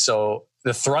weakness. So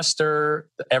the thruster,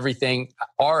 everything,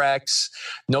 RX,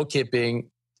 no kipping.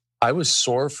 I was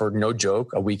sore for no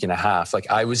joke, a week and a half. Like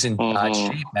I was in bad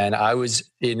shape, man. I was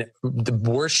in the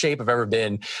worst shape I've ever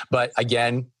been, but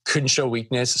again, couldn't show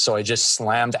weakness. So I just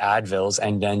slammed Advils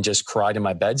and then just cried in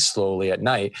my bed slowly at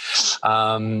night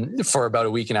for about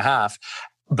a week and a half.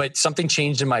 But something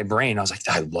changed in my brain. I was like,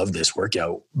 I love this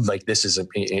workout. Like this is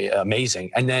amazing.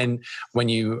 And then when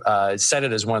you set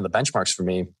it as one of the benchmarks for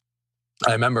me,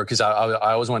 I remember because I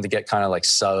always wanted to get kind of like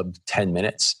sub 10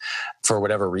 minutes for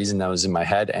whatever reason that was in my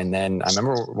head. And then I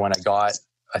remember when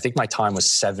I think my time was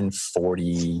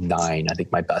 7:49, I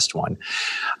think my best one.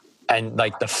 And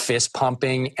like the fist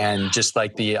pumping and just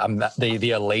like the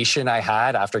elation I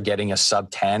had after getting a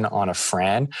sub 10 on a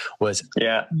Fran was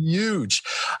huge.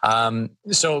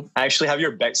 So I actually have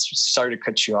your sorry to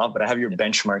cut you off, but I have your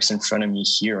benchmarks in front of me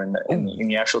here, and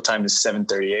the actual time is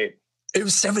 7:38. It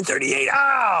was 7:38.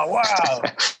 Oh, wow.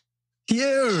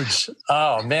 Huge.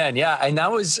 Oh man. Yeah. And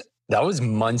that was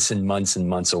months and months and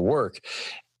months of work.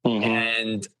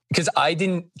 And because I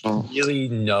didn't really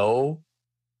know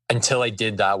until I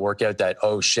did that workout that,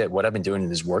 oh shit, what I've been doing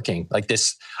is working. Like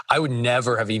this, I would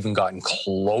never have even gotten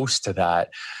close to that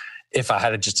if I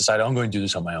had just decided, I'm going to do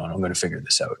this on my own. I'm going to figure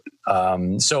this out.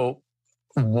 So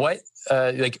what,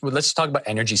 let's talk about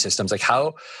energy systems. Like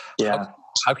how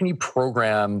can you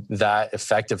program that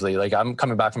effectively? Like I'm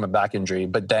coming back from a back injury,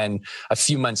 but then a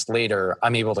few months later,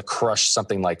 I'm able to crush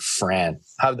something like Fran.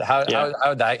 How did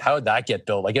that get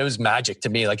built? Like it was magic to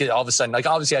me. Like all of a sudden, like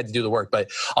obviously I had to do the work, but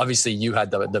obviously you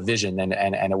had the vision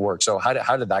and it worked. So how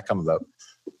did that come about?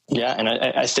 Yeah. And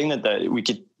I think that we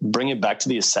could bring it back to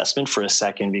the assessment for a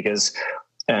second, because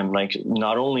like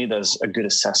not only does a good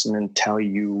assessment tell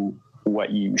you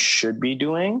what you should be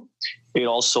doing, it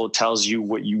also tells you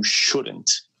what you shouldn't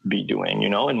be doing,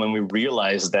 And when we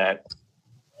realize that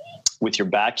with your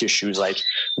back issues, like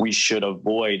we should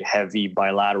avoid heavy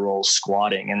bilateral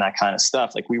squatting and that kind of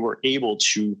stuff, like we were able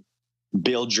to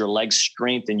build your leg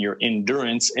strength and your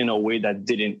endurance in a way that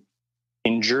didn't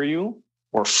injure you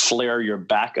or flare your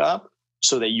back up,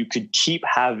 so that you could keep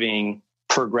having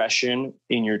progression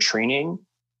in your training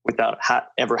without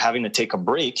ever having to take a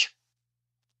break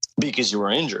because you were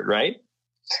injured, right?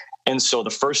 And so the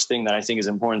first thing that I think is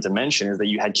important to mention is that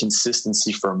you had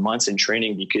consistency for months in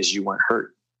training because you weren't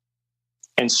hurt.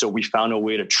 And so we found a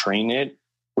way to train it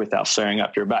without flaring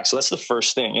up your back. So that's the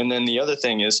first thing. And then the other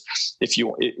thing is, if you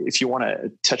want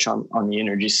to touch on the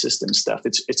energy system stuff,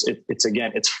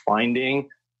 it's finding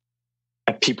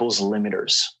people's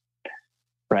limiters,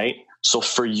 right? So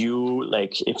for you,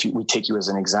 like if we take you as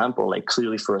an example, like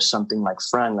clearly for something like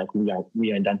Fran, like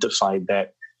we identified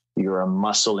that your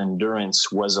muscle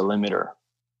endurance was a limiter,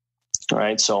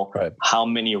 right? So how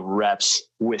many reps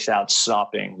without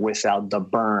stopping, without the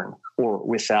burn, or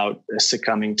without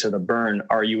succumbing to the burn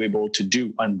are you able to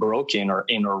do unbroken or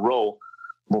in a row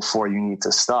before you need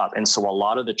to stop? And so a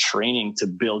lot of the training to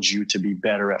build you to be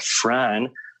better at Fran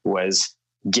was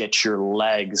get your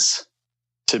legs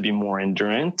to be more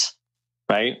endurant,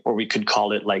 right? Or we could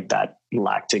call it like that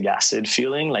lactic acid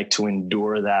feeling, like to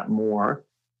endure that more,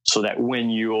 so that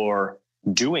when you're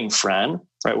doing Fran,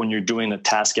 right, when you're doing the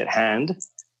task at hand,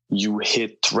 you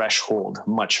hit threshold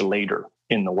much later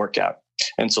in the workout.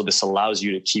 And so this allows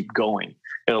you to keep going.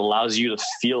 It allows you to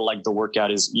feel like the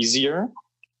workout is easier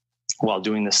while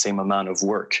doing the same amount of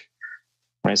work,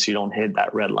 right? So you don't hit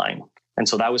that red line. And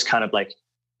so that was kind of like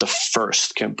the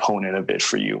first component of it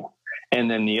for you. And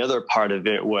then the other part of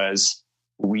it was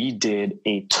we did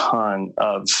a ton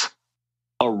of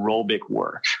aerobic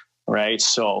work, right?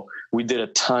 So we did a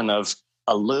ton of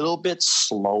a little bit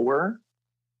slower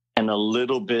and a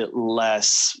little bit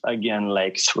less, again,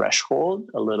 like threshold,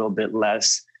 a little bit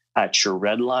less at your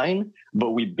red line,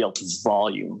 but we built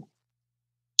volume.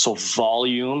 So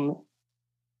volume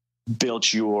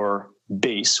built your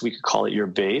base, we could call it your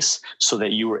base, so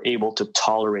that you were able to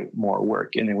tolerate more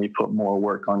work. And then we put more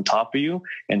work on top of you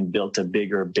and built a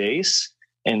bigger base.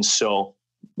 And so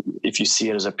if you see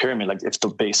it as a pyramid, like if the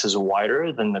base is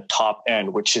wider than the top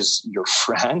end, which is your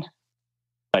friend,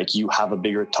 like you have a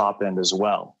bigger top end as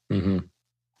well. Mm-hmm.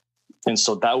 And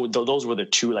so those were the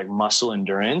two, like muscle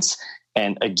endurance.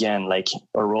 And again, like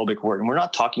aerobic work. And we're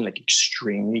not talking like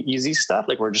extremely easy stuff.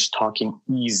 Like we're just talking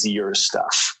easier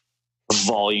stuff,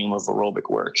 volume of aerobic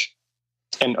work.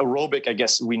 And aerobic, I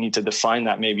guess we need to define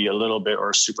that maybe a little bit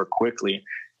or super quickly.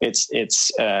 It's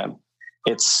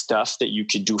stuff that you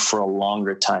could do for a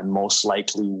longer time, most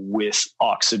likely with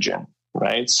oxygen,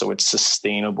 right? So it's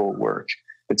sustainable work.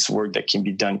 It's work that can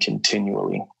be done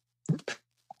continually.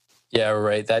 Yeah,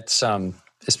 right. That's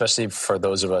especially for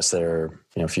those of us that are,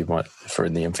 if you want, for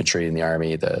the infantry and the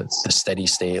army, the steady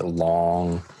state,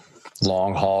 long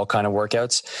haul kind of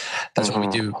workouts. That's what we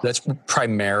do. That's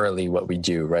primarily what we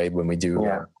do, right? When we do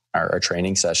our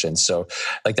training sessions. So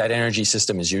like that energy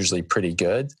system is usually pretty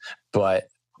good, but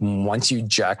once you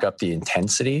jack up the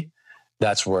intensity,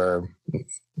 that's where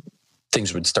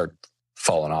things would start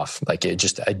falling off. Like it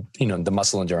just, the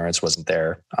muscle endurance wasn't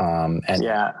there.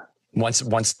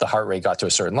 Once the heart rate got to a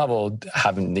certain level,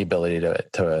 having the ability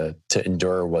to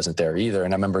endure wasn't there either.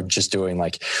 And I remember just doing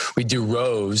we do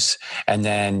rows and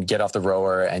then get off the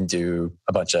rower and do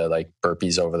a bunch of like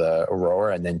burpees over the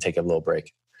rower and then take a little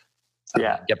break.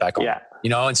 Get back on.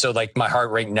 And so like my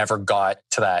heart rate never got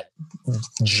to that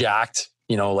jacked,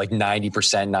 like 90%,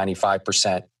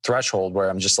 95% threshold where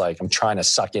I'm just like, I'm trying to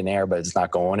suck in air, but it's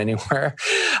not going anywhere.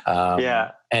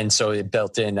 And so it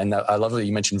built in, and I love that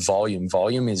you mentioned volume.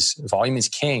 Volume is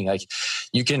king. Like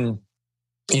you can,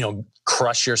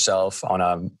 crush yourself on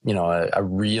a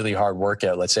really hard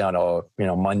workout, let's say on a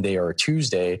Monday or a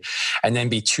Tuesday, and then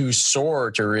be too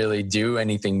sore to really do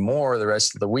anything more the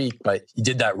rest of the week. But you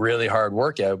did that really hard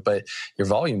workout, but your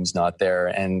volume's not there.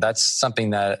 And that's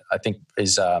something that I think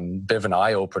is a bit of an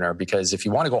eye opener, because if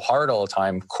you want to go hard all the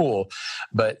time, cool.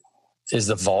 But is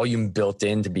the volume built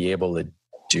in to be able to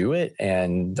do it?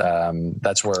 And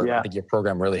that's where I think your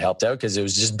program really helped out, because it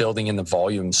was just building in the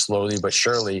volume slowly but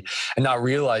surely, and not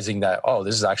realizing that,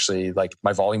 this is actually like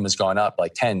my volume has gone up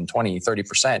like 10, 20,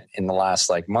 30% in the last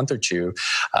like month or two,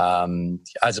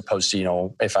 as opposed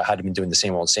to, if I had been doing the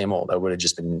same old, I would have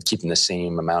just been keeping the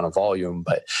same amount of volume,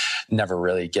 but never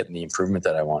really getting the improvement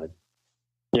that I wanted.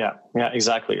 Yeah,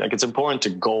 exactly. Like it's important to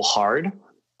go hard.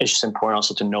 It's just important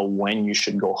also to know when you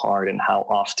should go hard and how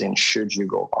often should you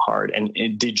go hard. And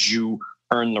did you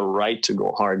earn the right to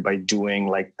go hard by doing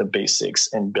like the basics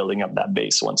and building up that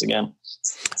base once again?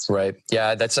 Right. Yeah,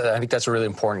 I think that's a really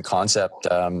important concept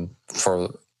for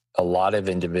a lot of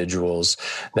individuals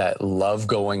that love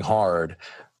going hard,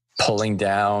 pulling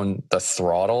down the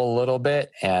throttle a little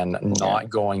bit and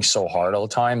not going so hard all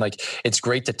the time. Like it's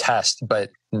great to test, but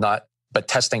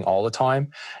testing all the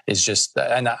time is just,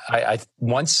 and I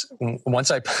once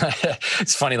I,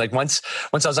 it's funny. Like once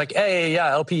I was like, hey,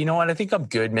 LP, you know what? I think I'm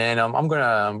good, man. I'm going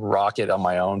to rock it on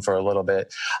my own for a little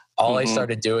bit. All I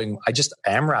started doing, I just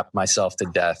AMRAP'd myself to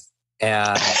death.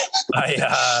 And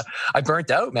I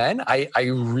burnt out, man. I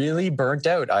really burnt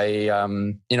out.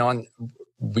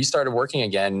 We started working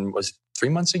again, was 3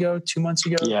 months ago, 2 months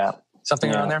ago?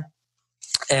 Something around there.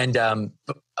 And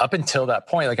up until that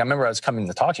point, like I remember I was coming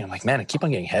to talk to you, I'm like, man, I keep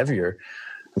on getting heavier.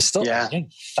 I'm still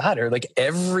getting fatter. Like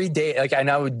every day, like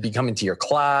I would be coming to your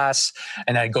class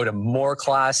and I'd go to more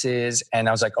classes. And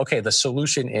I was like, okay, the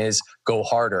solution is go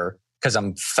harder because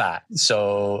I'm fat.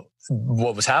 So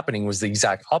what was happening was the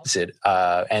exact opposite.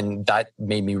 And that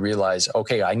made me realize,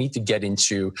 okay, I need to get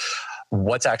into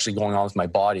what's actually going on with my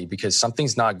body, because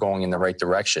something's not going in the right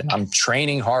direction. I'm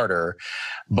training harder,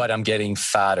 but I'm getting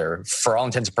fatter. For all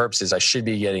intents and purposes, I should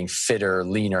be getting fitter,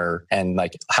 leaner, and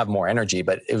like have more energy,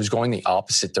 but it was going the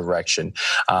opposite direction.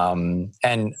 You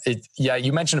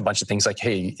mentioned a bunch of things like,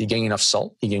 hey, you getting enough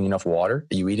salt? You getting enough water?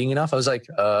 Are you eating enough? I was like,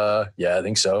 yeah, I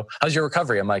think so. How's your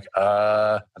recovery? I'm like,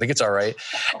 I think it's all right.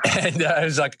 And I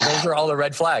was like, those are all the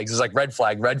red flags. It's like red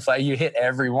flag, you hit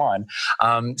every one.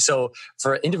 So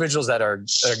for individuals that are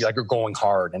going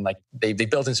hard and like they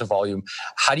build in some volume,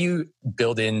 how do you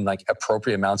build in like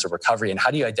appropriate amounts of recovery, and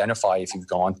how do you identify if you've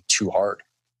gone too hard?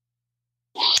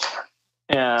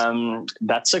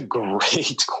 That's a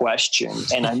great question.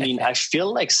 And I mean, I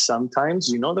feel like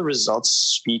sometimes, the results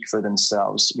speak for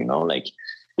themselves, like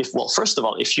first of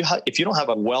all, if you don't have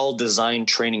a well-designed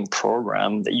training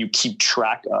program that you keep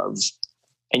track of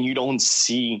and you don't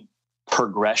see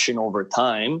progression over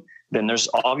time, then there's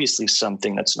obviously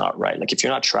something that's not right. Like if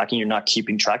you're not tracking, you're not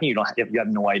keeping tracking, you have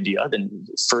no idea, then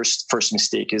first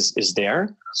mistake is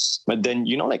there. But then,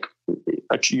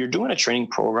 you're doing a training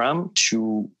program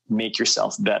to make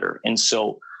yourself better. And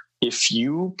so if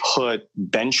you put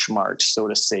benchmarks, so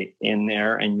to say, in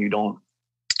there and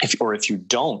if you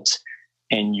don't,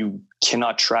 and you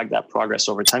cannot track that progress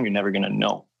over time, you're never going to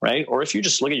know, right? Or if you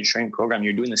just look at your training program,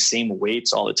 you're doing the same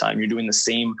weights all the time, you're doing the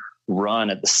same run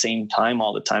at the same time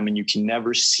all the time and you can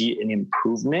never see an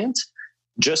improvement,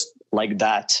 just like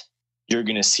that, you're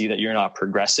going to see that you're not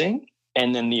progressing.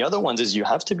 And then the other ones is you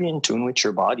have to be in tune with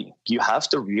your body. You have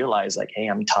to realize like, hey,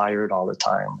 I'm tired all the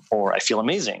time, or I feel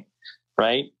amazing,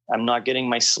 right? I'm not getting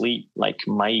my sleep. Like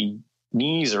my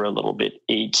knees are a little bit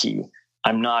achy.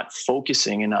 I'm not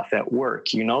focusing enough at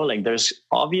work. You know, like there's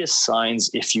obvious signs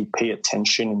if you pay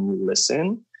attention and you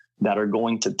listen that are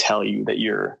going to tell you that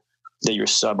you're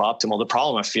suboptimal. The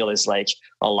problem I feel is like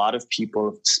a lot of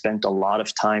people spent a lot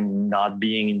of time not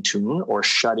being in tune or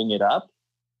shutting it up.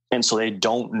 And so they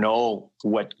don't know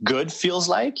what good feels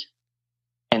like.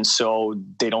 And so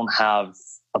they don't have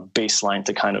a baseline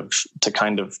to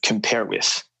kind of compare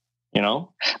with, you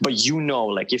know, but you know,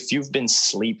 like if you've been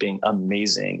sleeping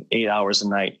amazing 8 hours a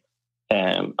night,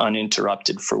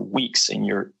 uninterrupted for weeks, and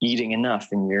you're eating enough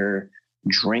and you're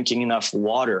drinking enough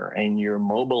water and you're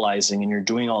mobilizing and you're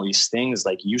doing all these things,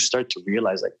 like you start to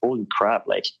realize like, holy crap,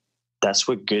 like that's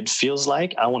what good feels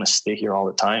like. I want to stay here all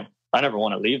the time. I never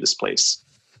want to leave this place.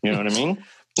 You know what I mean?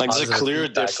 Like there's a clear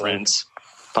difference.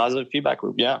 Positive feedback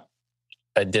loop. Yeah.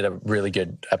 I did a really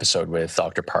good episode with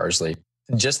Dr. Parsley.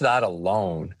 Just that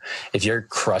alone, if you're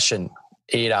crushing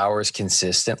 8 hours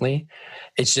consistently,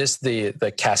 it's just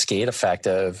the cascade effect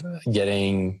of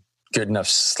getting good enough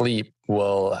sleep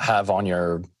will have on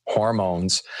your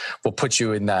hormones, will put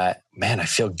you in that, man, I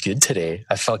feel good today.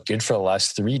 I felt good for the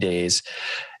last 3 days.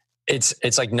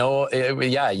 It's like,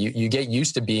 you get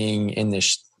used to being in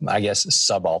this, I guess,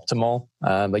 suboptimal,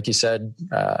 like you said,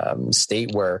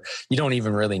 state where you don't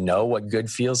even really know what good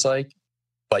feels like,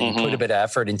 but you put a bit of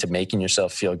effort into making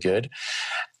yourself feel good.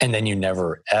 And then you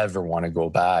never, ever want to go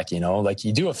back, you know, like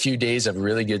you do a few days of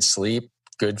really good sleep,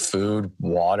 good food,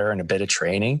 water, and a bit of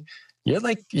training. You're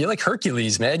like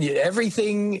Hercules, man.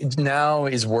 Everything now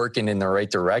is working in the right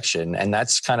direction. And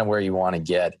that's kind of where you want to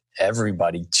get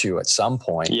everybody to at some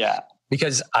point. Yeah.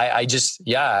 Because I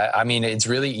mean, it's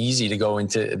really easy to go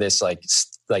into this, like,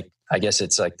 I guess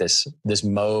it's like this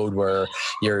mode where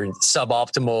you're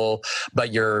suboptimal,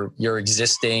 but you're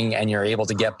existing and you're able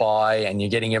to get by and you're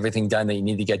getting everything done that you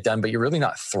need to get done, but you're really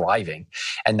not thriving.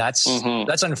 And that's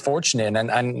unfortunate.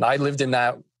 And I lived in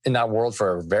that world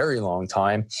for a very long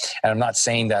time. And I'm not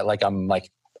saying that like I'm like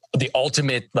the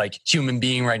ultimate like human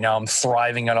being right now. I'm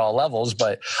thriving at all levels,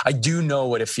 but I do know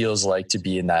what it feels like to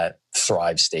be in that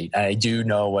thrive state. And I do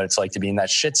know what it's like to be in that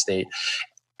shit state.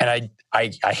 And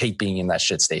I hate being in that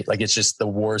shit state. Like it's just the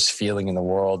worst feeling in the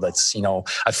world. That's, you know,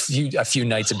 a few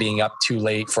nights of being up too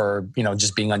late for, you know,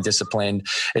 just being undisciplined.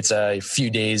 It's a few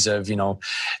days of, you know,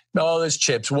 oh, there's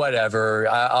chips, whatever.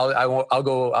 I'll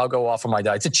go off on my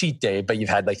diet. It's a cheat day, but you've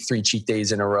had like 3 cheat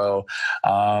days in a row.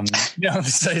 You know,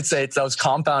 so it's those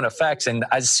compound effects. And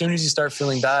as soon as you start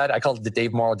feeling bad, I call it the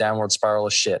Dave Morrow downward spiral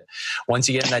of shit. Once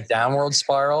you get in that downward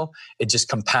spiral, it just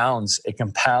compounds. It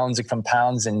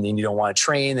compounds. And then you don't want to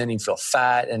train. Then you feel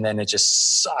fat, and then it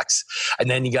just sucks. And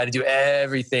then you got to do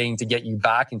everything to get you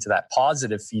back into that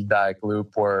positive feedback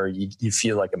loop where you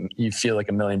feel like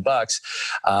 $1 million.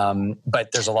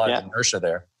 But there's a lot of inertia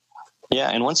there. Yeah.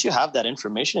 And once you have that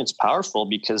information, it's powerful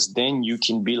because then you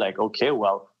can be like, okay,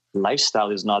 well,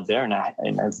 lifestyle is not there. And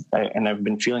I've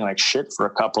been feeling like shit for a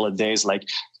couple of days. Like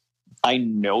I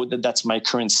know that that's my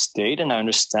current state. And I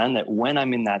understand that when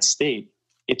I'm in that state,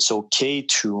 it's okay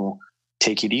to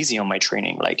take it easy on my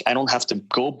training. Like I don't have to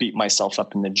go beat myself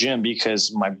up in the gym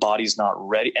because my body's not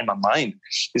ready and my mind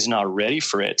is not ready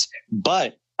for it.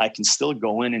 But I can still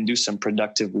go in and do some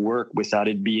productive work without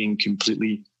it being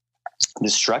completely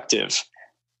destructive,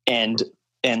 and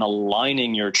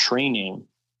aligning your training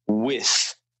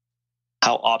with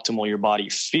how optimal your body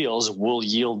feels will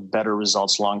yield better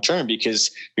results long-term,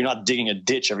 because you're not digging a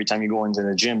ditch every time you go into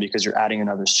the gym because you're adding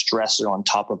another stressor on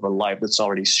top of a life that's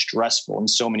already stressful in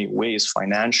so many ways,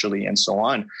 financially and so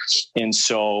on. And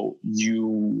so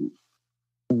you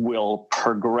will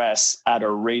progress at a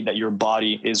rate that your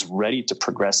body is ready to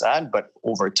progress at, but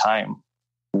over time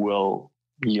will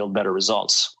yield better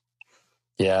results.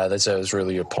 Yeah, that's a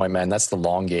really good point, man. That's the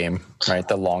long game, right?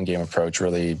 The long game approach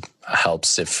really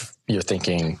helps if you're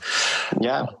thinking,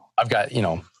 I've got,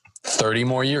 30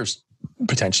 more years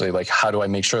potentially. Like, how do I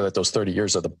make sure that those 30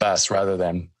 years are the best, rather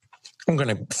than I'm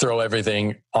going to throw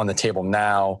everything on the table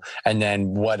now and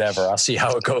then whatever, I'll see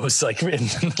how it goes like in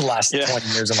the last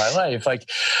 20 years of my life. Like,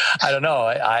 I don't know.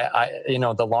 I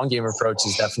the long game approach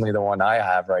is definitely the one I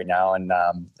have right now. And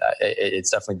it's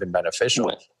definitely been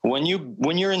beneficial. When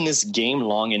you're in this game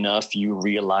long enough, you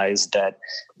realize that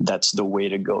that's the way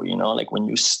to go. Like when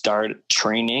you start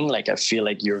training, like I feel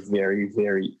like you're very,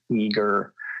 very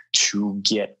eager to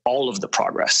get all of the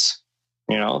progress.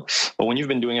 you know. But when you've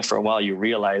been doing it for a while, you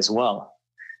realize, well,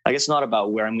 like, it's not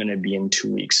about where I'm going to be in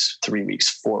 2 weeks, 3 weeks,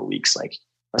 4 weeks. Like,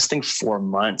 let's think 4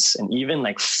 months and even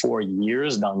like 4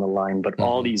 years down the line. But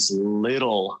all these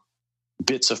little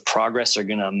bits of progress are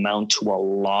going to amount to a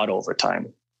lot over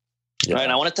time. Yeah. Right.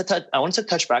 And I wanted to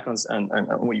touch back on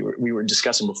what we were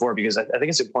discussing before, because I think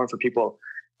it's important for people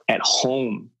at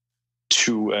home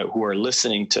to who are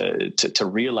listening to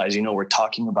realize, you know, we're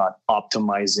talking about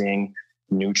optimizing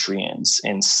nutrients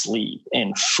and sleep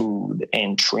and food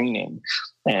and training.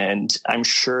 And I'm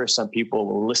sure some people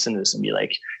will listen to this and be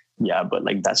like, yeah, but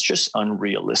like, that's just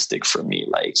unrealistic for me.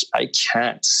 Like, I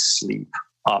can't sleep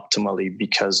optimally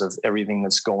because of everything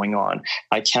that's going on.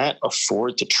 I can't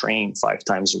afford to train 5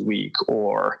 times a week,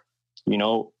 or, you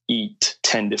know, eat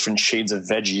 10 different shades of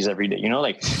veggies every day. You know,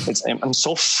 like, I'm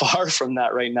so far from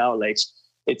that right now. Like,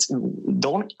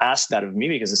 don't ask that of me,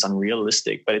 because it's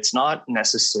unrealistic, but it's not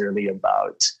necessarily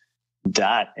about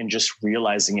that. And just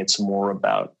realizing it's more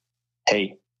about,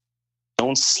 hey,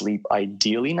 don't sleep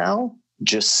ideally now,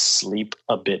 just sleep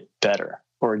a bit better,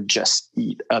 or just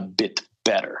eat a bit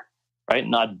better, right?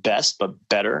 Not best, but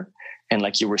better. And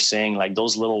like you were saying, like,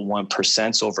 those little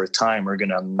 1% over time are going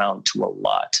to amount to a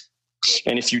lot.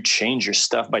 And if you change your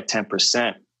stuff by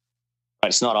 10%,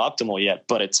 it's not optimal yet,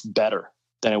 but it's better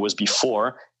than it was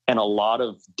before. And a lot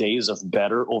of days of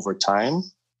better over time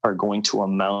are going to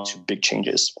amount to big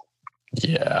changes.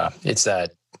 Yeah. It's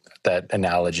that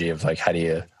analogy of like,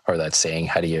 that saying,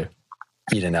 how do you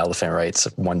eat an elephant, right? It's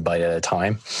one bite at a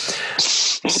time.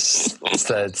 It's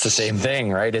the same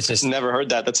thing, right? It's just never heard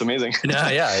that. That's amazing.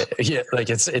 Yeah. Like,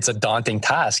 it's a daunting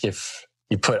task if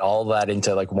you put all that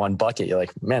into like one bucket. You're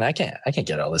like, man, I can't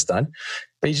get all this done.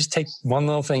 But you just take one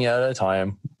little thing at a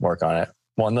time, work on it.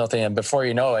 One little thing, and before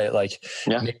you know it, like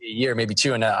maybe a year, maybe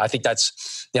 2. And I think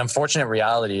that's the unfortunate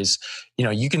reality is, you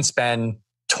know, you can spend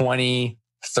 20,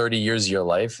 30 years of your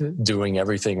life doing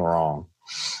everything wrong.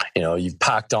 You know, you've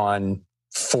packed on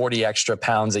 40 extra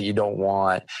pounds that you don't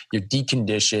want. You're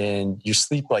deconditioned. You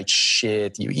sleep like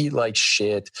shit. You eat like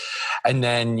shit. And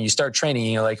then you start training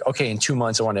and you're like, okay, in 2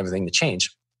 months, I want everything to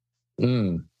change.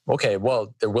 Okay,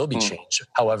 well, there will be change.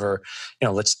 However, you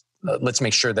know, let's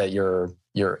make sure that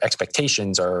your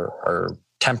expectations are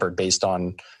tempered based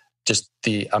on just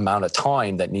the amount of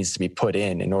time that needs to be put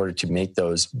in order to make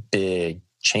those big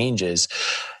changes.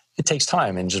 It takes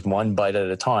time, and just one bite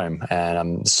at a time.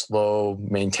 And slow,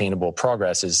 maintainable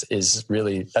progress is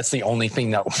really, that's the only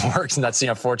thing that works. And that's the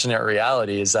unfortunate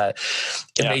reality, is that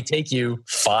it may take you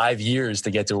 5 years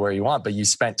to get to where you want, but you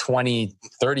spent 20,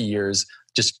 30 years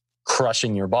just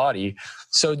crushing your body.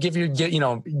 So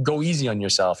go easy on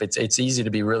yourself. It's easy to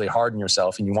be really hard on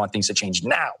yourself, and you want things to change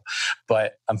now.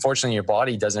 But unfortunately, your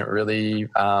body doesn't really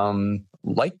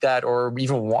like that, or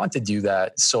even want to do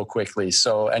that so quickly.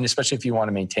 So, and especially if you want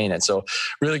to maintain it. So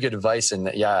really good advice. And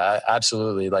yeah,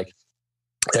 absolutely. Like,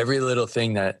 every little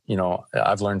thing that, you know,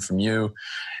 I've learned from you,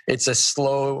 it's a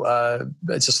slow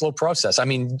process. I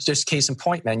mean, just case in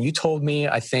point, man, you told me,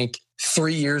 I think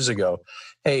 3 years ago,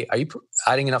 hey, are you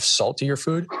adding enough salt to your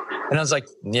food? And I was like,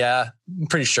 yeah, I'm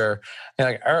pretty sure. And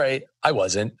like, all right, I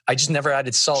wasn't. I just never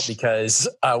added salt because,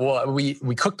 we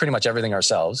cook pretty much everything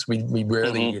ourselves. We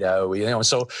rarely eat out.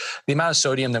 So the amount of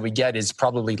sodium that we get is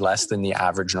probably less than the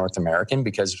average North American,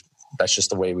 because that's just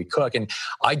the way we cook. And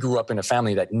I grew up in a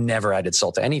family that never added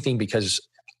salt to anything, because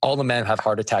all the men have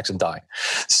heart attacks and die.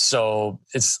 So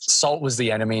salt was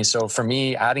the enemy. So for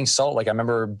me, adding salt, like, I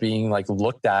remember being like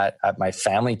looked at my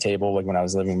family table, like when I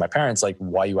was living with my parents, like,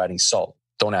 why are you adding salt?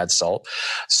 Don't add salt.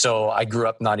 So I grew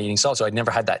up not eating salt. So I'd never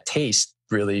had that taste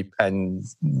really. And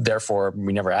therefore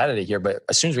we never added it here. But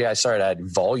as soon as I started to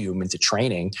add volume into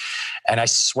training, and I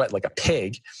sweat like a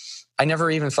pig, I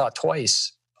never even thought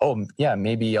twice, oh yeah,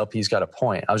 maybe LP's got a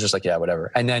point. I was just like, yeah,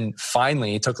 whatever. And then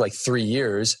finally it took like 3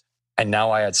 years, and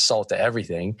now I add salt to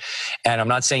everything. And I'm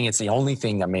not saying it's the only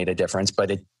thing that made a difference,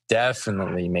 but it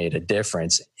definitely made a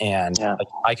difference. And like,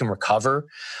 I can recover.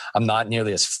 I'm not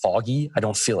nearly as foggy. I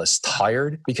don't feel as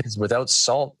tired, because without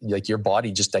salt, like, your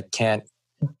body just can't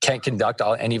conduct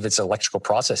any of its electrical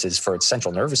processes for its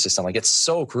central nervous system. Like, it's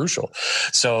so crucial.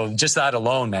 So just that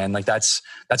alone, man, like, that's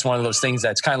one of those things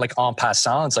that's kind of like en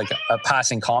passant. It's like a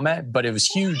passing comment, but it was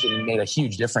huge, and it made a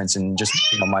huge difference in just,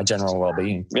 you know, my general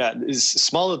well-being. Yeah. It's a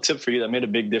small little tip for you that made a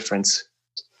big difference.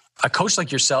 A coach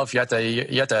like yourself, you have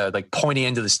to like pointy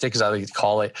end of the stick, as I like to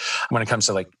call it, when it comes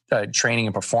to like training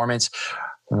and performance.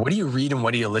 What do you read and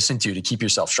what do you listen to keep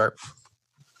yourself sharp?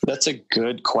 That's a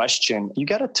good question. You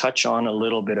got to touch on a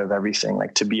little bit of everything.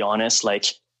 Like, to be honest, like,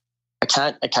 I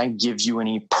can't give you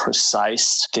any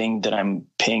precise thing that I'm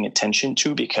paying attention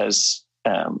to, because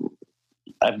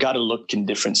I've got to look in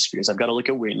different spheres. I've got to look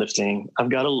at weightlifting. I've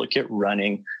got to look at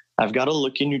running. I've got to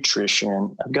look at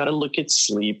nutrition. I've got to look at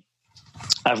sleep.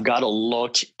 I've got to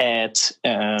look at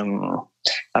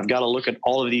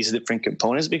all of these different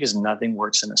components, because nothing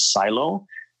works in a silo.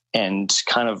 And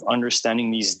kind of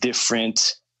understanding these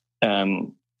different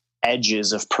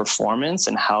edges of performance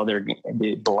and how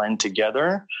they blend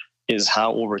together is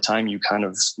how over time you kind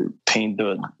of paint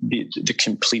the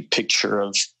complete picture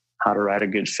of how to write a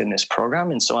good fitness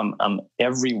program. And so I'm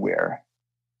everywhere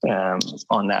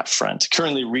on that front.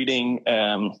 Currently reading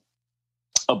a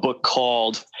book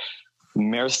called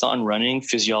Marathon Running,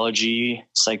 Physiology,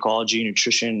 Psychology,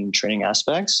 Nutrition, and Training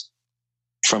Aspects,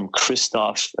 from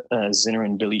Christoph Zinner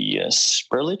and Billy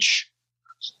Sperlich.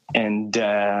 And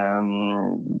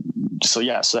so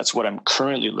that's what I'm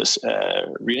currently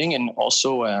reading. And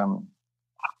also,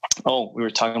 we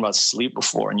were talking about sleep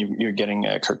before, and you're getting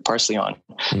Kirk Parsley on.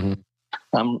 Mm-hmm.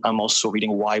 I'm also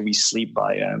reading Why We Sleep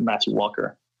by Matthew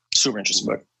Walker. Super interesting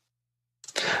book.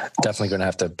 Definitely going to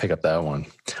have to pick up that one.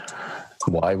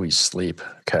 Why We Sleep.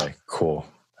 Okay, cool.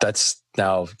 That's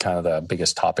now kind of the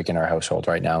biggest topic in our household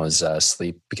right now is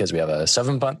sleep, because we have a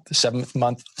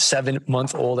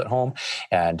 7-month-old at home,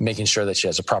 and making sure that she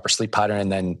has a proper sleep pattern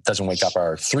and then doesn't wake up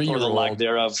our 3-year-old. Or the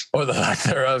lack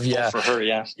thereof. Yeah. For her,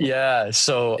 yeah. Yeah.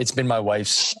 So it's been my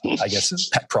wife's, I guess,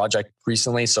 pet project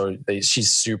recently. So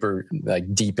she's super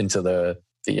deep into the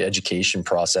education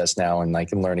process now, and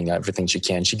learning everything she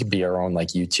can. She could be her own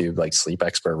YouTube sleep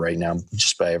expert right now,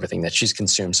 just by everything that she's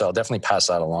consumed. So I'll definitely pass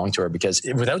that along to her, because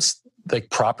without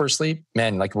proper sleep,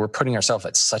 man, we're putting ourselves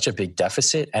at such a big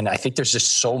deficit. And I think there's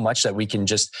just so much that we can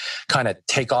just kind of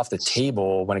take off the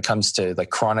table when it comes to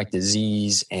chronic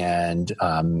disease and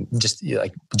just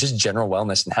general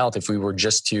wellness and health, if we were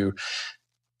just to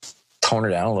tone it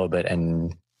down a little bit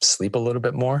and sleep a little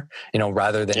bit more,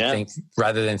 rather than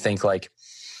think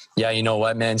yeah, you know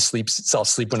what, man, I'll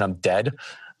sleep when I'm dead.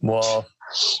 Well,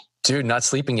 dude, not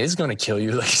sleeping is going to kill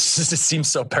you. It seems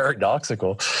so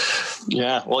paradoxical.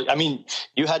 Yeah. Well, I mean,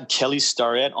 you had Kelly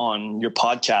Starrett on your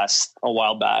podcast a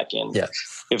while back, and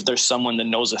if there's someone that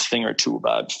knows a thing or two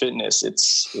about fitness,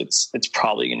 it's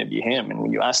probably going to be him. And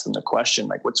when you asked him the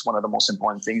question, what's one of the most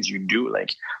important things you do?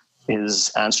 His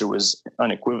answer was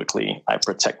unequivocally, I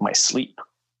protect my sleep.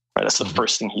 Right. That's the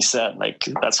first thing he said.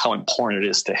 That's how important it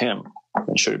is to him,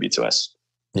 and should it be to us.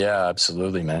 Yeah,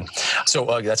 absolutely, man. So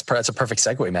that's a perfect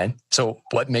segue, man. So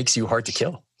what makes you hard to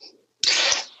kill?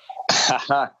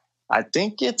 I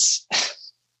think it's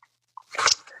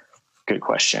good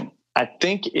question. I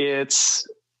think it's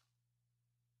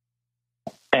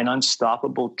an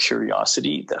unstoppable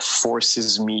curiosity that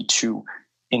forces me to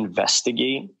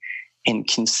investigate and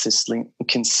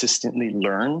consistently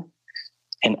learn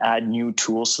and add new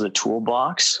tools to the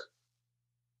toolbox.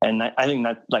 And I think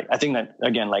that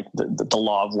again, the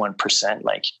law of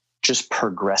 1%, just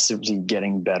progressively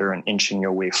getting better and inching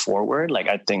your way forward.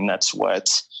 I think that's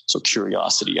so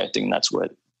curiosity, I think that's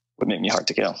what would make me hard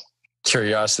to kill.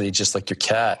 Curiosity, just like your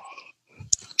cat.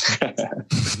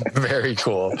 Very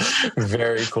cool.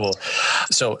 Very cool.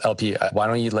 So LP, why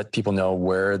don't you let people know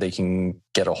where they can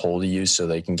get a hold of you so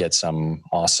they can get some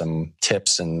awesome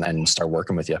tips and start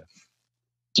working with you?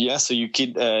 Yeah, so you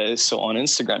could, so on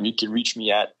Instagram, you could reach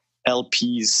me at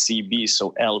LPZCB.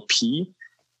 So LPEEZCB.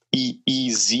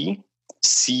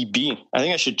 I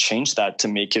think I should change that to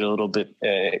make it a little bit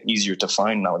easier to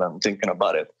find now that I'm thinking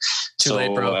about it. Too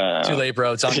late, bro. Too late,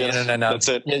 bro. It's on the internet now. That's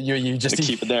it. Yeah, you just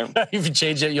keep it there. If you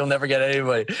change it, you'll never get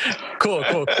anybody. Cool.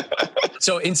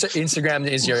 So Instagram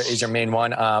is your main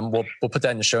one. We'll put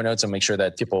that in the show notes and make sure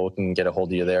that people can get a hold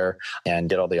of you there and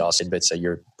get all the awesome bits that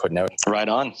you're putting out. Right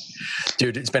on.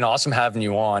 Dude, it's been awesome having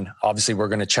you on. Obviously, we're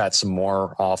going to chat some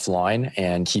more offline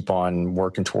and keep on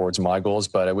working towards my goals,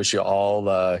 but I wish you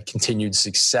all continued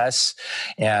success.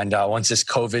 And once this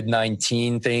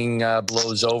COVID-19 thing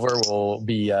blows over, we'll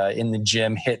be in the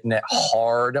gym hitting it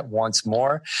hard once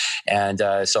more. And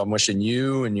so I'm wishing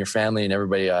you and your family and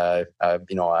everybody a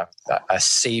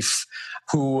safe,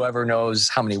 whoever knows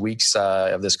how many weeks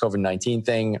of this COVID-19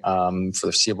 thing for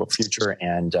the foreseeable future,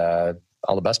 and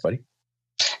all the best, buddy.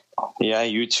 Yeah,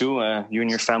 you too. You and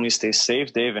your family stay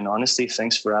safe, Dave. And honestly,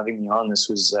 thanks for having me on. This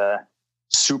was a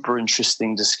super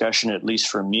interesting discussion, at least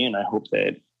for me. And I hope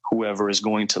that whoever is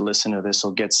going to listen to this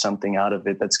will get something out of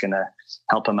it that's going to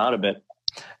help them out a bit.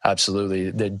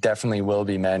 Absolutely. There definitely will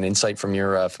be, man. Insight from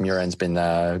your end's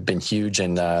been huge.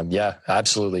 And yeah,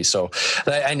 absolutely. So,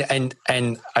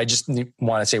 and I just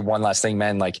want to say one last thing,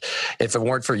 man. Like if it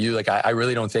weren't for you, like I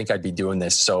really don't think I'd be doing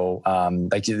this. So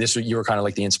like this, you were kind of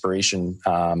like the inspiration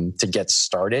to get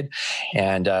started.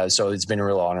 And so it's been a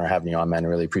real honor having you on, man. I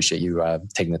really appreciate you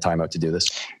taking the time out to do this.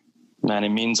 Man, it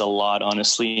means a lot,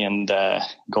 honestly. And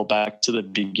go back to the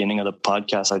beginning of the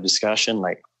podcast, our discussion,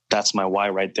 like that's my why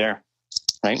right there.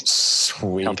 Right?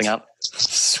 Sweet. Helping out.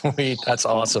 Sweet. That's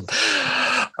awesome.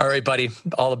 All right, buddy.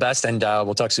 All the best. And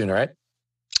we'll talk soon. All right.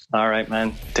 All right,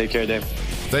 man. Take care, Dave.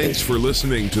 Thanks for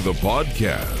listening to the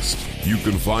podcast. You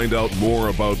can find out more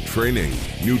about training,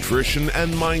 nutrition,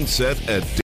 and mindset at